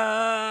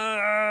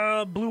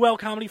Whale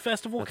Comedy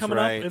Festival coming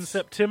up in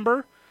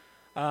September.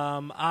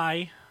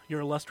 I,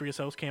 your illustrious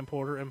host, Cam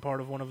Porter, am part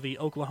of one of the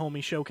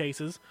Oklahoma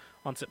showcases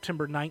on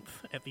September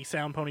 9th at the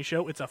Sound Pony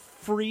Show. It's a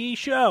free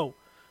show.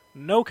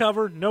 No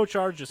cover, no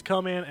charge, just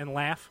come in and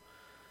laugh.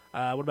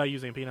 What about you,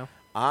 Zampino?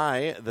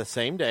 The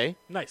same day.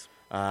 Nice.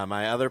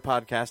 My other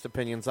podcast,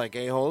 Opinions Like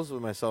A-Holes,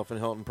 with myself and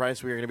Hilton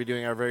Price, we are going to be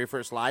doing our very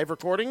first live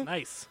recording.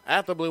 Nice.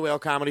 At the Blue Whale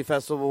Comedy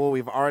Festival.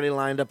 We've already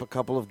lined up a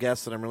couple of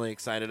guests that I'm really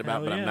excited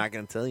about, but I'm not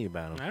going to tell you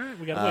about them. All right,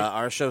 we got to wait.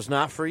 Our show's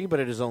not free, but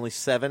it is only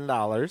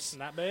 $7.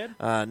 Not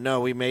bad.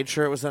 No, we made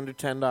sure it was under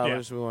 $10.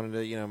 Yeah. We wanted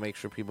to, make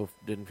sure people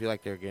didn't feel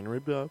like they were getting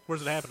ripped off.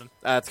 Where's it happening?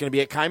 It's going to be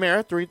at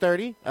Chimera,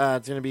 3:30.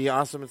 It's going to be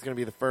awesome. It's going to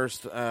be the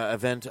first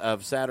event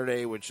of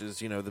Saturday, which is,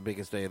 the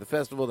biggest day of the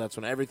festival. That's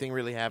when everything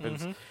really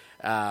happens.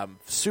 Mm-hmm.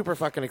 Super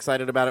fucking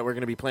excited about it. We're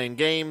going to be playing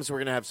games. We're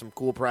going to have some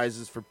cool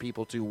prizes for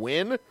people to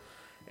win.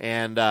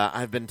 And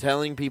I've been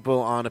telling people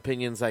on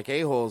Opinions Like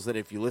A-Holes that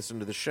if you listen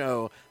to the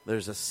show,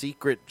 there's a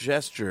secret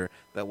gesture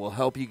that will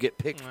help you get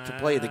picked to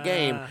play the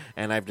game.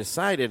 And I've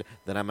decided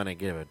that I'm going to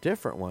give a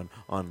different one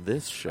on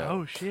this show.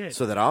 Oh, shit.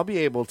 So that I'll be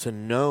able to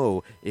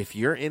know if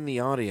you're in the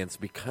audience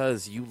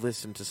because you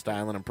listen to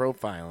Styling and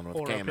Profiling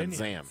with Cam and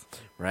Sam.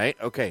 Right?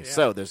 Okay,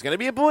 so there's going to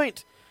be a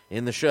point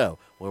in the show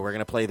where we're going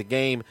to play the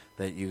game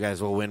that you guys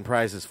will win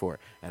prizes for.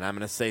 And I'm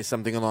going to say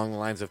something along the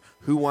lines of,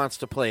 who wants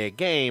to play a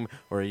game,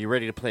 or are you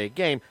ready to play a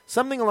game?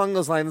 Something along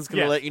those lines is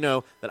going to let you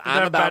know that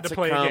I'm about to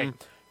come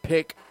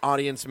pick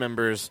audience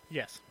members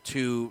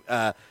to,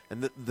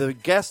 and the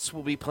guests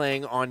will be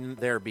playing on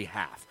their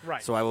behalf.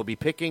 Right. So I will be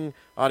picking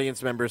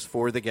audience members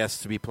for the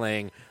guests to be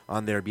playing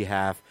on their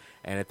behalf.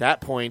 And at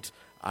that point,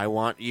 I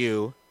want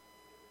you,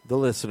 the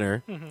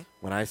listener,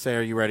 when I say,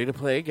 are you ready to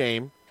play a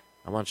game,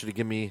 I want you to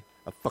give me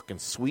a fucking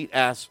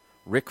sweet-ass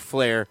Ric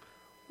Flair,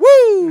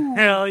 woo!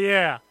 Hell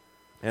yeah.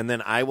 And then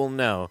I will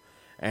know.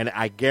 And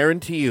I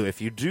guarantee you,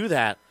 if you do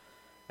that,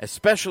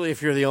 especially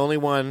if you're the only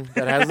one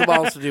that has the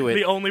balls to do it.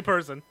 The only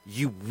person.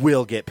 You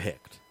will get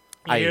picked.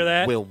 You hear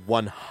that? I will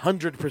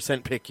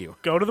 100% pick you.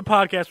 Go to the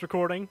podcast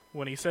recording.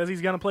 When he says he's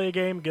going to play a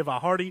game, give a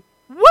hearty,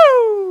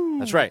 woo!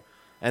 That's right.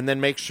 And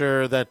then make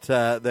sure that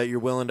that you're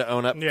willing to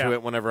own up to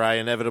it whenever I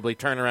inevitably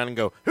turn around and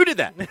go, who did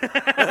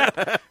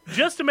that?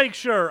 Just to make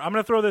sure, I'm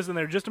going to throw this in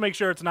there, just to make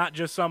sure it's not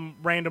just some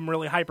random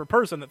really hyper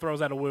person that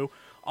throws out a woo.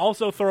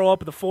 Also throw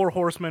up the 4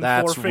 horsemen,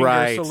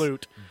 4-finger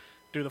salute.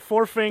 Do the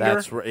 4-finger.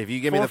 That's right. If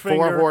you give me the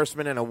 4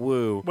 horsemen and a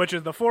woo. Which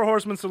is the 4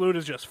 horsemen salute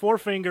is just 4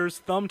 fingers,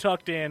 thumb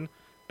tucked in,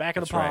 back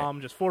of the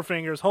palm, just 4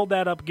 fingers. Hold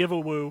that up, give a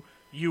woo.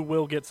 You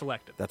will get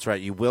selected. That's right.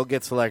 You will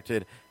get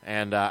selected.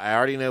 And I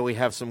already know we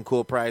have some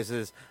cool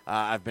prizes.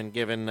 I've been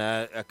given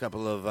a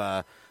couple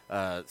of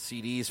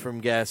CDs from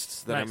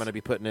guests that I'm going to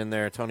be putting in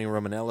there. Tony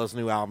Romanella's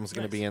new album is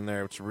going to be in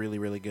there. It's really,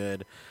 really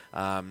good.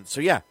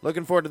 So, yeah,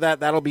 looking forward to that.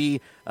 That'll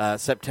be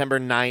September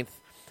 9th.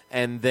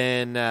 And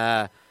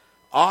then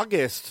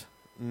August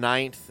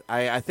 9th,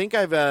 I think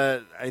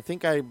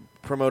I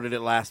promoted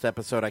it last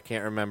episode. I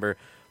can't remember.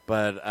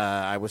 But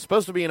I was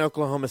supposed to be in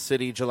Oklahoma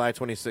City July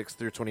 26th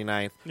through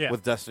 29th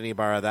with Dustin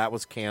Ibarra. That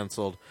was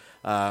canceled.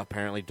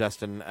 Apparently,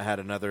 Dustin had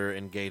another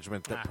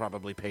engagement that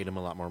probably paid him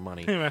a lot more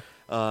money.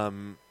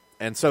 And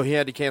so he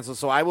had to cancel.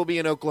 So I will be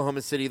in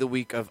Oklahoma City the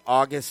week of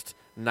August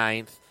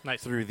 9th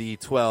through the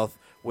 12th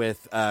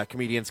with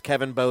comedians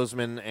Kevin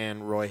Bozeman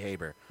and Roy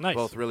Haber. Nice.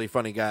 Both really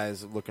funny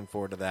guys. Looking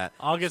forward to that.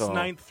 August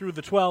 9th through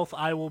the 12th,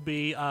 I will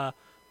be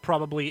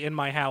probably in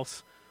my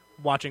house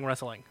watching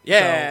wrestling.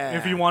 Yeah. So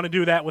if you want to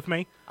do that with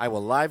me, I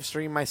will live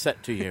stream my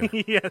set to you.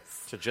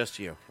 Yes. To just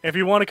you. If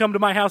you want to come to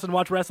my house and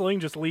watch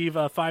wrestling, just leave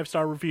a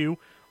 5-star review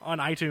on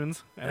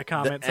iTunes and a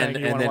comment saying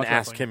you want to watch wrestling. And then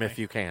ask him if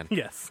you can.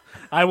 Yes.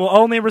 I will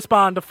only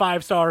respond to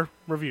 5-star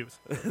reviews.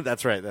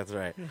 That's right. That's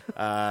right.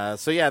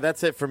 So, yeah,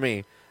 that's it for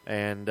me.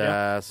 And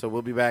so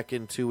we'll be back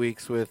in 2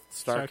 weeks with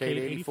Starcade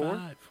 84.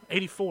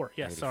 84.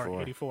 Yes, 84.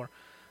 Sorry. 84.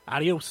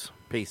 Adios.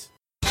 Peace.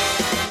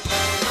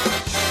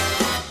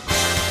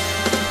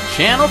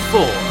 Channel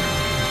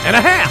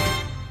 4.5